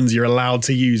 3 guns you're allowed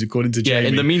to use according to Jamie.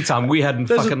 In the meantime, we hadn't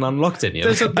unlocked it.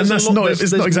 It's not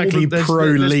exactly pro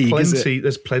league, is it?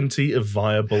 There's plenty of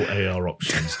viable AR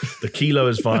options. The Kilo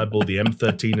is viable, the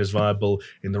M13 is viable,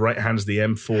 in the right hands the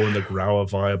M4 and the Grau are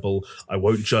viable. I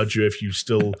won't judge you if you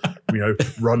still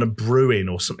run a Bruin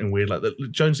or something weird like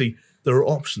that. Jonesy, there are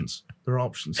options.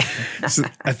 So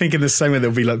I think in the same way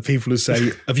there'll be like people who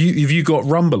say, have you got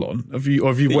Rumble on? Have you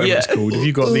whatever it's called? Have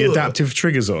you got the adaptive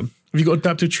triggers on? Have you got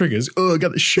adaptive triggers? Oh, I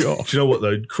got the shit off. Do you know what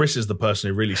though? Chris is the person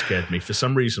who really scared me. For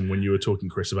some reason, when you were talking,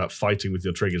 Chris, about fighting with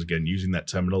your triggers again, using that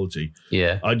terminology,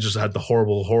 I just had the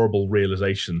horrible, horrible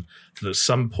realization that at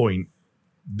some point,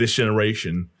 this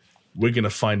generation, we're going to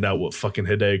find out what fucking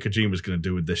Hideo Kojima's going to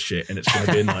do with this shit, and it's going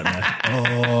to be a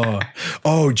nightmare.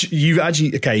 You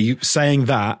actually, okay, you saying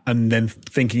that and then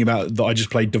thinking about that I just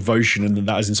played Devotion and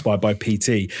that is inspired by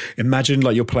PT. Imagine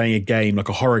like you're playing a game, like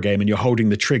a horror game, and you're holding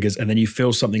the triggers and then you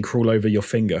feel something crawl over your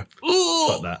finger. Ooh,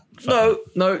 fuck that.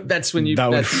 No, that's when you... That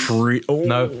would freak... Oh,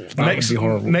 no, next, would be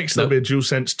horrible. Next there'll be a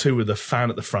DualSense 2 with a fan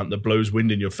at the front that blows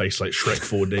wind in your face like Shrek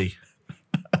 4D.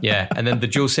 Yeah, and then the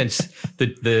DualSense...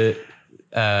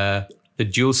 The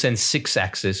DualSense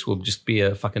 6-axis will just be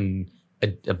a fucking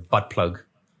a butt plug.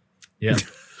 Yeah.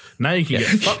 Now you can get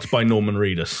fucked by Norman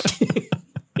Reedus.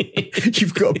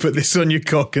 You've got to put this on your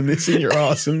cock and this in your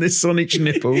ass and this on each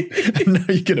nipple, and now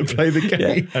you're going to play the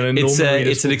game. Yeah. And it's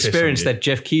an experience that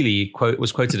Jeff Keighley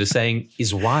was quoted as saying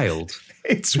is wild.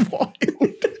 It's wild.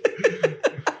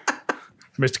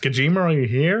 Mr. Kojima, are you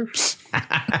here?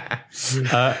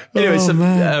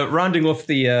 Anyway, rounding off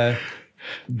the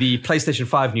PlayStation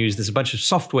 5 news, there's a bunch of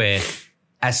software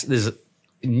there's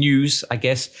news, I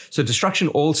guess. So Destruction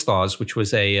All-Stars, which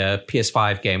was a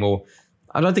PS5 game, or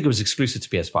I don't think it was exclusive to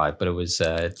PS5, but it was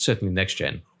certainly next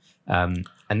gen. And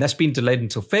that's been delayed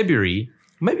until February.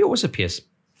 Maybe it was a PS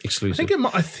exclusive. I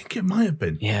think it might have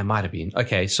been. Yeah, it might have been.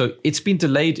 Okay, so it's been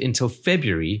delayed until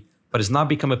February, but has now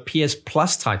become a PS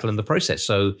Plus title in the process.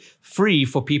 So free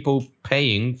for people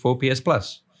paying for PS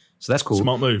Plus. So that's cool.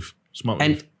 Smart move.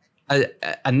 And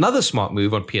another smart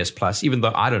move on PS Plus, even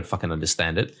though I don't fucking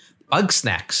understand it, Bug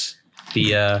Snacks,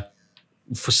 the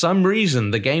for some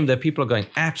reason, the game that people are going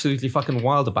absolutely fucking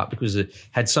wild about because it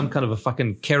had some kind of a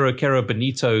fucking Kero Kero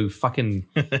Bonito fucking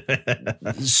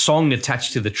song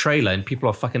attached to the trailer, and people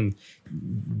are fucking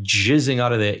jizzing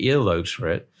out of their earlobes for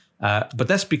it. But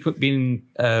that's been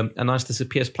announced as a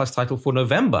PS Plus title for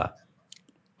November,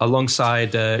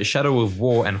 alongside Shadow of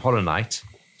War and Hollow Knight.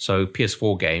 So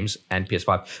PS4 games and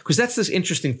PS5. Because that's this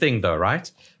interesting thing, though, right?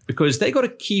 Because they got to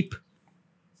keep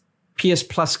PS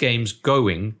Plus games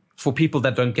going for people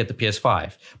that don't get the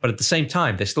PS5. But at the same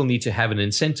time, they still need to have an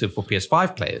incentive for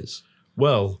PS5 players.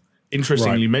 Well,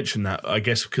 interestingly, you mentioned that, I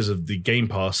guess because of the Game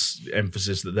Pass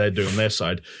emphasis that they're doing on their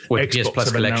side. Or the PS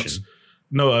Plus collection.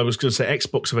 No, I was going to say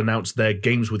Xbox have announced their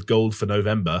games with gold for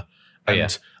November.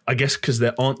 And I guess because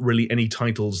there aren't really any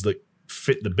titles that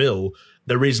fit the bill,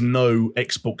 there is no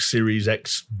Xbox Series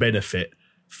X benefit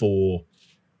for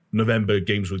November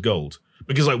games with gold.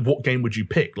 Because, like, what game would you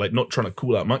pick? Like, not trying to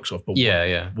call out Microsoft, but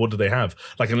what do they have?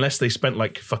 Like, unless they spent,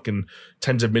 like, fucking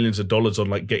tens of millions of dollars on,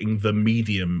 like, getting The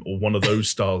Medium or one of those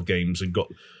style games and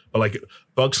got... But, like,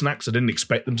 Bugsnax, I didn't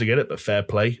expect them to get it, but fair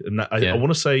play. And that, I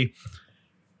want to say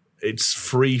it's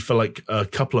free for, like, a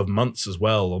couple of months as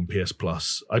well on PS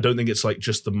Plus. I don't think it's, like,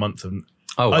 just the month. And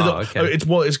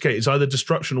it's either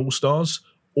Destruction All-Stars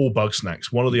or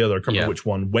Bugsnax, one or the other. I can't remember which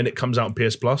one. When it comes out on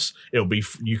PS Plus, it'll be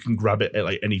you can grab it at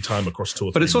like any time across 2 or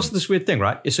 3 But it's also this weird thing,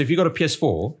 right? So if you got a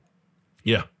PS4,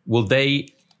 will they?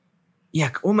 Yeah,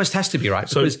 almost has to be, right?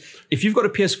 Because if you've got a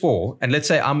PS4, and let's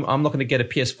say I'm not going to get a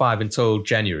PS5 until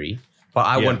January, but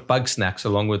I want Bugsnax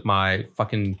along with my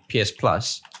fucking PS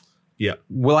Plus. Yeah,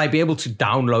 will I be able to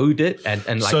download it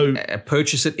and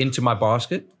purchase it into my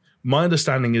basket? My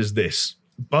understanding is this.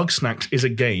 Bugsnax is a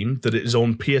game that is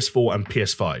on PS4 and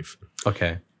PS5.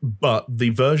 Okay. But the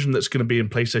version that's going to be in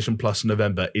PlayStation Plus in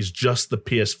November is just the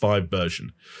PS5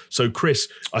 version. So, Chris,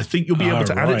 I think you'll be able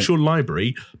to add it to your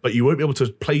library, but you won't be able to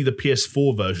play the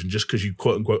PS4 version just because you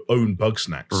quote-unquote own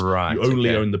Bugsnax. Right. You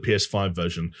only own the PS5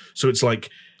 version. So it's like,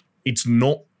 it's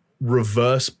not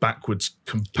reverse backwards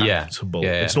compatible.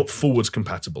 It's not forwards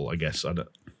compatible, I guess.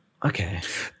 Okay.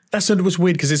 That's what's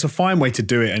weird because it's a fine way to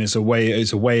do it, and it's a way of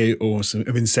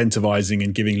incentivizing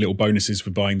and giving little bonuses for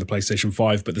buying the PlayStation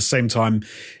 5. But at the same time,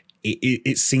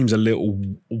 it seems a little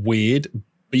weird.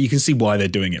 But you can see why they're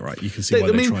doing it, right? You can see why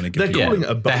they're trying to give. They're calling it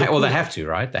a they have to,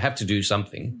 right? They have to do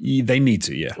something. They need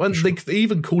to, yeah. Well, they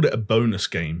even called it a bonus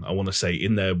game. I want to say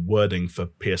in their wording for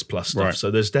PS Plus stuff. Right.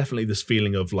 So there's definitely this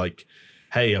feeling of like,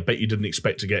 hey, I bet you didn't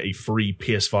expect to get a free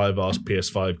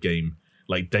PS5 game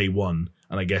like day one,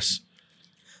 and I guess.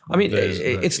 I mean,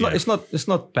 it's not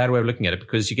a bad way of looking at it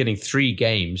because you're getting 3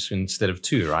 games instead of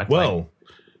 2, right? Well,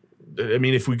 I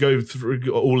mean, if we go through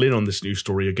all in on this news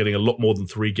story, you're getting a lot more than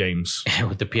 3 games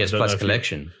with the PS Plus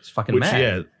collection. It's fucking mad.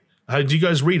 Yeah. How did you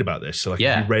guys read about this? So,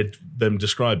 you read them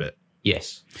describe it.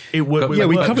 Yes. We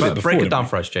covered it before. Break it down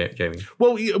for us, Jamie.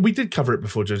 Well, we did cover it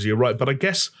before, Josie. You're right, but I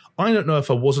guess I don't know if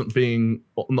I wasn't on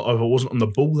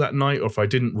the ball that night or if I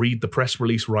didn't read the press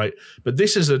release right. But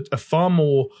this is a far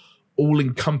more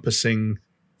all-encompassing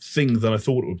thing than I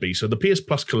thought it would be. So the PS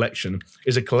Plus collection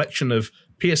is a collection of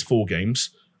PS4 games,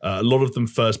 a lot of them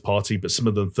first-party, but some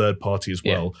of them third-party as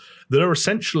well, that are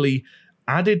essentially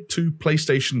added to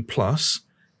PlayStation Plus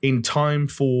in time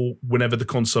for whenever the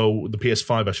console, the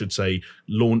PS5, I should say,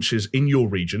 launches in your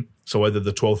region, so either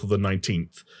the 12th or the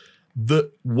 19th,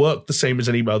 that work the same as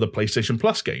any other PlayStation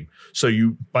Plus game. So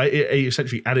you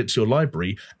essentially add it to your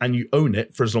library and you own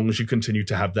it for as long as you continue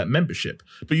to have that membership.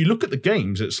 But you look at the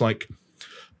games, it's like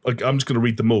I'm just going to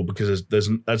read them all because there's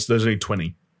only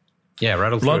 20. Yeah,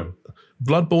 rattle through.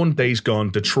 Bloodborne, Days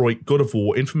Gone, Detroit, God of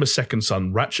War, Infamous Second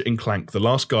Son, Ratchet & Clank, The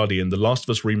Last Guardian, The Last of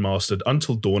Us Remastered,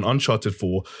 Until Dawn, Uncharted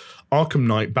 4, Arkham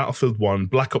Knight, Battlefield 1,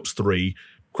 Black Ops 3,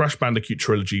 Crash Bandicoot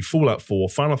Trilogy, Fallout 4,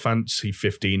 Final Fantasy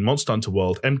 15, Monster Hunter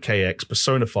World, MKX,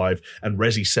 Persona 5, and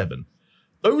Resi 7.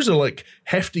 Those are like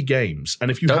hefty games,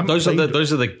 and if you those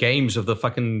are the games of the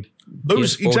fucking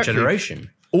PS4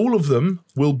 generation. All of them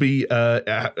will be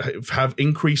have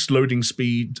increased loading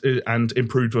speed and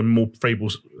improved and more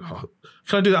fables.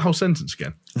 Can I do that whole sentence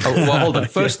again? Oh, well, hold on.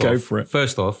 Go for it.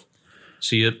 First off,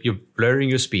 so you're blurring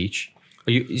your speech.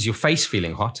 Is your face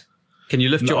feeling hot? Can you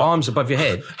lift your arms above your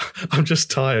head? I'm just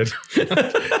tired.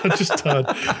 I'm just tired.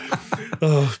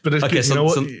 Oh, but it's good. You know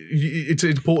what? It's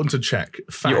important to check.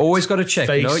 Facts, you always got to check.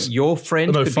 Face, your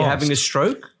friend could be having a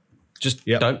stroke. Just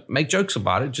don't make jokes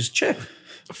about it. Just check.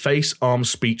 Face, arm,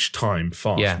 speech, time,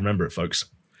 fast. Yeah. Remember it, folks.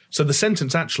 So the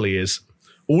sentence actually is,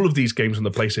 all of these games on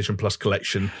the PlayStation Plus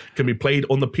collection can be played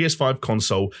on the PS5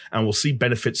 console and will see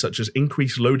benefits such as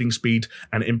increased loading speed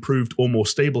and improved or more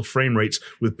stable frame rates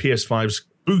with PS5's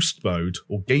Boost mode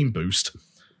or Game Boost.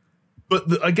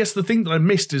 But I guess the thing that I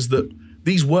missed is that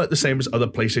these work the same as other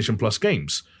PlayStation Plus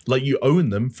games. Like, you own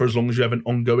them for as long as you have an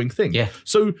ongoing thing. Yeah.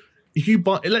 So if you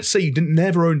buy, let's say you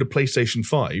never owned a PlayStation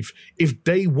 5, if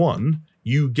day one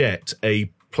you get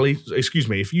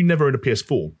if you never owned a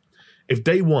PS4, if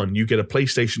day one you get a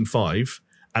PlayStation 5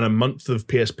 and a month of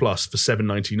PS Plus for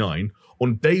 $7.99,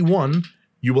 on day one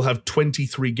you will have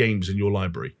 23 games in your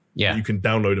library. Yeah. That you can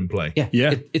download and play.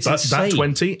 Yeah. It's insane. That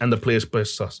 20 and the PS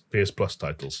Plus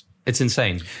titles. It's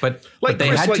insane. But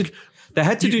they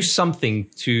had to do something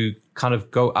to kind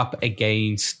of go up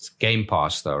against Game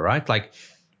Pass, though, right? Like,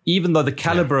 even though the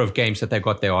caliber of games that they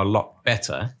got there are a lot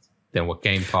better than what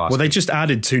Game Pass. Well, they just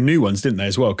added 2 new ones, didn't they,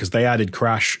 as well? Because they added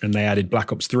Crash and they added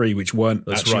Black Ops 3, which weren't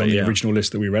on the original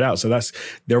list that we read out. So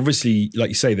they're obviously, like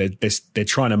you say, they're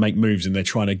trying to make moves and they're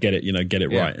trying to get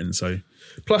it right. And so,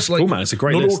 plus, cool, man, it's a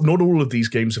great list. Not all of these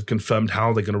games have confirmed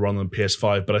how they're going to run on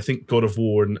PS5, but I think God of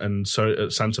War and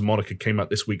Santa Monica came out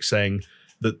this week saying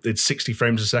that it's 60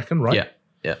 frames a second, right?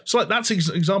 Yeah. So like, that's an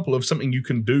example of something you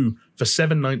can do for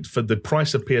 $7.99 for the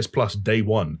price of PS Plus day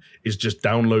one, is just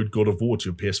download God of War to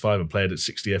your PS5 and play it at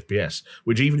 60 FPS,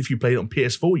 which even if you play it on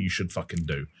PS4, you should fucking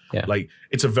do. Yeah. Like,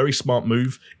 it's a very smart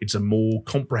move. It's a more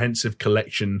comprehensive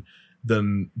collection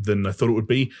than I thought it would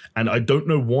be. And I don't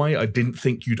know why I didn't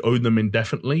think you'd own them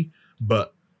indefinitely,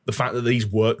 but the fact that these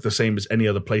work the same as any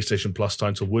other PlayStation Plus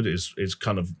title would is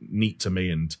kind of neat to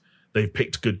me. And they've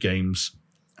picked good games.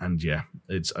 And yeah,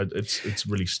 it's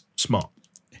really smart.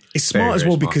 It's smart as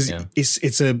well because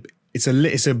it's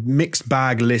a mixed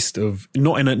bag list of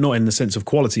not in the sense of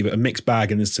quality, but a mixed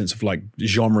bag in the sense of like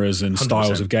genres and 100%.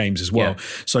 Styles of games as well. Yeah.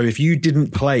 So if you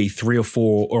didn't play 3 or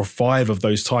 4 or 5 of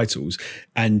those titles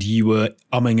and you were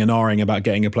umming and ahhing about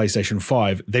getting a PlayStation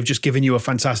 5, they've just given you a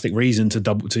fantastic reason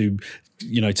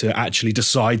to actually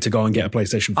decide to go and get a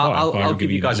PlayStation 5. I'll give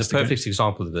you guys a perfect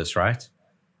example of this, right?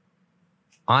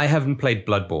 I haven't played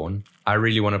Bloodborne. I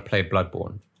really want to play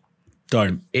Bloodborne.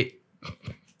 Don't.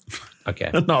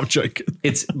 Okay. No, I'm joking.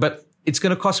 It's going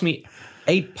to cost me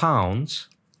 £8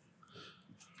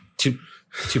 to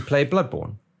play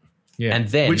Bloodborne. Yeah. And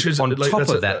then on top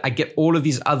of that, I get all of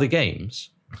these other games.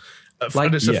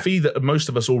 And it's a fee that most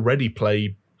of us already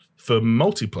play for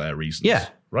multiplayer reasons. Yeah.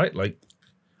 Right? Like,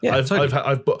 yeah, I've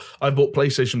bought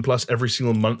PlayStation Plus every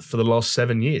single month for the last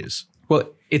 7 years. Well,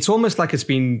 it's almost like it's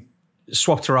been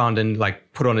swapped around and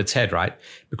like put on its head, right?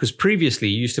 Because previously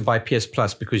you used to buy PS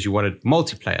Plus because you wanted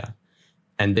multiplayer,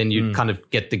 and then you'd kind of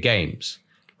get the games.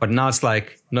 But now it's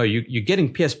like, no, you're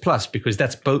getting PS Plus because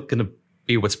that's going to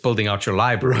be what's building out your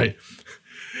library.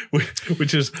 Right.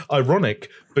 Which is ironic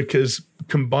because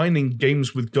combining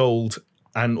games with gold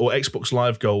or Xbox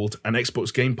Live Gold and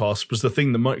Xbox Game Pass was the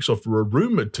thing that Microsoft were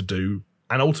rumored to do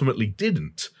and ultimately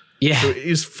didn't. Yeah. So it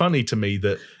is funny to me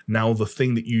that now the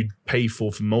thing that you pay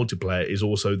for multiplayer is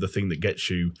also the thing that gets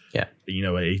you,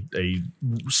 a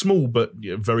small but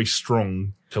very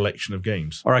strong collection of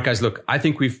games. All right, guys, look, I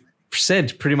think we've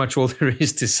said pretty much all there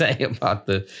is to say about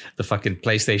the fucking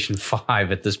PlayStation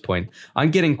 5 at this point.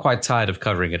 I'm getting quite tired of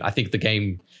covering it. I think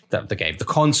the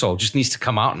console just needs to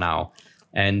come out now.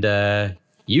 And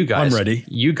you guys, I'm ready.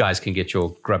 You guys can get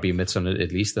your grubby mitts on it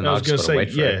at least. And I was going to say,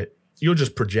 wait for it. You're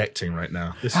just projecting right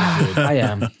now. This is I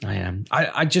am.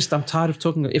 I'm tired of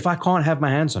talking. If I can't have my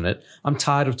hands on it, I'm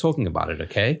tired of talking about it.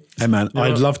 Okay. Hey man,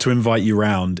 I'd love to invite you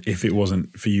round if it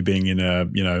wasn't for you being in a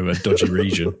dodgy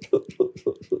region.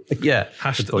 Yeah.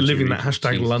 Living that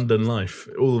hashtag London life.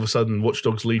 All of a sudden, Watch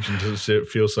Dogs Legion doesn't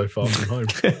feel so far from home.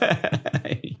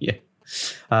 Yeah.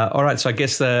 All right. So I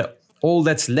guess all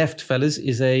that's left, fellas,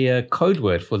 is a code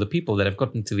word for the people that have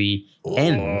gotten to the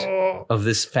end of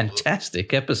this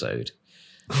fantastic episode.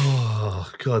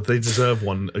 Oh, God, they deserve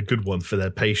a good one for their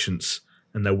patience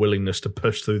and their willingness to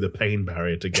push through the pain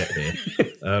barrier to get here.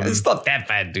 It's not that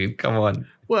bad, dude. Come on.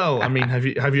 Well, I mean, have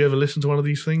you ever listened to one of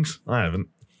these things? I haven't.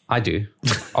 I do,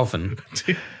 often.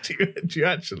 do you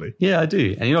actually? Yeah, I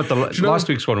do. And last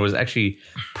week's one was actually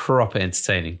proper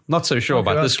entertaining. Not so sure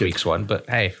about this week's one, but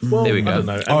hey, there we go. I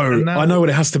don't know. I know what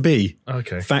it has to be.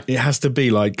 Okay. In fact, it has to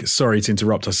be like, sorry to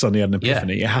interrupt, I suddenly had an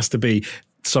epiphany. Yeah. It has to be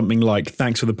something like,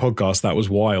 thanks for the podcast, that was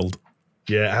wild.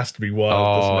 Yeah, it has to be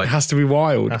wild. It has to be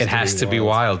wild. It has to be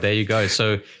wild. There you go.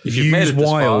 So if you've use made it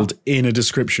wild in a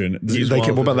description.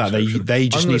 What about that? They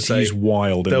just need to use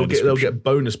wild. They'll get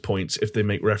bonus points if they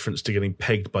make reference to getting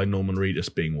pegged by Norman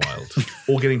Reedus being wild,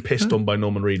 or getting pissed on by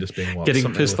Norman Reedus being wild.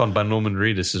 Getting pissed on by Norman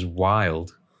Reedus is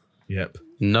wild. Yep.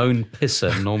 Known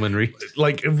pisser, Norman Reedus.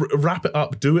 Like, wrap it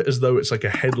up. Do it as though it's like a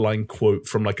headline quote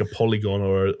from like a Polygon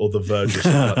or The Verge or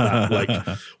something like that.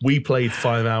 Like, we played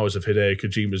 5 hours of Hideo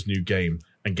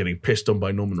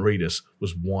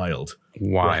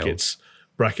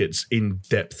brackets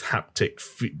in-depth haptic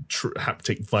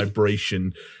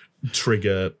vibration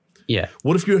trigger. Yeah.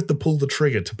 What if you have to pull the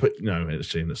trigger to put? No,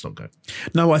 actually, let's not go.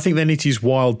 No, I think they need to use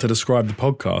wild to describe the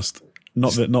podcast,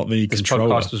 not the This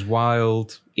controller. podcast was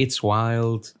wild. It's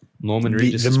wild. Norman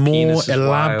Reedus' The more penis is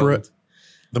elaborate, wild.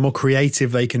 the more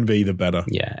creative they can be, the better.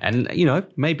 Yeah, and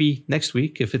maybe next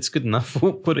week, if it's good enough,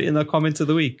 we'll put it in the comment of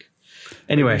the week.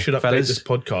 Anyway, we should update fellas, this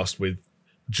podcast with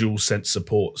DualSense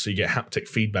support, so you get haptic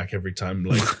feedback every time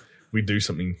we do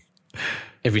something.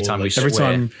 Every time we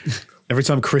swear. Every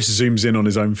time Chris zooms in on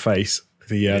his own face,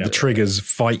 the triggers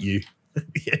fight you.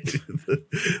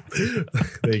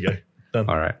 There you go. Done.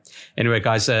 All right. Anyway,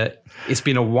 guys, it's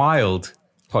been a wild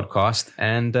podcast,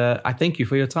 and I thank you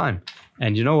for your time.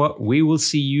 And you know what? We will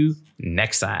see you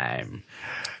next time.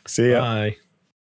 See ya. Bye.